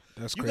 bro.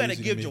 That's you crazy. got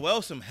to give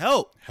Joel some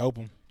help. Help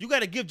him. You got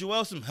to give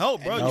Joel some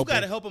help, bro. You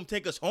got to help him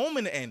take us home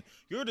in the end.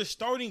 You're the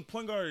starting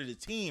point guard of the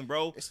team,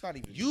 bro. It's not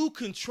even. You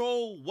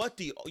control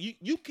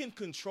you can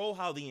control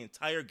how the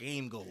entire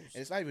game goes.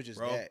 And it's not even just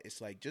that.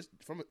 It's like just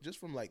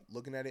from like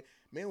looking at it,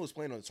 man was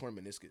playing on a torn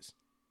meniscus,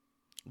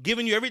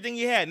 giving you everything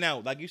he had. Now,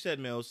 like you said,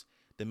 Mills,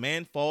 the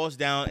man falls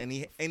down and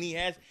he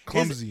has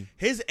clumsy.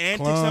 His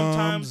antics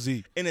sometimes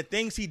and the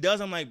things he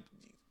does. I'm like,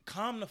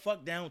 calm the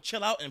fuck down,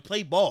 chill out, and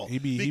play ball. He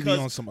be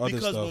on some other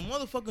stuff. Because when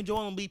motherfucking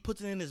Joel Embiid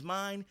puts it in his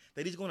mind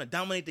that he's going to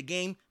dominate the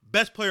game,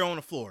 best player on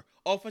the floor,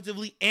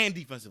 offensively and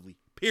defensively,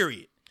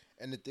 period.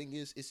 And the thing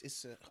is,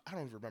 it's I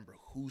don't remember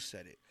who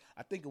said it.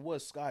 I think it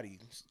was Scotty,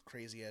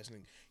 crazy ass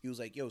nigga. He was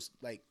like, yo,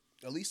 like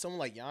at least someone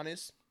like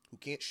Giannis who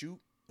can't shoot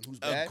and who's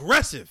bad.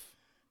 Aggressive.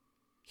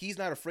 He's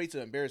not afraid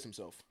to embarrass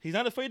himself. He's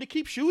not afraid to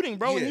keep shooting,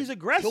 bro, and he's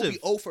aggressive. He'll be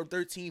 0 for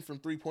 13 from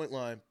 3-point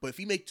line, but if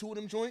he make 2 of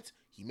them joints,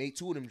 he made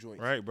 2 of them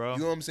joints. Right, bro.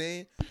 You know what I'm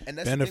saying? And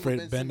that's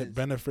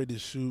Ben afraid to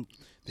shoot.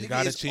 They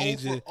got to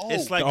change it.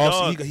 It's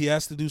like he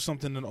has to do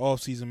something in the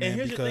offseason, man. And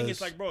here's the thing. It's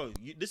like, bro,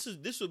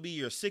 this will be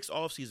your 6th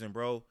offseason,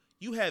 bro.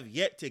 You have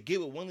yet to get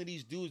with one of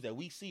these dudes that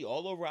we see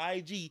all over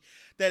IG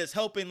that is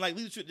helping, like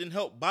leadership didn't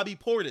help Bobby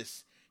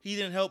Portis. He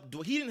didn't help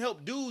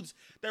dudes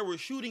that were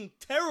shooting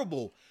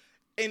terrible.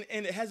 And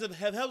it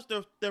have helped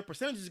their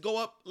percentages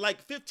go up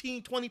like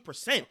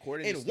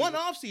 15-20% in one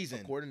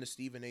offseason. According to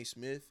Stephen A.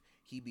 Smith,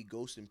 he be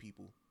ghosting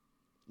people.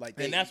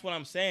 And that's what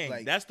I'm saying.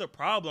 Like, that's the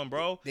problem,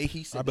 bro.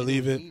 He said I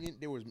believe it.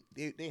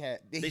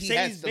 They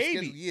say he's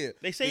baby. Yeah,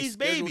 they say he's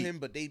baby. Him,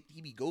 but he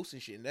be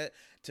ghosting shit. And that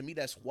to me,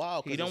 that's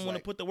wild. He don't want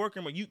to put the work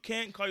in. But you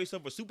can't call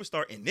yourself a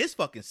superstar in this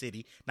fucking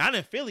city. Not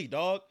in Philly,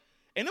 dog.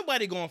 Ain't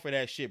nobody going for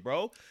that shit,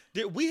 bro.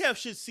 We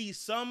should see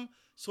some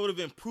sort of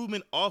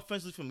improvement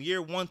offensively from year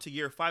 1 to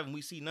year 5, and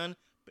we see none.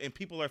 And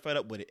people are fed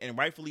up with it, and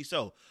rightfully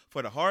so.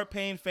 For the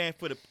hard-paying fan,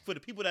 for the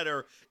people that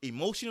are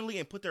emotionally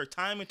and put their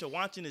time into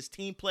watching this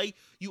team play,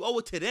 you owe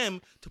it to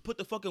them to put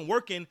the fucking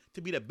work in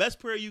to be the best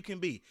player you can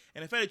be.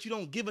 And the fact that you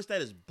don't give us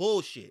that is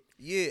bullshit.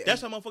 Yeah,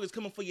 that's why motherfuckers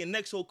coming for your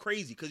neck so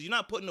crazy because you're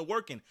not putting the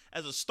work in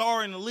as a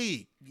star in the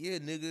league. Yeah,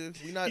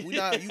 nigga, we not.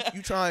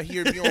 You trying to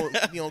hear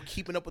me on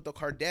keeping up with the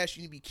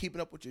Kardashians? You be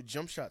keeping up with your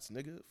jump shots,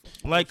 nigga.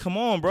 Like, come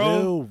on, bro.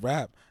 Real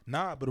rap.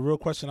 Nah, but a real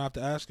question I have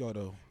to ask y'all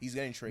though. He's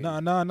getting traded. Nah.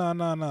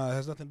 It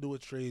has nothing to do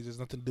with trades. It has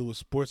nothing to do with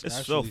sports. It's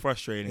actually so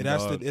frustrating.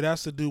 It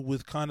has to do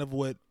with kind of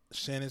what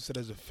Shannon said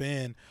as a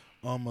fan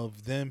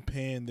of them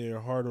paying their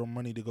hard-earned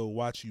money to go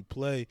watch you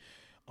play.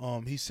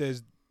 He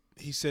says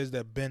he says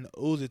that Ben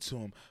owes it to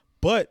him.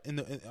 But I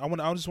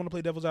just want to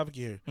play devil's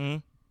advocate here. Mm-hmm.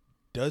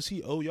 Does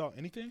he owe y'all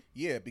anything?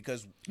 Yeah,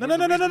 because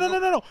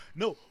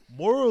No.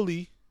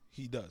 Morally,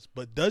 he does.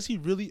 But does he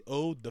really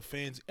owe the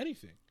fans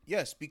anything?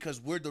 Yes,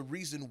 because we're the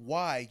reason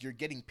why you're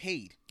getting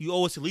paid. You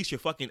owe us at least your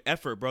fucking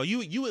effort, bro.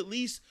 You at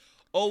least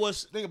owe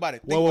us. Think about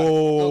it. Think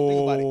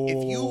about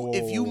it.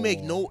 If you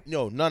make no.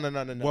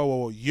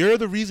 Whoa. You're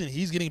the reason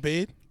he's getting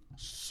paid?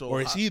 So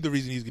Or is he the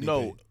reason he's getting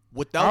paid? No.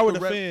 Without How are the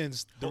the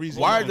fans the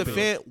reason? Why are he's the getting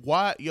paid? fan?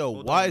 Why yo?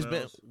 Hold Why on, is Ben?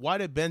 Mills. Why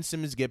did Ben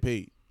Simmons get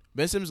paid?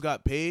 Ben Simmons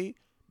got paid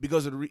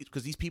because of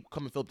because these people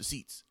come and fill up the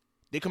seats.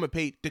 They come and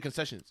pay the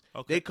concessions.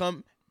 Okay. They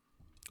come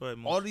Go ahead,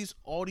 Moses.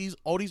 all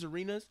these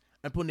arenas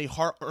and putting their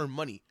hard-earned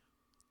money,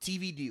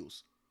 TV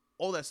deals,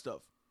 all that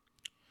stuff.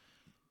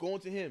 Going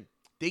to him,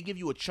 they give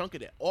you a chunk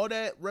of that. All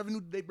that revenue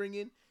that they bring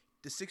in,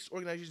 the 6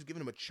 organizations giving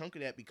them a chunk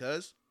of that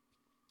because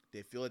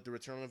they feel like the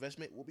return on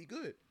investment will be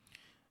good.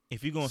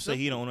 If you're gonna say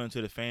he don't owe nothing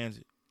to the fans,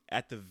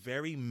 at the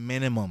very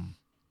minimum,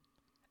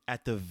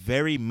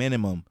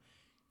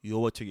 you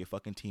owe it to your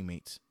fucking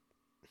teammates.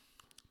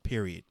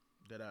 Period.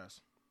 Dead ass.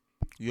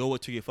 You owe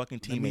it to your fucking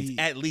teammates.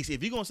 At least,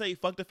 if you're gonna say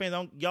fuck the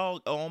fans,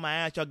 y'all on my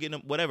ass, y'all getting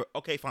them, whatever.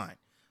 Okay, fine.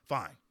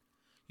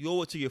 You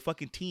owe it to your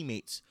fucking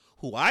teammates,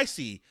 who I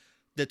see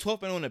the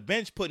 12th man on the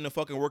bench putting the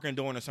fucking work in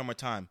during the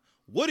summertime.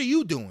 What are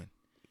you doing?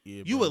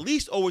 Yeah, You bro. at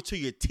least owe it to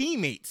your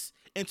teammates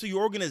and to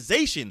your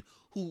organization,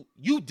 who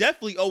you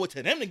definitely owe it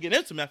to them to get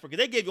into effort,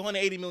 because they gave you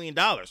 $180 million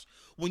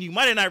when you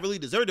might have not really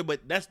deserved it,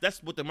 but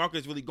that's what the market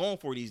is really going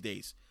for these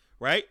days,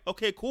 right?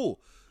 Okay, cool.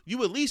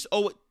 You at least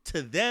owe it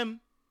to them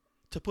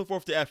to put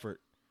forth the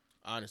effort.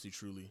 Honestly,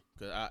 truly,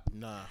 because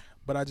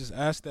But I just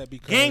asked that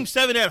because Game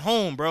 7 at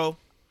home, bro.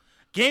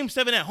 Game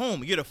 7 at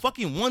home. You're the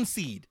fucking 1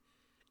 seed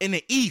in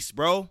the East,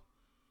 bro.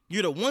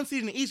 You're the 1 seed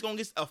in the East going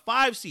against a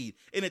 5 seed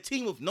in a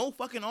team with no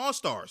fucking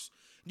all-stars.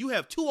 You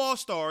have 2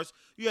 all-stars.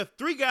 You have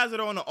 3 guys that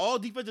are on the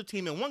all-defensive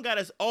team and 1 guy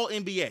that's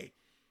all-NBA.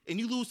 And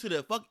you lose to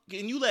the fuck,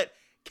 and you let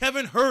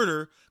Kevin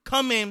Huerter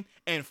come in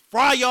and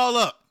fry y'all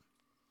up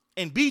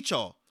and beat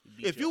y'all.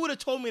 If you would have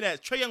told me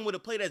that Trae Young would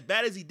have played as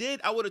bad as he did,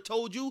 I would have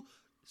told you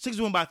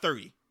Sixers win by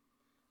 30.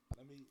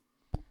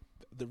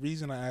 the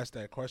reason I asked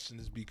that question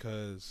is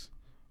because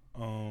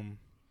when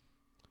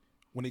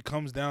it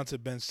comes down to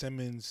Ben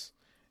Simmons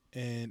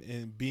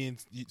and being,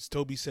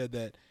 Toby said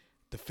that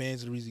the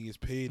fans are the reason he gets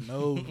paid.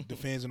 No, the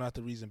fans are not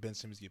the reason Ben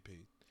Simmons get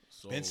paid.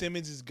 So, Ben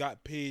Simmons has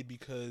got paid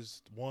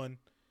because, 1,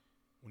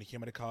 when he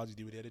came out of college, he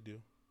did what he had to do.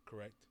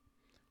 Correct.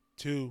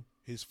 2,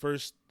 his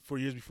first 4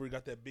 years before he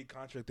got that big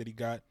contract that he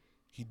got,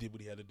 he did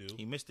what he had to do.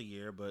 He missed a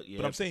year, but yeah.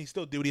 But I'm saying he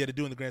still did what he had to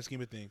do in the grand scheme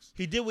of things.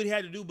 He did what he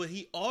had to do, but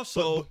he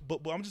also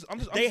But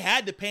they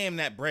had to pay him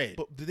that bread.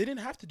 But they didn't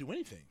have to do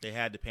anything. They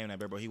had to pay him that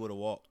bread, bro. He would have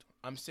walked.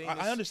 I'm saying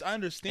I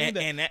understand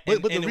that. And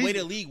but the way the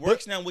reason- league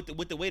works now, with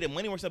the way the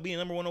money works out, being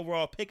number 1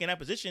 overall pick in that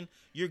position,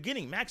 you're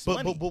getting max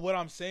money. But what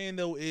I'm saying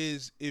though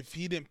is, if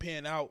he didn't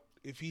pan out,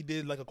 if he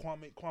did like a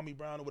Kwame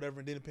Brown or whatever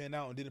and didn't pan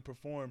out and didn't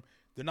perform,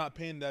 they're not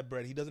paying that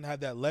bread. He doesn't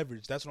have that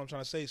leverage. That's what I'm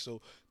trying to say. So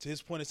to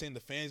his point of saying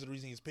the fans are the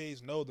reason he gets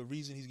paid, no, the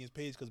reason he gets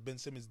paid is because Ben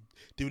Simmons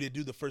did what he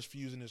do the first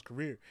few years in his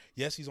career.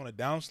 Yes, he's on a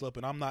downslope,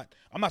 and I'm not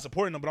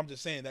supporting him, but I'm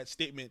just saying that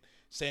statement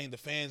saying the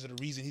fans are the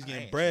reason he's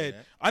getting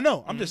bread. I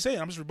know. I'm just saying.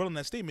 I'm just rebutting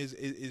that statement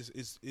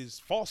is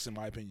false in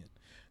my opinion.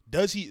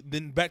 Does he?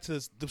 Then back to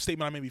the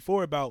statement I made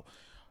before about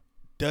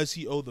does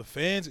he owe the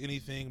fans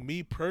anything?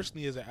 Me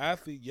personally, as an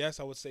athlete, yes,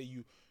 I would say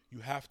you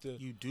have to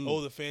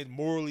owe the fans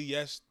morally,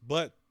 yes,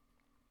 but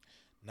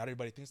not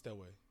everybody thinks that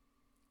way.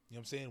 You know what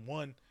I'm saying?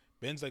 1,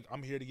 Ben's like,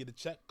 I'm here to get a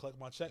check, collect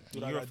my check.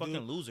 You're a fucking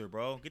loser,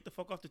 bro. Get the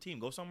fuck off the team.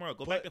 Go somewhere else.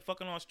 Go back to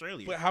fucking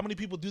Australia. But how many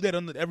people do that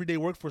on the everyday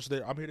workforce?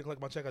 That I'm here to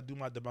collect my check. I do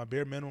my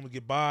bare minimum to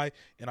get by,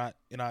 and I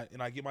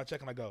get my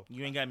check and I go.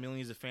 You ain't got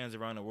millions of fans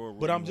around the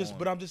world. But I'm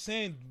just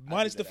saying,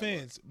 minus the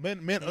fans,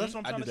 man. That's what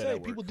I'm trying to say.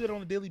 People do it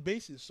on a daily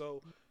basis,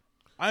 so.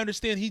 I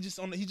understand he's just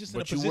in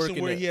a position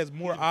where he has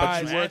more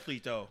eyes. You're an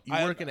athlete, though. You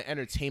work in the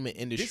entertainment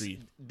industry.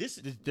 This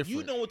is different.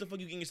 You know what the fuck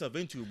you getting yourself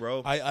into,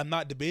 bro. I'm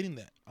not debating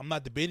that.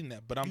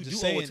 But I'm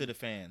just saying owe it to the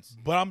fans.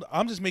 But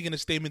I'm just making a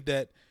statement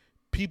that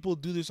people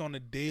do this on a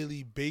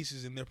daily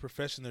basis in their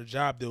profession, their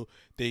job.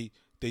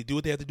 They do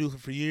what they have to do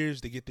for years.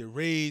 They get their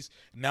raise.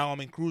 Now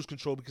I'm in cruise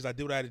control because I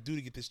did what I had to do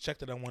to get this check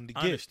that I wanted to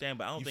get. I understand,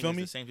 but I don't You think feel it's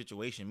me? the same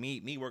situation.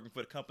 Me working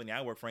for the company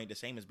I work for ain't the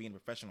same as being a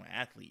professional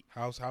athlete.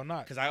 How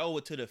not? Because I owe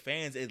it to the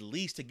fans at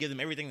least to give them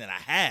everything that I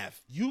have.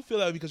 You feel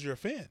that way because you're a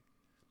fan.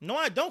 No,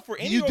 I don't. For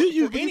any You do.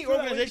 You for any feel that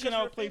way organization because I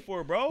you're would a play fan.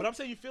 for, bro. But I'm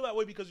saying you feel that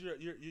way because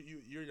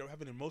you're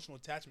having an emotional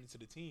attachment to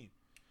the team.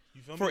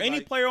 You feel For me? any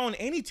Like, player on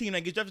any team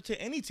that gets drafted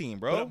to any team,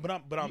 bro. But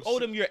I'm you owe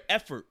them your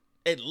effort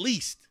at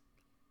least.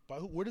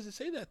 Where does it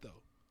say that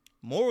though?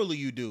 Morally,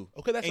 you do.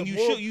 Okay, that's and a you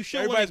moral, should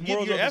everybody's give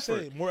morals your are the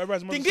effort. same.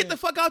 Everybody's morals Then are get the the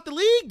same. fuck out the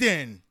league,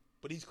 then.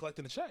 But he's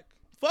collecting a check.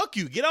 Fuck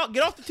you. Get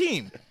off the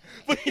team.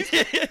 Fuck you.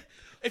 Go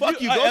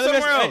Hey,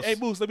 somewhere else. Hey,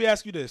 Moose, let me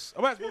ask you this.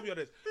 I'm asking both of y'all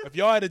this. If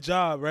y'all had a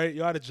job, right?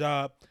 Y'all had a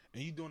job,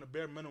 and you doing the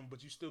bare minimum,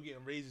 but you still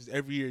getting raises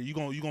every year, you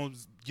gonna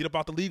get up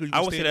out the league? Or you I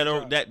gonna would stay say in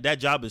that job? that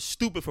job is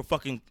stupid for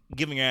fucking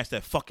giving your ass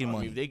that fucking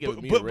money. If they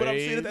give me But a I'm saying at the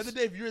raise, end of the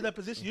day, if you're in that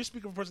position, you're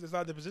speaking for a person that's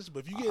not in that position. But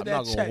if you get I'm that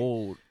not gonna check,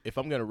 hold. If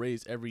I'm gonna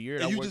raise every year,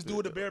 and I you work just do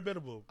it the bare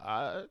minimum,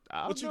 I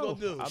what you know. gonna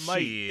do? I might.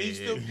 And you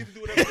still Shit. get to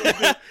do whatever you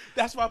gonna do.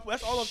 That's all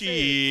I'm saying.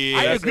 Shit.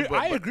 I That's agree. it, but-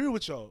 I agree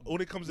with y'all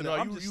when it comes to No, that.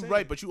 I'm you're just saying.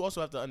 right, but you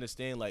also have to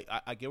understand. Like,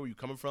 I get where you're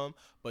coming from,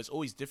 but it's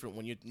always different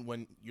when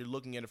you're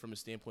looking at it from a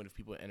standpoint of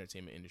people in the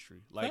entertainment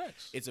industry. Like,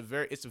 Facts. it's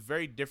a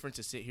very different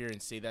to sit here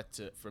and say that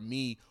for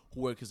me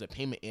who work as a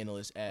payment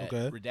analyst at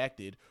Okay.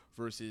 Redacted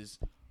versus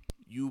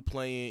you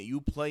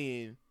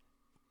playing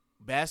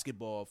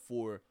basketball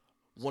for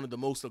one of the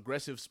most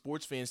aggressive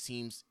sports fans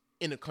teams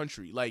in the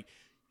country. Like,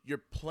 you're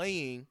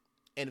playing,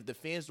 and if the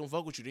fans don't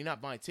fuck with you, they're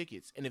not buying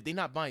tickets. And if they're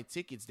not buying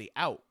tickets, they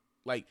out.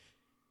 Like,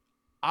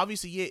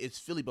 obviously, yeah, it's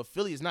Philly, but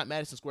Philly is not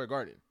Madison Square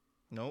Garden.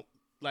 Nope.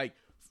 Like,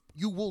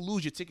 you will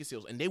lose your ticket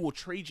sales, and they will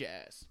trade your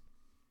ass.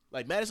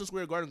 Like, Madison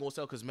Square Garden gonna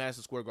sell because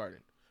Madison Square Garden.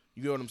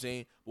 You get what I'm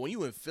saying? But when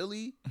you in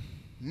Philly,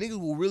 niggas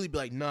will really be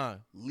like, nah,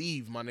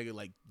 leave, my nigga,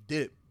 like,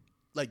 dip.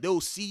 Like,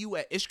 they'll see you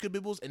at Ishka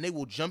Bibbles, and they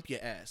will jump your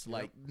ass.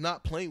 Like,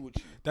 not playing with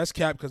you. That's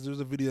cap because there was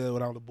a video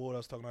when I was on the board I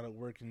was talking about at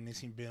work and they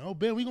seen Ben. Oh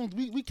Ben,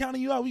 we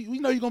counting you out. We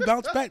know you're gonna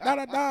bounce back.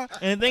 Nah.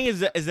 And the thing is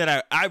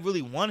that I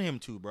really want him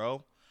to,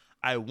 bro.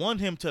 I want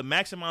him to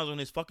maximize on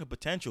his fucking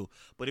potential.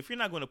 But if you're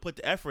not going to put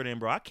the effort in,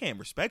 bro, I can't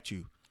respect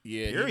you.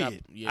 Yeah,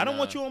 Period. I don't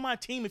want you on my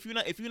team if you're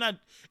not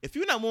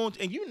willing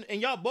to,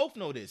 and y'all both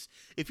know this.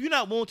 If you're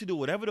not willing to do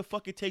whatever the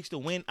fuck it takes to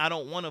win, I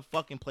don't want to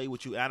fucking play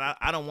with you, and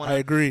I don't want I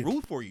agree. to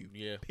root for you.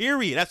 Yeah.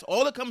 Period. That's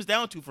all it comes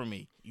down to for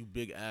me. You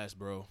big ass,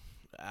 bro.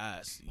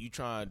 Ass. You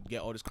trying to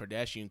get all this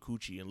Kardashian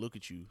coochie, and look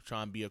at you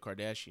trying to be a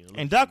Kardashian. Look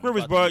And at Doc you.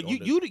 Rivers, About bro, to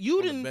be you on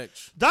the didn't.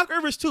 bench. Doc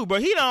Rivers too, bro.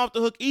 He not off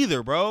the hook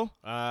either, bro.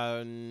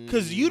 Because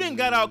Because you didn't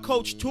got out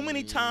coached too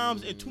many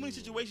times in too many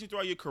situations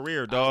throughout your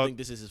career, I don't dog. think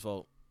this is his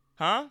fault.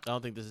 Huh? I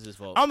don't think this is his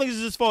fault. I don't think this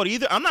is his fault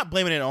either. I'm not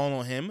blaming it all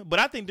on him, but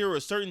I think there were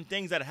certain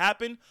things that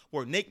happened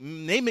where Nate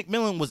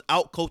McMillan was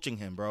out coaching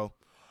him, bro.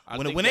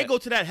 When they go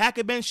to that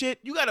Hackabin shit,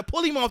 you got to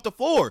pull him off the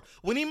floor.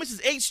 When he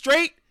misses 8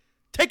 straight,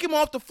 take him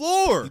off the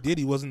floor. He did.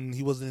 He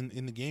wasn't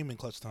in the game in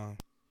clutch time.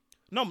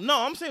 No,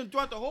 I'm saying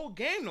throughout the whole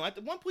game, though. At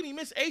the one point, he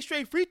missed 8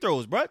 straight free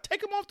throws, bro.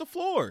 Take him off the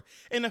floor.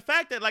 And the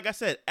fact that, like I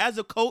said, as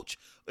a coach,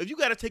 if you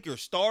got to take your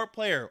star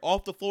player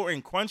off the floor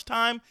in crunch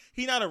time,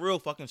 he not a real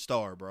fucking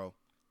star, bro.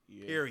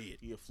 Yeah, Period.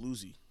 He a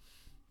floozy.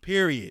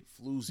 Period.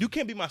 Floozy. You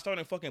can't be my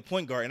starting fucking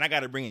point guard, and I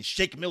got to bring in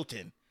Shake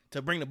Milton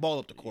to bring the ball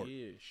up the court.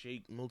 Yeah,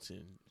 Shake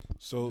Milton.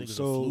 So Niggas a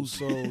so floozy.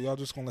 so y'all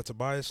just gonna let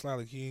Tobias slide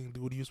like he ain't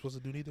do what he was supposed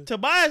to do neither?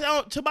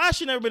 Tobias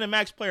should never been a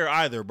max player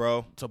either,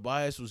 bro.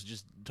 Tobias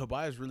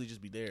really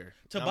just be there.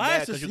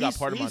 Tobias because is you got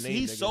part of my name.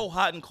 he's nigga. so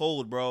hot and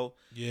cold, bro.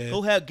 Yeah.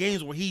 He'll have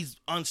games where he's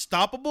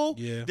unstoppable.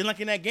 Yeah. Then like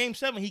in that game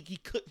 7, he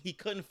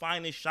couldn't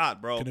find his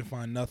shot, bro. Couldn't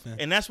find nothing.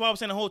 And that's why I was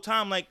saying the whole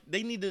time, like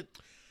they need to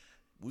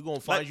We gonna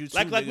find you too.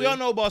 like we nigga. all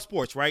know about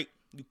sports, right?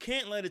 You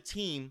can't let a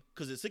team,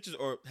 because the Sixers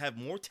have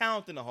more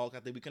talent than the Hawks. I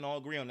think we can all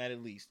agree on that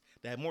at least.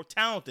 They have more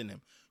talent than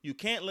them. You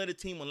can't let a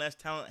team with less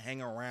talent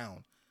hang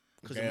around.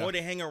 Because the Okay. more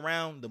they hang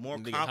around, the more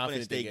They get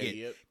confidence confident they they get. get,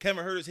 yep.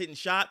 Kevin Huerter's hitting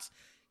shots.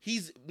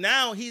 He's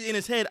in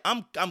his head,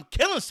 I'm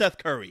killing Seth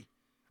Curry.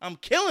 I'm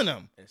killing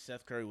him. And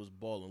Seth Curry was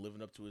balling,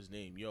 living up to his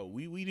name. Yo,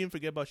 we didn't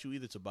forget about you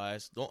either,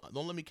 Tobias. Don't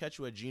let me catch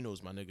you at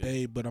Geno's, my nigga.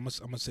 Hey, but I'm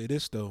gonna say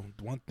this though.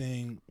 One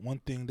thing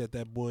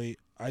that boy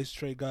Ice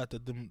Trey got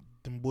that them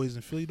boys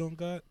in Philly don't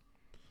got.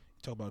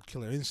 Talk about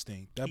killer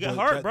instinct. That He got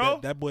boy, hurt, that, bro.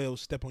 That boy will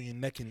step on your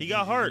neck and He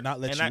got and hurt. not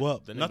let And you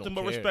up. Then they Nothing don't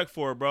but care. respect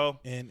for it, bro.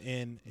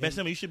 And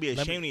Benson, you should be let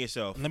me- ashamed of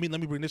yourself. Let me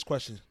bring this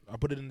question. I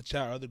put it in the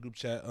chat, our other group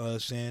chat,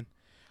 Shan.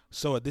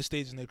 So at this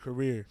stage in their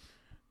career,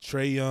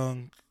 Trey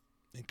Young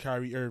and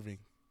Kyrie Irving,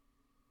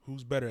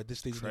 who's better at this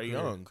stage Trey in their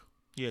career? Young.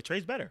 Yeah,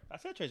 Trey's better. I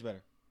said Trey's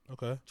better.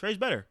 Okay. Trey's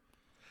better.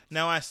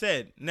 Now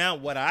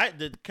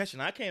the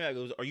question I came at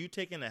was, are you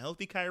taking a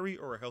healthy Kyrie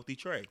or a healthy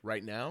Trey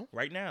Right now,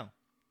 right now?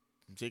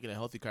 I'm taking a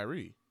healthy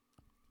Kyrie.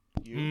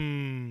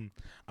 I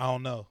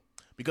don't know.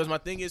 Because my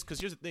thing is, because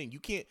here's the thing, you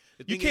can't.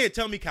 You can't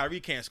tell me Kyrie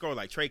can't score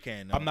like Trey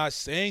can. No. I'm not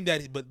saying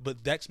that,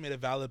 but Dex made a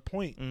valid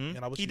point, Mhm. and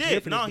I was He here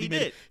did. for No, this. he made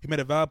did. He made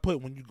a valid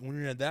point when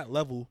you're at that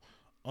level,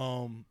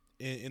 and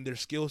their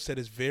skill set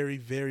is very,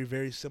 very,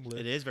 very similar.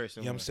 It is very You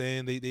similar. know what I'm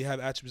saying? They have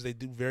attributes they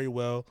do very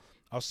well.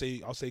 I'll say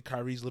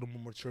Kyrie's a little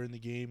more mature in the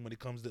game when it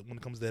comes to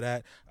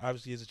that.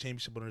 Obviously, he has a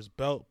championship under his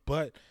belt,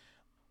 but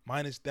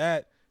minus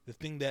that, the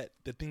thing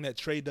that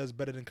Trey does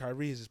better than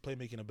Kyrie is his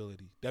playmaking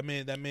ability. That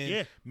man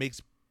Yeah.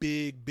 makes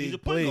big He's a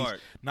point plays.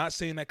 guard. Not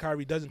saying that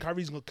Kyrie doesn't.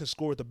 Can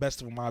score with the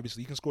best of them.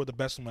 Obviously, he can score with the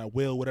best of them at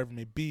will, whatever it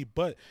may be.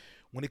 But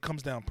when it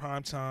comes down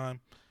prime time,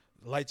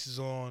 lights is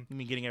on, You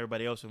mean getting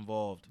everybody else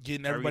involved?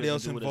 getting Kyrie everybody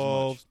else doesn't do it as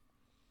involved. much.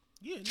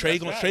 Yeah, Trey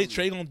that's gonna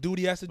valid. do what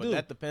he has to But do.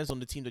 that depends on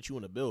the team that you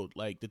want to build.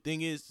 Like the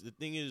thing is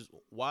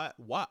why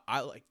I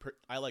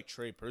like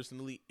Trey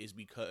personally is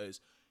because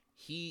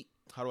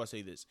how do I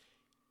say this?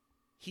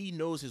 He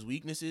knows his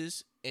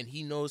weaknesses and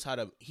he knows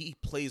he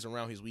plays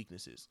around his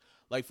weaknesses.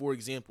 Like for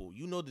example,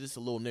 you know that this is a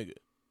little nigga.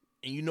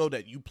 and you know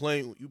that you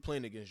playing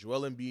against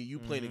Joel Embiid, you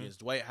playing against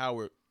Dwight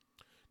Howard,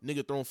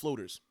 nigga throwing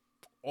floaters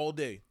all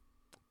day.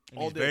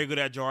 And he's very good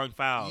at drawing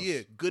fouls. Yeah,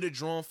 good at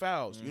drawing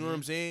fouls. You know what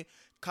I'm saying?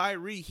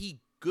 Kyrie, he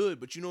good,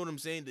 but you know what I'm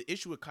saying? The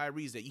issue with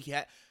Kyrie is that he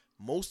had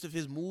most of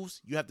his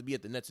moves you have to be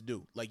at the net to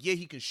do. Like, yeah,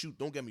 he can shoot,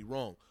 don't get me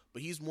wrong,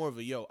 but he's more of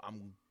a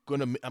I'm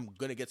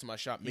gonna get to my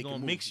shot, make He gonna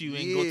move. mix you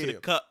and go to the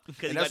cup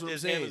because that's what I'm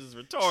saying. Is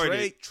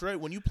retarded. Trey,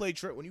 when you play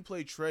Trey,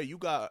 you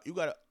gotta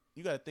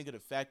think of the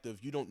fact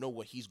of you don't know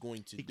what he's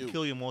going to He do. can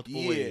kill you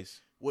multiple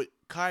ways. With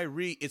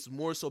Kyrie, it's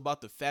more so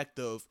about the fact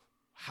of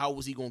how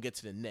was he gonna get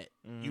to the net.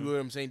 You know what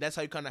I'm saying? That's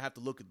how you kind of have to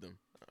look at them.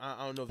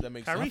 I don't know if that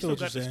makes Kyrie sense. still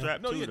got the strap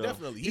No, too, yeah, though.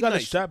 definitely. He got a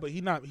strap, but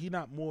he not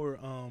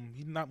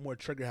more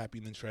trigger happy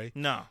than Trey.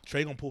 No.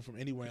 Trey gonna pull from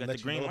anywhere and Got let the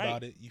you green know light.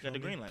 about it. He got the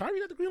green light. Kyrie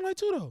got the green light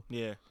too, though.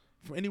 Yeah.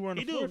 From anywhere on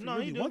the He floor do. if No, you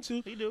really he do. want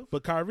to. He do.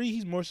 But Kyrie,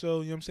 he's more so,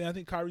 you know what I'm saying? I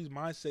think Kyrie's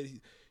mindset,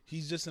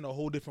 he's just in a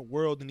whole different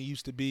world than he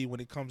used to be when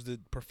it comes to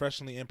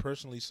professionally and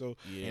personally. So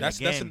that's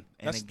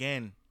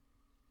again,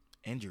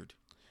 injured.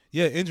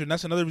 Yeah, injured. And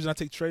that's another reason I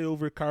take Trey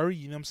over Kyrie.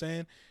 You know what I'm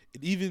saying?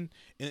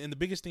 And the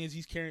biggest thing is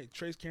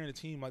Trey's carrying the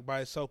team like by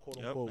himself, quote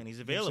unquote. And he's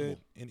You know what I'm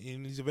available. saying?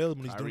 And he's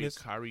available. He's doing this.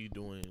 Kyrie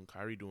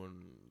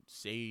doing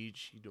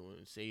Sage. He doing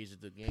Sage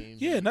at the game.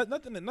 Yeah,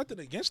 nothing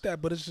against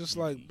that, but it's just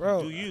like,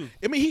 bro. Do you?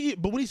 I mean,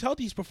 but when he's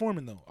healthy, he's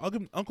performing though. I'll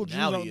give him Uncle Drew.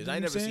 Now he is. I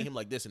never seen him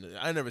like this.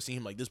 I never seen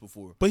him like this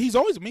before. But he's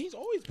always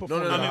performing. No.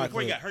 I mean, high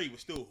before he clip. got hurt, he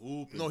was still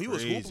hooping. No, he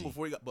was crazy. hooping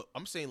before he got. But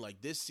I'm saying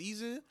like this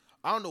season,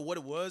 I don't know what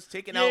it was.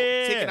 Taking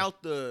Yeah.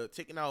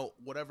 out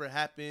whatever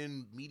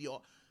happened. Media.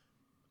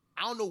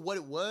 I don't know what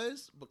it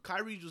was, but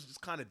Kyrie was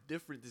just kind of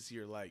different this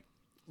year. Like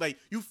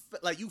you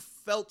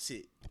felt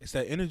it. It's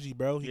that energy,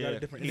 bro. He got Yeah. a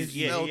different He's- energy.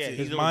 yeah, felt yeah, it. he's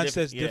His a little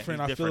mindset's yeah,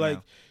 different. he's I feel different like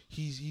now.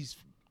 he's.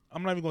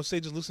 I'm not even gonna say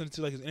just listening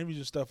to like his interviews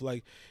and stuff.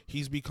 Like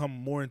he's become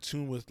more in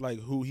tune with like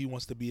who he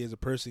wants to be as a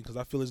person. Because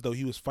I feel as though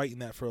he was fighting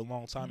that for a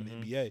long time in the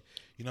NBA.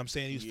 You know what I'm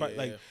saying? He was fighting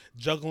like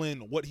juggling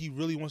what he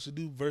really wants to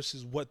do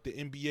versus what the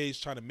NBA is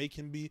trying to make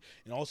him be,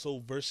 and also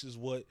versus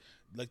what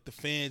like the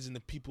fans and the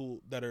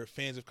people that are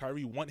fans of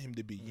Kyrie want him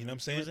to be. You know what I'm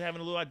saying? He was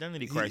having a little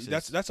identity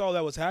crisis. That's all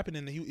that was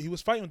happening. He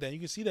was fighting with that. You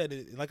can see that.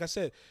 Like I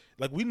said,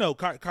 like we know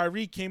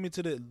Kyrie came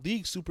into the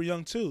league super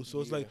young too. So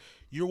it's like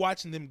you're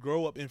watching them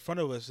grow up in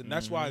front of us, and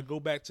that's why I go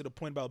back to the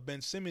point about Ben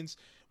Simmons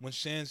when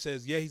Shan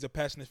says, yeah, he's a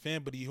passionate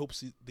fan, but he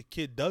hopes the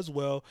kid does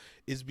well,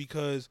 is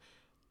because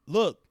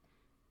look,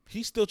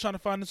 he's still trying to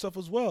find himself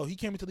as well. He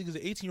came into the league as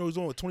an 18-year-old. He's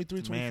only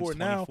 23, 24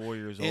 now. 24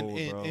 years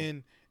old,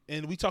 bro.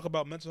 And we talk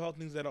about mental health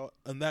things that are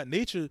of that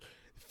nature.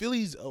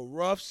 Philly's a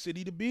rough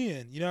city to be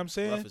in. You know what I'm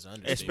saying? Rough is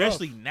understatement.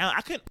 Especially now.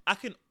 I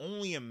can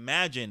only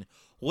imagine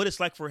what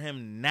it's like for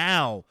him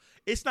now.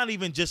 It's not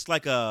even just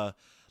like an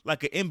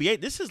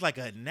NBA. This is like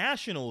a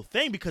national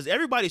thing because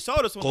everybody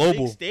saw this on the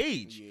big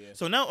stage. Yeah.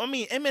 So now, I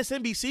mean,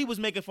 MSNBC was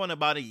making fun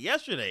about it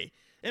yesterday.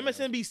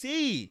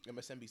 MSNBC.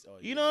 Oh,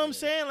 You know what I'm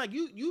saying? Like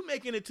you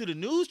making it to the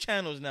news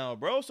channels now,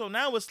 bro. So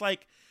now it's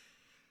like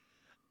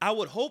I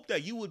would hope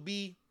that you would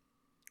be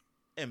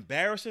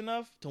embarrassed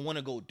enough to want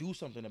to go do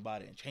something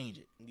about it and change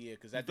it. Yeah,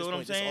 because at You this feel what I'm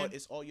point, saying?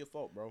 it's all your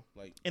fault, bro.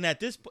 Like, And at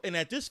this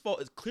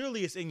fault, it's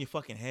clearly it's in your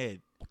fucking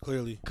head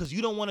Clearly. because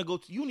you don't want to go.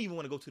 You don't even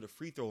want to go to the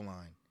free throw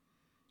line.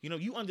 You know,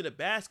 you under the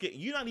basket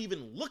and you're not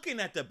even looking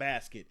at the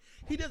basket.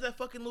 He does that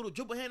fucking little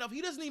dribble handoff.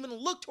 He doesn't even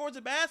look towards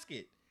the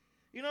basket.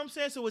 You know what I'm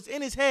saying? So it's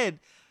in his head.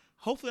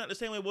 Hopefully not the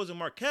same way it was in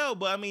Markel,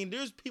 but I mean,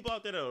 there's people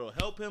out there that will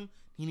help him.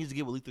 He needs to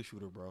get with Lethal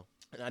Shooter, bro.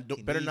 and I He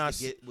don't better needs not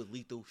to get with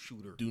Lethal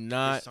Shooter. do this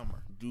not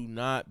summer.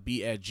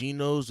 be at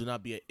Geno's. Do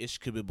not be at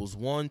Ishkabibbles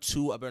 1,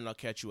 2. I better not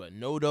catch you at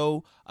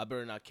Nodo. I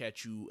better not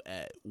catch you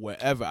at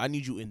wherever. I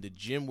need you in the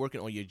gym working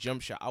on your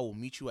jump shot. I will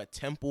meet you at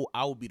Temple.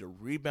 I will be the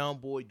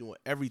rebound boy doing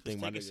everything.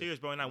 Just My take it nigga. serious,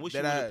 bro. And I wish That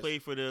you would have ass.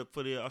 played for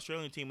the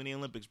Australian team in the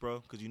Olympics, bro,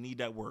 because you need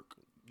that work.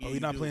 Yeah,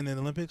 You're not do. playing in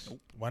the Olympics? Nope.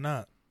 Why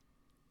not?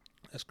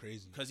 That's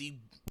crazy. Because he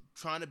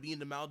trying to be in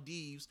the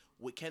Maldives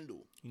with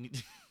Kendall. You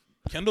need.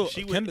 Kendall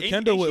She would- Kendall and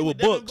Kendall she will would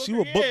book. Devin She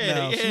will Booker. book Yeah,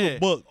 now. She yeah. will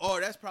book. Oh,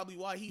 that's probably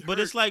why he hurt. But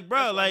it's like, bro,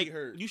 That's why he like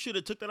hurt. you should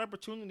have took that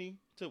opportunity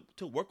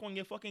to work on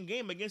your fucking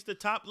game against the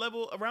top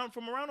level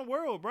from around the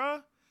world,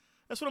 bro.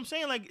 That's what I'm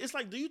saying. Like, it's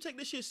like, do you take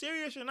this shit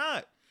serious or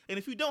not? And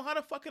if you don't, how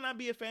the fuck can I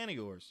be a fan of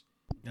yours?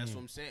 That's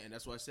what I'm saying. And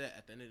that's what I said.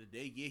 At the end of the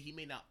day, yeah, he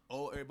may not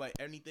owe everybody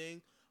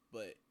anything,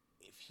 but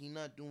if he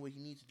not doing what he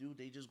needs to do,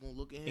 they just gonna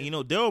look at him. And you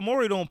know, Daryl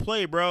Morey don't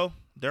play, bro.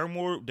 Daryl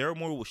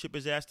Morey will ship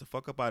his ass the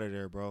fuck up out of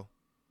there, bro.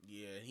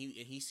 yeah, and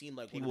he seemed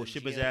like He one will of them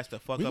ship his GM ass the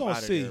fuck We up gonna out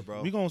of see. there,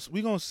 bro.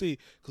 We gonna see.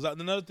 Because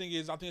another thing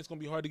is, I think it's gonna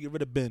be hard to get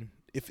rid of Ben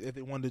if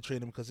they wanted to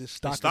trade him because his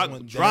stock, stock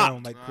went dropped.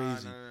 down like Nah,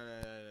 crazy. No.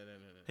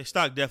 His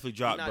stock definitely They're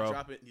dropped, not bro.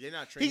 dropping. They're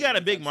not He trading got a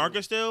him big anytime market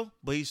soon. still,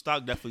 but his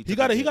stock definitely. He took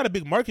got a he dip. got a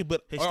big market,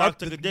 but His stock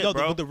took a dip,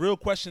 bro. But the real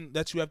question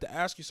that you have to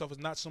ask yourself is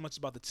not so much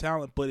about the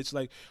talent, but it's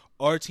like,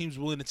 are teams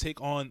willing to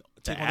take on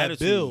that attitude.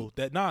 bill?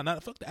 That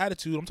not fuck the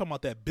attitude. I'm talking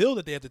about that bill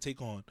that they have to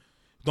take on.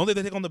 Don't they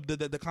take on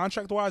the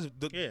contract wise?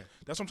 Yeah.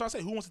 That's what I'm trying to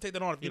say. Who wants to take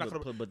that on if you're not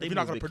gonna, but if they you're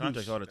not move gonna big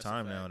produce? contracts all the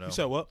time now, though. You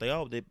said what?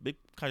 They big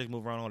contracts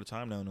move around all the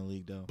time now in the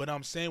league, though. But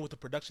I'm saying with the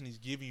production he's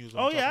giving you. Is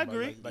what Oh, I'm yeah, I talking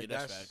about. agree. Yeah,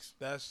 that's facts.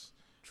 That's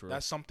True.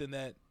 That's something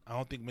that I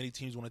don't think many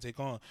teams want to take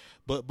on.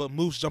 But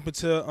Moose, jump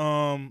into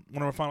one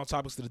of our final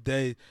topics of the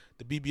day.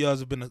 The BBLs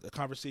have been a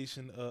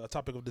conversation, a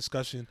topic of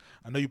discussion.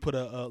 I know you put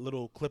a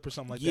little clip or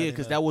something like that. Yeah,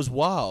 because that was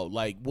wild.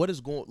 Like, what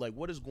is going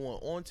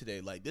on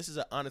today? Like, this is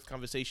an honest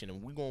conversation,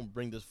 and we're gonna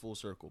bring this full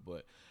circle.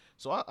 But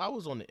so I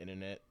was on the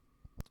internet,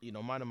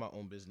 minding my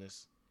own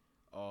business.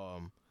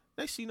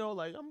 Next,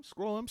 like I'm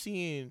scrolling, I'm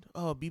seeing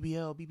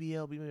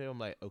BBL. I'm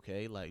like,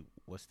 okay, like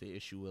what's the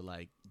issue with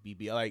like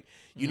BBL?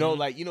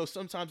 Like,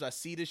 sometimes I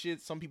see this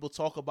shit. Some people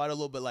talk about it a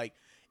little bit. Like,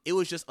 it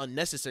was just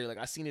unnecessary. Like,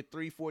 I seen it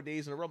 3-4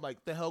 days in a row. I'm like,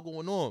 what the hell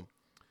going on?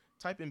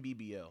 Type in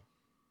BBL.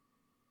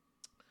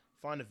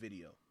 Find a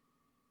video.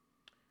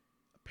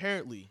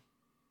 Apparently,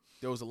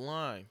 there was a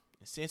line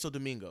in Santo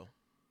Domingo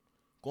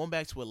going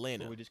back to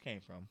Atlanta. Where we just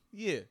came from.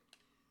 Yeah.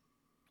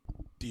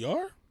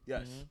 DR?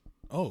 Yes.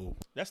 Oh,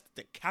 That's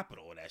the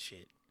capital of that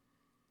shit.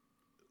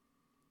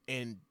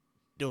 And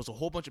there was a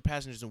whole bunch of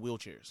passengers in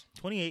wheelchairs.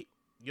 28.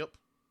 Yep.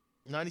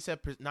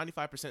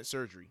 95%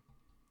 surgery.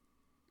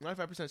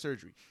 95%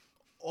 surgery.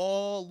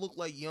 All look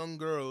like young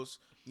girls,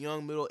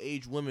 young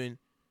middle-aged women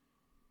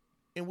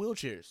in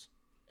wheelchairs.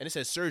 And it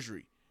says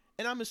surgery.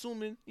 And I'm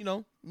assuming,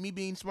 me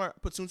being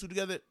smart, put two and two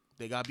together,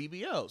 they got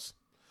BBLs.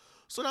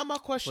 So now my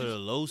question For the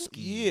low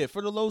ski. Yeah,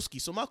 for the low ski.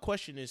 So my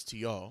question is to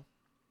y'all,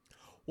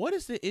 what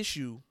is the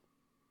issue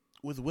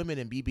with women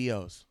and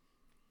BBLs?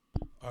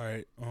 all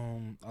right.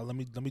 Let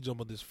me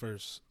jump on this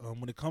first.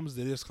 When it comes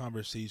to this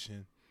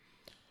conversation,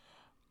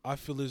 I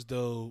feel as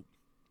though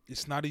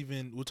it's not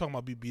even. We're talking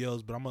about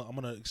BBLs, but I'm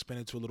gonna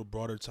expand it to a little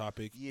broader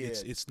topic. Yeah.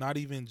 It's not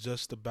even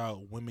just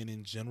about women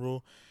in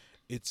general.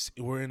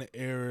 We're in an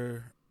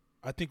era.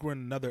 I think we're in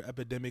another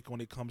epidemic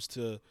when it comes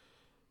to,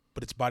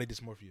 but it's body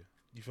dysmorphia.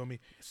 You feel me?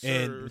 Sir.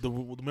 And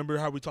remember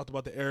how we talked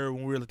about the era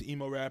when we were like the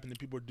emo rap and then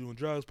people were doing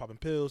drugs, popping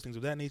pills, things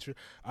of that nature.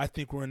 I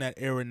think we're in that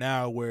era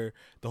now where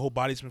the whole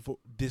body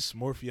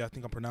dysmorphia, I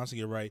think I'm pronouncing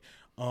it right,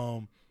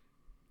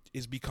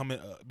 is becoming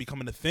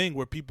a thing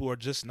where people are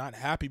just not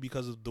happy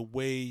because of the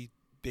way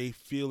they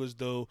feel as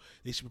though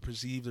they should be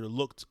perceived or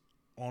looked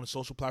on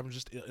social platforms,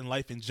 just in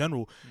life in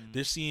general.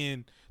 They're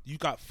seeing you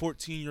got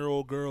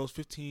 14-year-old girls,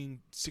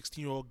 15,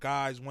 16-year-old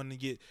guys wanting to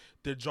get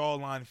their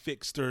jawline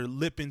fixed or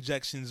lip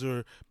injections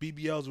or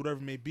BBLs, whatever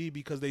it may be,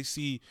 because they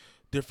see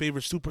their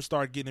favorite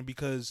superstar getting it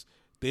because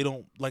they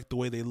don't like the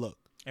way they look.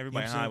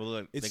 Everybody You in know what I'm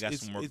Hollywood, they got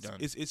some work it's, done.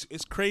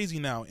 It's crazy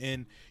now,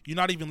 and you're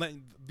not even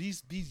letting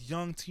these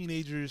young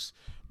teenagers,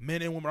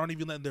 men and women, aren't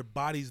even letting their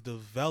bodies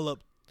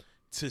develop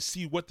to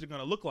see what they're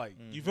gonna look like.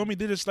 You feel me?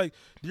 They're just like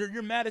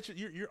you're mad at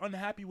you're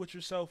unhappy with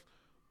yourself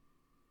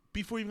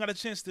before you even got a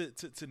chance to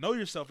know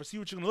yourself or see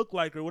what you're gonna look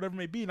like or whatever it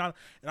may be. And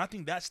I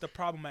think that's the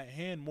problem at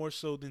hand more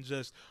so than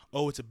just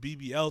it's a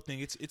BBL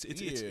thing.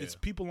 It's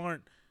people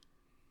aren't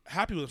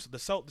happy with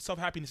themselves. The self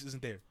happiness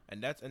isn't there.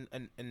 And that's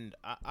and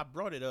I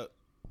brought it up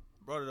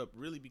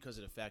really because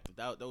of the fact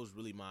that was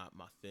really my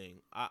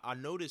thing. I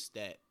noticed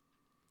that,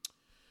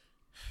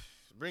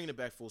 bringing it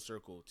back full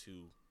circle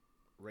to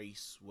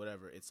race,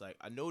 whatever, it's like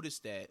I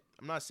noticed that,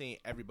 I'm not saying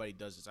everybody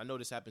does this, I know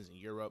this happens in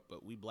Europe,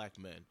 but we black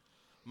men,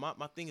 my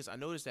thing is, I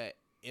noticed that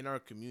in our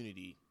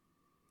community,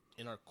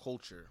 in our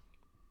culture,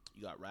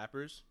 you got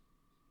rappers,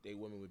 they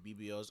women with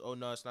BBLs, oh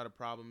no, it's not a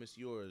problem, it's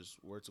yours,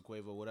 word to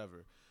Quavo,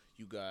 whatever.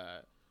 You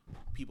got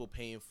people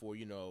paying for,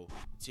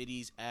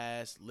 titties,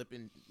 ass,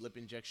 lip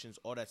injections,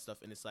 all that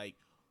stuff, and it's like,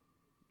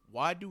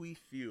 why do we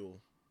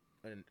feel,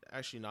 and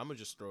actually, no, I'm gonna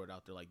just throw it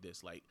out there like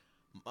this, like,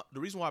 the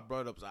reason why I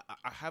brought it up is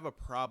I have a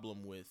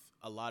problem with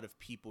a lot of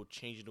people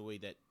changing the way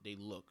that they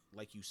look.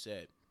 Like you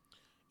said,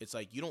 it's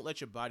like you don't let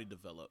your body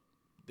develop.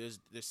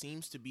 There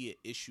seems to be an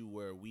issue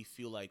where we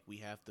feel like we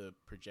have to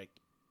project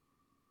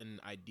an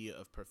idea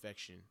of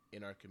perfection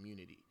in our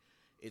community.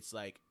 It's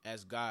like,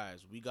 as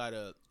guys, we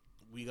gotta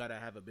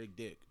have a big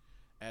dick.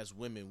 As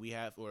women,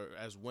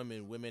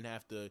 women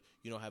have to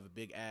have a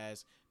big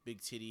ass,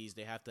 big titties.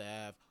 They have to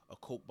have a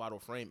Coke bottle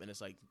frame, and it's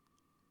like,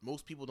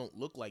 most people don't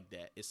look like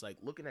that. It's like,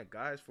 looking at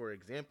guys, for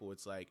example,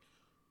 it's like,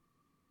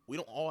 we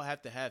don't all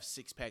have to have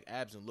six-pack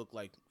abs and look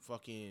like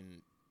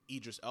fucking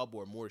Idris Elba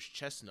or Morris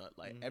Chestnut.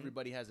 Like,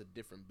 everybody has a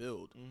different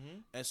build.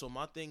 And so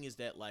my thing is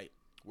that, like,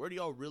 where do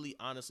y'all really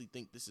honestly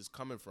think this is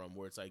coming from?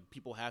 Where it's like,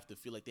 people have to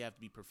feel like they have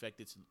to be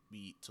perfected to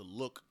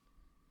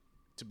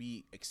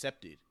be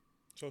accepted.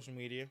 Social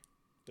media,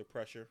 the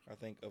pressure, I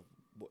think,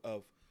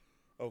 of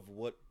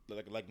what,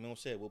 like Mil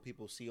said, what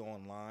people see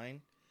online.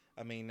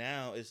 I mean,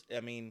 now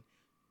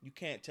you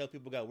can't tell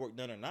people got work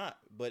done or not,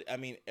 but I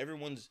mean,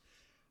 everyone's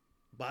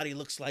body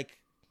looks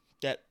like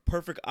that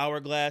perfect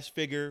hourglass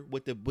figure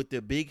with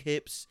the big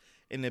hips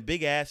and the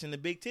big ass and the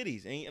big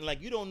titties, and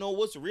like, you don't know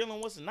what's real and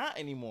what's not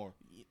anymore.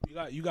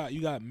 You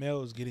got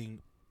males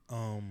getting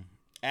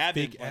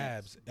fake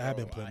abs, ab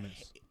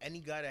implants,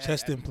 Any guy that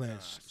chest has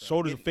implants,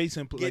 shoulder and face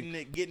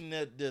implants, getting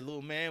the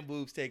little man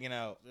boobs taken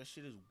out. That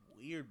shit is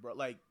weird, bro.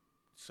 Like,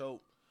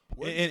 so.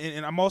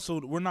 And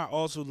we're not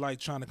also like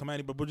trying to come at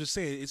it, but we're just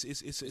saying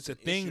it's a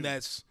thing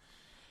that's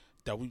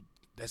a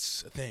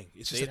thing.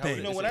 It's just a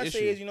thing. What I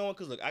say is,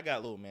 because look, I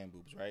got little man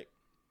boobs, right?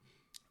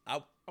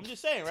 I I'm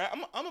just saying, right?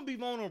 I'm gonna be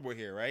vulnerable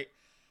here, right?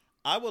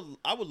 I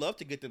would love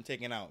to get them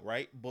taken out,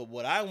 right? But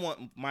what I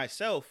want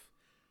myself,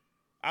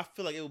 I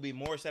feel like it would be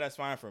more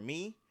satisfying for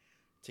me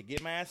to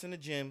get my ass in the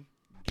gym,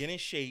 get in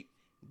shape,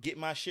 get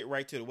my shit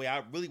right to the way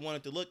I really want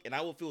it to look, and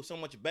I will feel so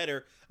much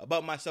better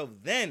about myself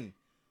then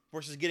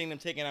versus getting them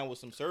taken out with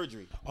some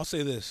surgery. I'll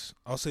say this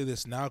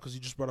now because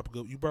you brought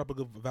up a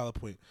good valid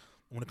point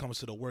when it comes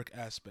to the work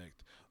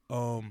aspect.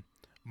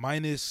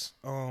 Minus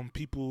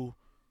people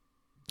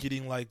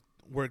getting like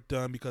work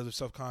done because of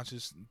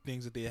subconscious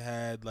things that they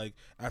had like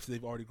after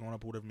they've already grown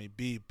up or whatever it may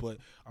be, but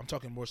I'm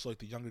talking more so like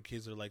the younger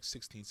kids that are like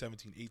 16,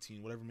 17,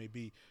 18, whatever it may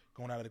be,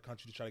 going out of the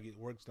country to try to get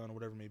work done or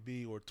whatever it may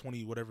be, or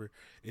 20, whatever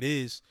it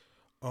is.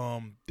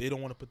 They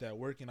don't want to put that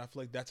work in. I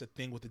feel like that's a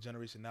thing with the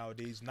generation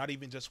nowadays, not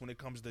even just when it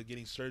comes to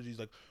getting surgeries,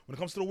 like when it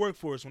comes to the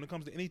workforce, when it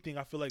comes to anything.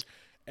 I feel like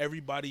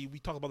everybody, we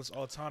talk about this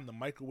all the time, the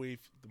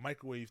microwave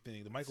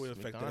thing, the microwave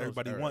effect that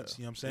everybody wants,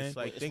 you know what I'm saying? It's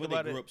like, It's think what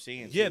about they grew it. up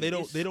seeing. Yeah,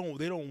 too. they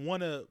don't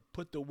want to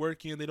put the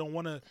work in. They don't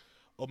want to,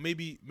 or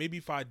maybe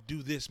if I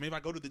do this, maybe I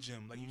go to the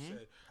gym, like you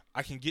said,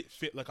 I can get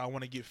fit like I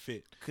want to get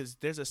fit. Because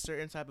there's a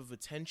certain type of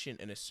attention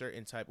and a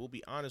certain type. We'll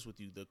be honest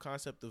with you. The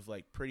concept of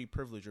like pretty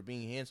privilege or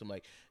being handsome,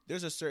 like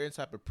there's a certain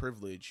type of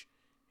privilege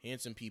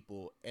handsome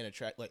people and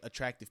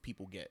attractive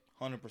people get.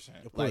 100%.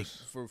 Like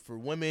for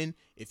women,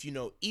 if you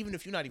know, even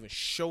if you're not even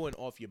showing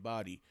off your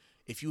body,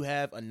 if you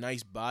have a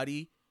nice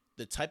body,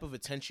 the type of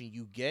attention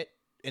you get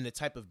and the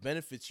type of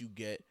benefits you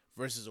get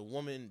versus a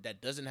woman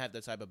that doesn't have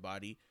that type of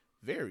body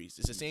varies.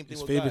 It's the same thing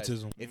It's with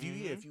favoritism. guys.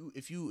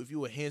 If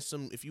you a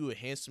handsome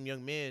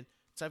young man,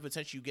 the type of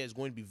attention you get is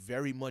going to be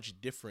very much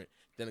different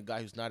than a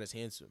guy who's not as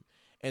handsome.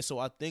 And so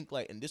I think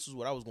like, and this is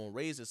what I was going to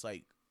raise. It's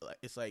like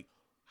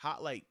how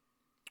like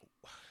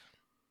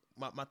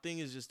my thing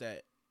is just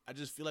that I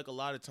just feel like a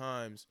lot of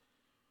times,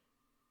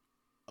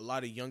 a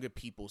lot of younger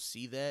people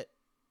see that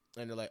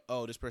and they're like,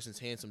 oh, this person's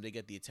handsome. They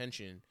get the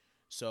attention.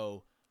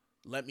 So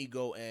let me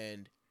go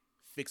and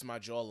fix my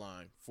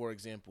jawline, for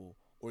example.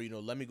 Or,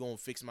 let me go and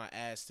fix my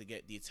ass to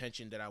get the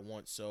attention that I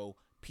want so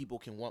people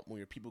can want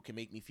me or people can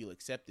make me feel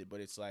accepted. But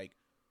it's like,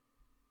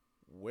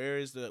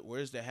 where's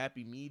the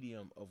happy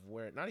medium of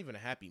where, not even a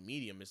happy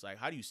medium. It's like,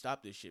 how do you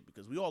stop this shit?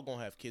 Because we all going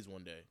to have kids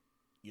one day,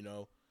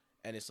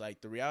 And it's like,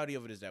 the reality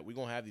of it is that we're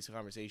going to have these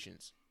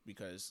conversations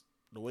because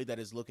the way that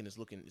it's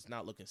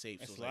not looking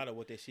safe. It's so a lot of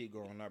what they see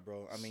growing up,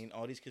 bro. I mean,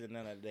 all these kids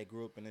now that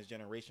grew up in this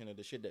generation of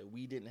the shit that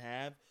we didn't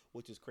have,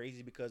 which is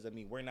crazy because, I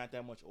mean, we're not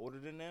that much older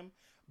than them.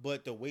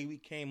 But the way we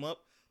came up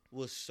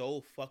was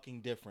so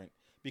fucking different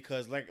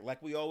because, like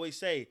we always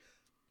say,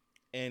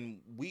 and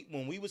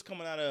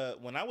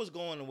when I was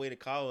going away to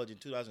college in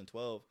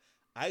 2012,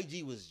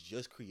 IG was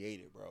just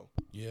created, bro.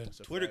 Yeah.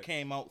 Twitter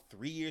came out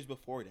 3 years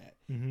before that.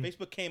 Mm-hmm.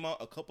 Facebook came out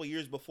a couple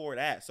years before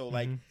that. So,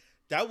 like,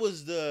 that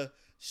was the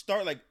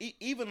start. Like,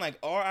 even, like,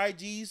 our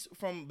IGs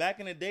from back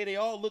in the day, they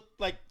all looked,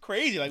 like,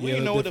 crazy. Like, we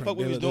didn't know what the fuck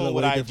we was doing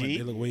with IG.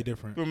 They look way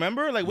different.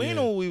 Remember? Like, we didn't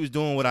know what we was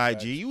doing with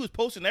IG. You was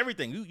posting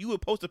everything. You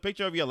would post a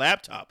picture of your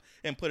laptop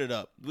and put it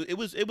up. It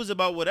was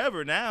about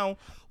whatever. Now,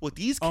 what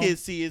these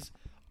kids see is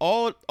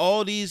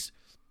all these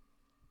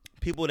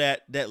people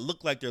that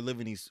look like they're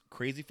living these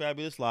crazy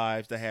fabulous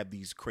lives, that have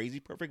these crazy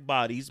perfect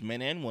bodies, men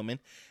and women,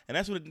 and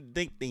that's what they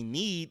think they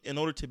need in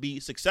order to be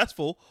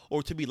successful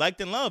or to be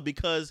liked and loved,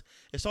 because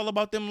it's all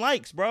about them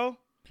likes, bro.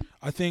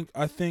 I think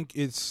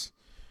it's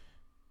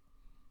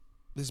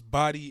this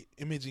body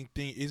imaging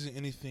thing isn't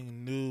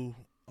anything new.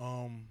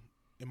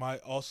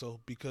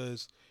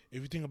 Because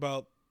if you think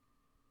about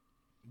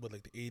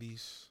like the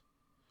 80s,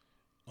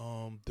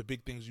 the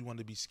big things, you want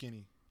to be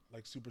skinny,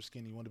 like super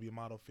skinny, you want to be a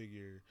model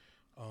figure.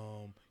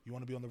 You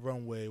want to be on the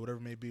runway, whatever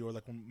it may be, or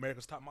like when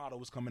America's Top Model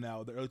was coming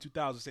out, the early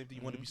 2000s, same thing.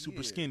 You want to be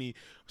super skinny,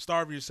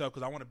 starving yourself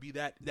because I want to be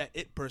that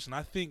it person.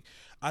 I think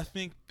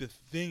the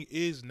thing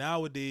is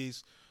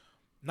nowadays,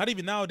 not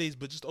even nowadays,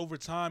 but just over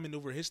time and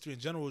over history in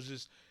general, is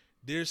just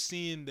they're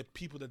seeing the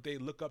people that they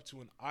look up to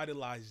and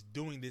idolize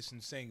doing this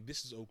and saying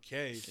this is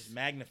okay. It's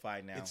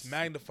magnified now. It's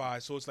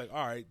magnified, so it's like,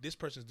 all right, this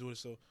person's doing it,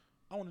 so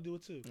I want to do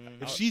it too.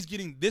 If she's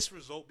getting this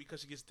result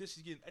because she gets this,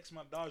 she's getting X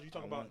amount of dollars. You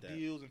talk about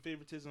deals and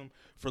favoritism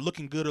for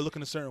looking good or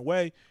looking a certain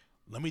way.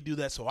 Let me do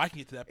that so I can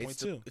get to that point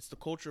too. It's the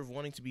culture of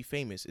wanting to be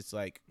famous. It's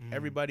like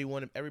everybody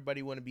wants to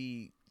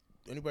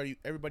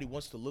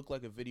look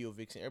like a video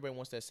vixen. Everybody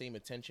wants that same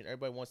attention.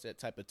 Everybody wants that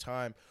type of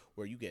time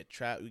where you get to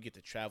travel, you get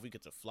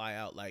to fly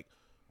out. Like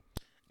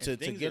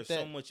things get are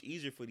so much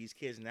easier for these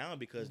kids now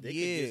because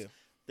they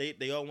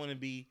all want to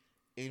be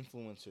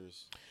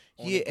influencers.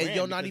 And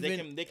y'all not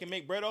even they can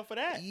make bread off of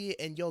that. Yeah,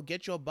 and y'all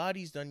get your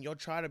bodies done. Y'all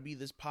try to be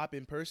this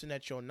popping person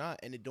that y'all not,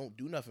 and it don't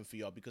do nothing for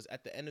y'all because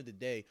at the end of the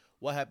day,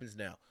 what happens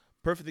now?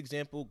 Perfect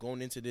example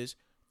going into this.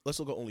 Let's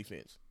look at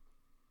OnlyFans.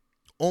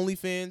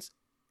 OnlyFans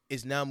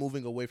is now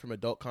moving away from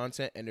adult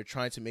content, and they're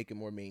trying to make it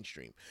more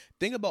mainstream.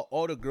 Think about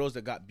all the girls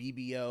that got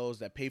BBLs,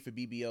 that pay for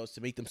BBLs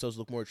to make themselves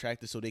look more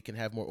attractive so they can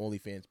have more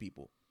OnlyFans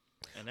people.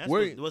 And it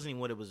wasn't even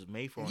what it was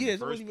made for. Yeah,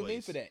 it wasn't even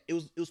made for that. It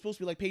was supposed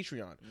to be like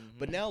Patreon.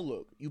 But now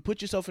look, you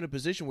put yourself in a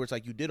position where it's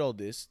like you did all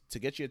this to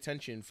get your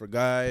attention for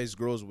guys,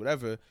 girls,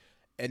 whatever,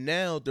 And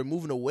now they're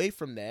moving away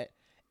from that.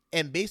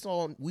 And based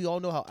on, we all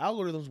know how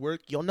algorithms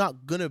work, you're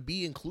not going to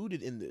be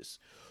included in this.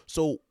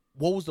 So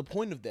what was the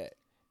point of that?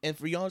 And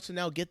for y'all to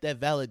now get that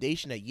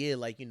validation that, yeah,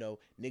 like, you know,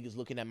 niggas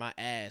looking at my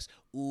ass.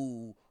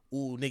 Ooh,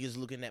 niggas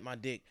looking at my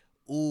dick.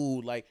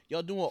 Ooh, like,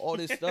 y'all doing all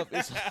this stuff.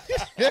 It's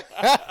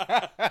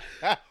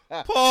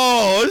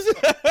Pause.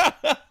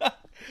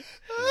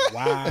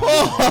 Wow.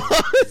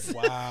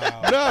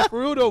 Wow. Nah, for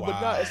real though, but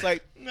Wow. nah, it's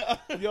like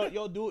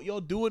y'all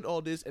doing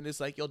all this, and it's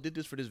like y'all did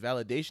this for this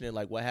validation, and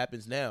like what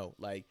happens now?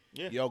 Like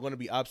y'all gonna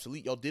be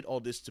obsolete. Y'all did all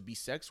this to be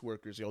sex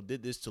workers. Y'all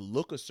did this to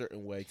look a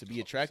certain way, to be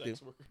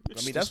attractive.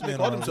 I mean, that's what they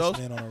call themselves.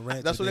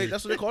 That's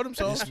what they call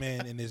themselves. This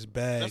man in his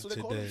bag That's what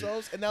they call today.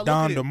 themselves. And now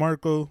Don look at it.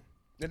 DeMarco.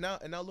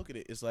 And now look at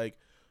it. It's like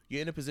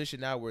you're in a position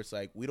now where it's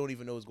like we don't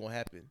even know what's gonna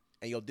happen,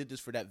 and y'all did this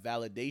for that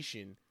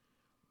validation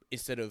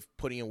instead of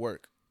putting in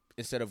work,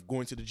 instead of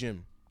going to the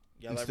gym.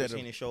 Y'all ever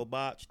seen the show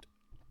Botched?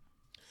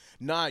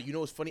 Nah, you know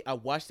what's funny? I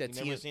watched that.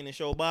 You never seen the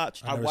show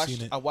Botched? I never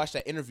seen it. I watched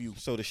that interview.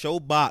 So the show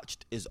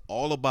Botched is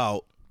all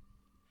about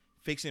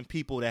fixing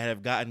people that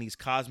have gotten these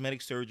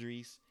cosmetic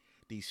surgeries,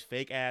 these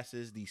fake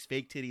asses, these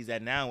fake titties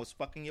that now is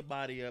fucking your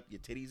body up. Your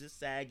titties are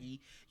saggy,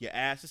 your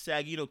ass is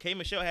saggy. You know, K.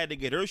 Michelle had to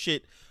get her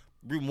shit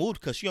removed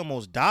because she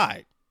almost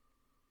died.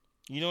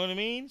 You know what I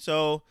mean?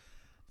 So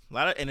a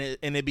lot of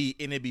and it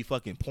be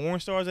fucking porn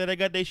stars that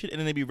got their shit, and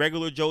then it be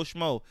regular Joe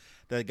Schmo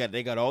that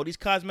they got all these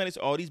cosmetics,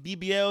 all these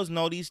BBLs, and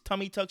all these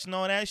tummy tucks and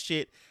all that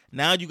shit.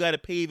 Now you got to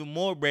pay even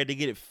more bread to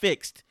get it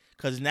fixed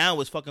because now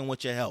it's fucking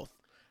with your health.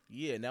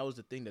 Yeah, and that was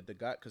the thing that the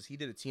guy, because he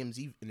did a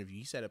TMZ interview.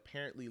 He said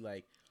apparently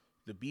like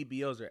the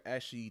BBLs are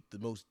actually the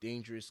most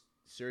dangerous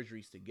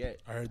surgeries to get.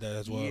 I heard that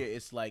as well. Yeah,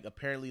 it's like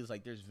apparently it's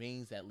like there's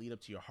veins that lead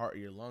up to your heart or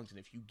your lungs, and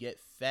if you get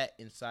fat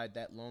inside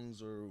that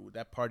lungs or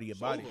that part of your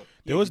body,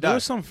 There was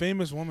some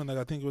famous woman, like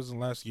I think it was in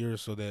the last year or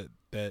so,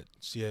 that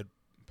she had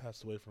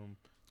passed away from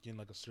getting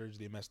like a surgery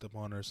they messed up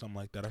on her or something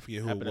like that. I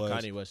forget who happened it was.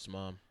 to Kanye West's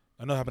mom.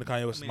 I know it happened to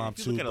Kanye West's mom if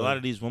you too. look at a lot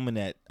of these women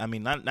that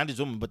not these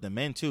women, but the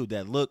men too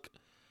that look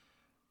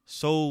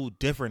so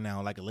different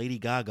now. Like a Lady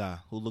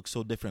Gaga who looks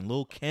so different.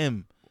 Lil'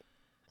 Kim.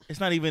 It's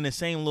not even the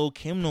same Lil'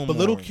 Kim no more. But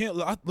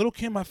Little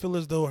Kim, I feel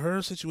as though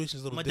her situation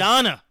is a little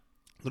Madonna. different.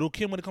 Little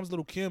Kim, when it comes to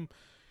Little Kim,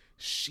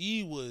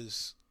 she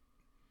was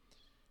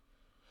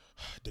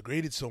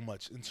degraded so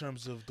much in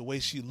terms of the way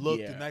she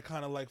looked, and that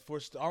kind of like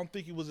forced. I don't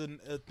think it was a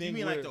thing. You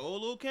mean where, like the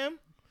old Lil' Kim?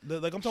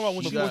 like I'm talking about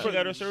when she Before was she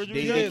got her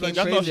surgery? they Like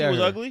came I thought crazy she at was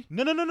her. ugly.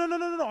 No. I'm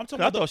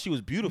talking I about. thought she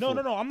was beautiful.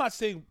 No. I'm not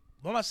saying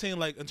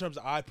like in terms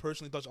of I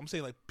personally thought. I'm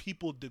saying like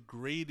people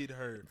degraded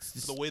her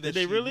the way that Did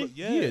they she really? looked.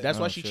 Yeah, that's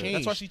why Oh, she shit. changed.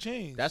 That's why she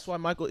changed. That's why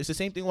Michael. It's the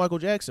same thing with Michael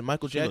Jackson.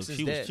 Michael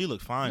Jackson's dad. She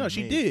looked fine. No, to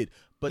she me. did.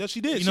 But Yeah,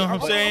 she did. You know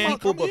what I'm saying?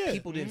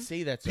 People didn't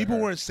say that to People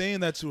her. weren't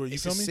saying that to her. You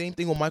It's feel the me? same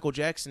thing with Michael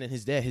Jackson and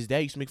his dad. His dad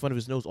used to make fun of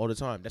his nose all the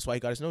time. That's why he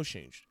got his nose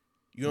changed.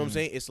 You know what I'm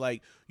saying? It's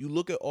like you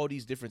look at all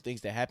these different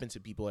things that happen to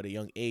people at a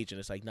young age, and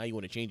it's like now you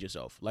want to change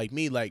yourself. Like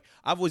me, like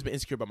I've always been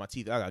insecure about my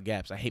teeth. I got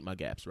gaps. I hate my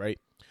gaps, right?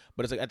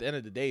 But it's like at the end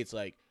of the day, it's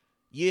like,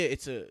 yeah,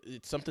 it's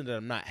something that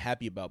I'm not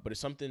happy about. But it's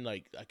something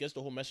like I guess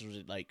the whole message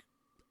was like,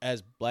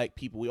 as black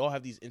people, we all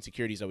have these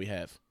insecurities that we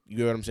have. You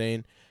know what I'm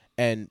saying?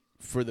 And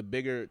for the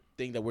bigger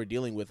thing that we're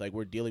dealing with, like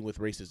we're dealing with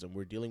racism,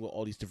 we're dealing with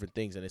all these different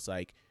things, and it's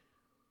like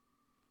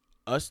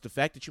the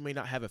fact that you may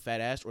not have a fat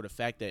ass, or the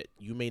fact that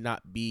you may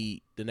not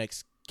be the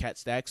next Cat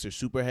Stacks or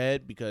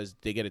Superhead because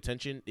they get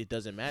attention, it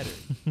doesn't matter.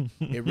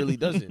 It really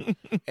doesn't.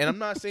 And I'm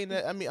not saying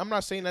that. I mean, I'm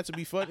not saying that to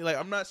be funny. Like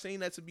I'm not saying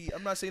that to be a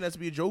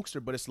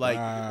jokester. But it's like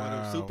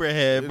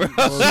Superhead, bro.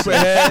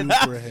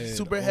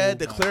 Superhead,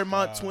 the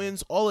Claremont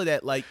twins, all of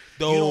that. Like,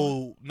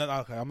 okay,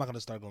 I'm not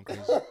gonna start going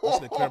crazy. That's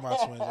the Claremont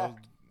twins.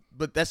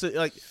 But that's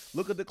like,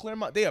 look at the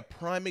Claremont. They are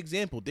prime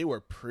example. They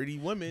were pretty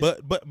women.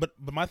 But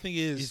my thing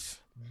is,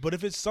 but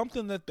if it's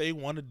something that they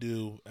want to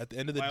do at the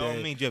end of the By all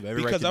day, means, you have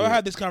every right because to I've do had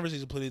it. this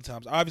conversation plenty of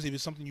times. Obviously, if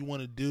it's something you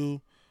want to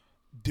do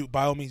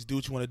by all means do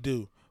what you want to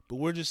do. But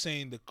we're just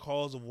saying the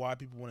cause of why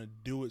people want to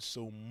do it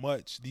so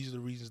much. These are the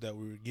reasons that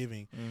we were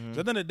giving. So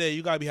at the end of the day,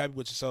 you gotta be happy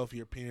with yourself,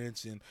 your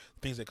appearance, and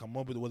things that come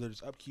up with it, whether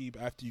it's upkeep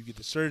after you get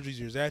the surgeries,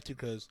 years after,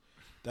 because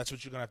that's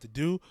what you're gonna have to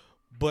do.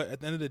 But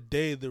at the end of the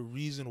day, the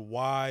reason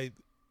why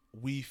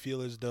we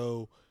feel as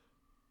though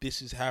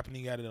this is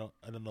happening at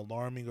an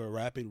alarming or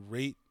rapid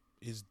rate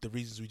is the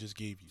reasons we just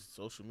gave you.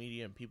 social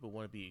media and people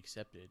want to be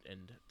accepted.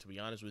 And to be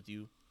honest with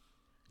you,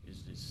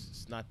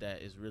 it's not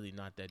that. It's really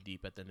not that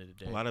deep at the end of the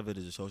day. A lot of it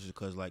is social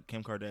because, like,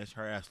 Kim Kardashian,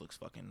 her ass looks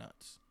fucking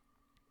nuts.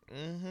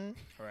 Mm-hmm.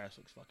 Her ass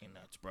looks fucking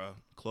nuts, bro.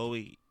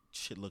 Khloe,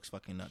 shit looks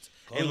fucking nuts.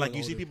 Khloe And, like, like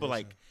you a see older people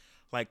person.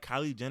 like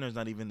Kylie Jenner's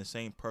not even the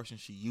same person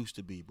she used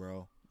to be,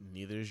 bro.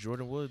 Neither is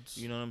Jordan Woods.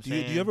 You know what I'm Do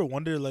saying? you ever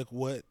wonder like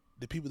what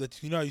the people that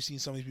how you've seen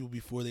some of these people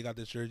before they got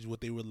their surgery, what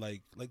they were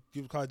like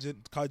give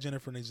Kylie Jenner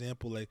for an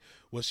example, like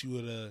what she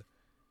would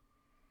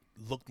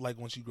looked like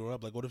when she grew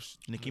up. Like what if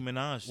Nicki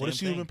Minaj? what if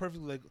she would have same been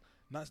perfectly like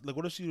not like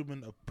what if she would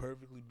have been a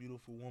perfectly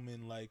beautiful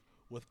woman like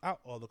without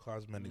all the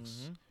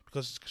cosmetics?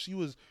 Because she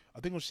was, I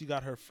think when she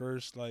got her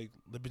first like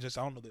lip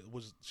injection, I don't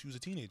know, she was a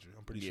teenager.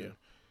 I'm pretty sure.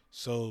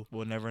 So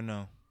We'll never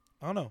know.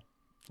 I don't know.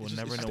 We'll It's just-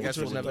 never it's know. I guess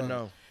what we'll to never do.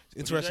 know.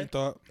 Interesting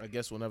thought. I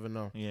guess we'll never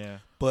know. Yeah.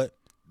 But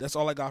that's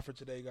all I got for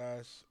today,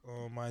 guys.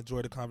 I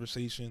enjoyed the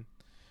conversation.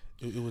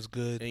 It was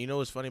good. And you know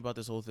what's funny about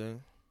this whole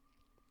thing?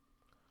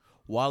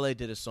 Wale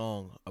did a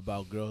song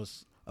about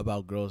girls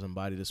and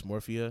body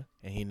dysmorphia,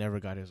 and he never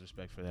got his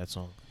respect for that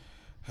song.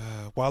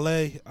 Wale,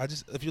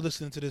 if you're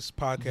listening to this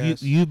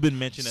podcast, You've been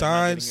mentioned.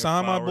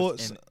 sign my boy,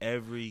 in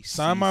every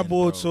sign my season,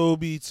 boy bro.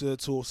 Toby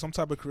to some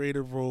type of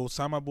creative role.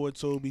 Sign my boy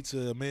Toby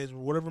to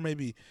management, whatever it may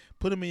be.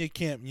 Put him in your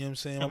camp. You know what I'm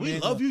saying? And we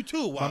love you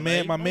too. My Wale.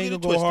 man Don't gonna get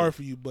it go twisted. hard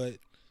for you, but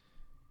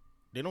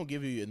They don't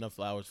give you enough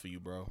flowers for you,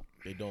 bro.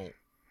 They don't.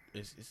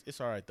 It's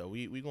all right though.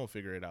 We gonna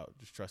figure it out.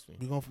 Just trust me.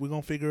 we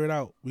gonna figure it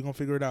out. We gonna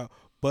figure it out.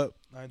 But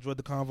I enjoyed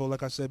the convo,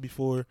 like I said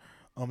before.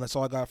 That's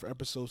all I got for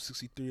episode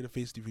 63 of the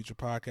Face the Future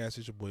podcast.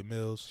 It's your boy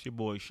Mills. It's your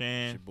boy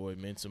Shan. It's your boy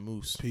Mensa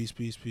Moose. Peace.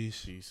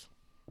 Peace.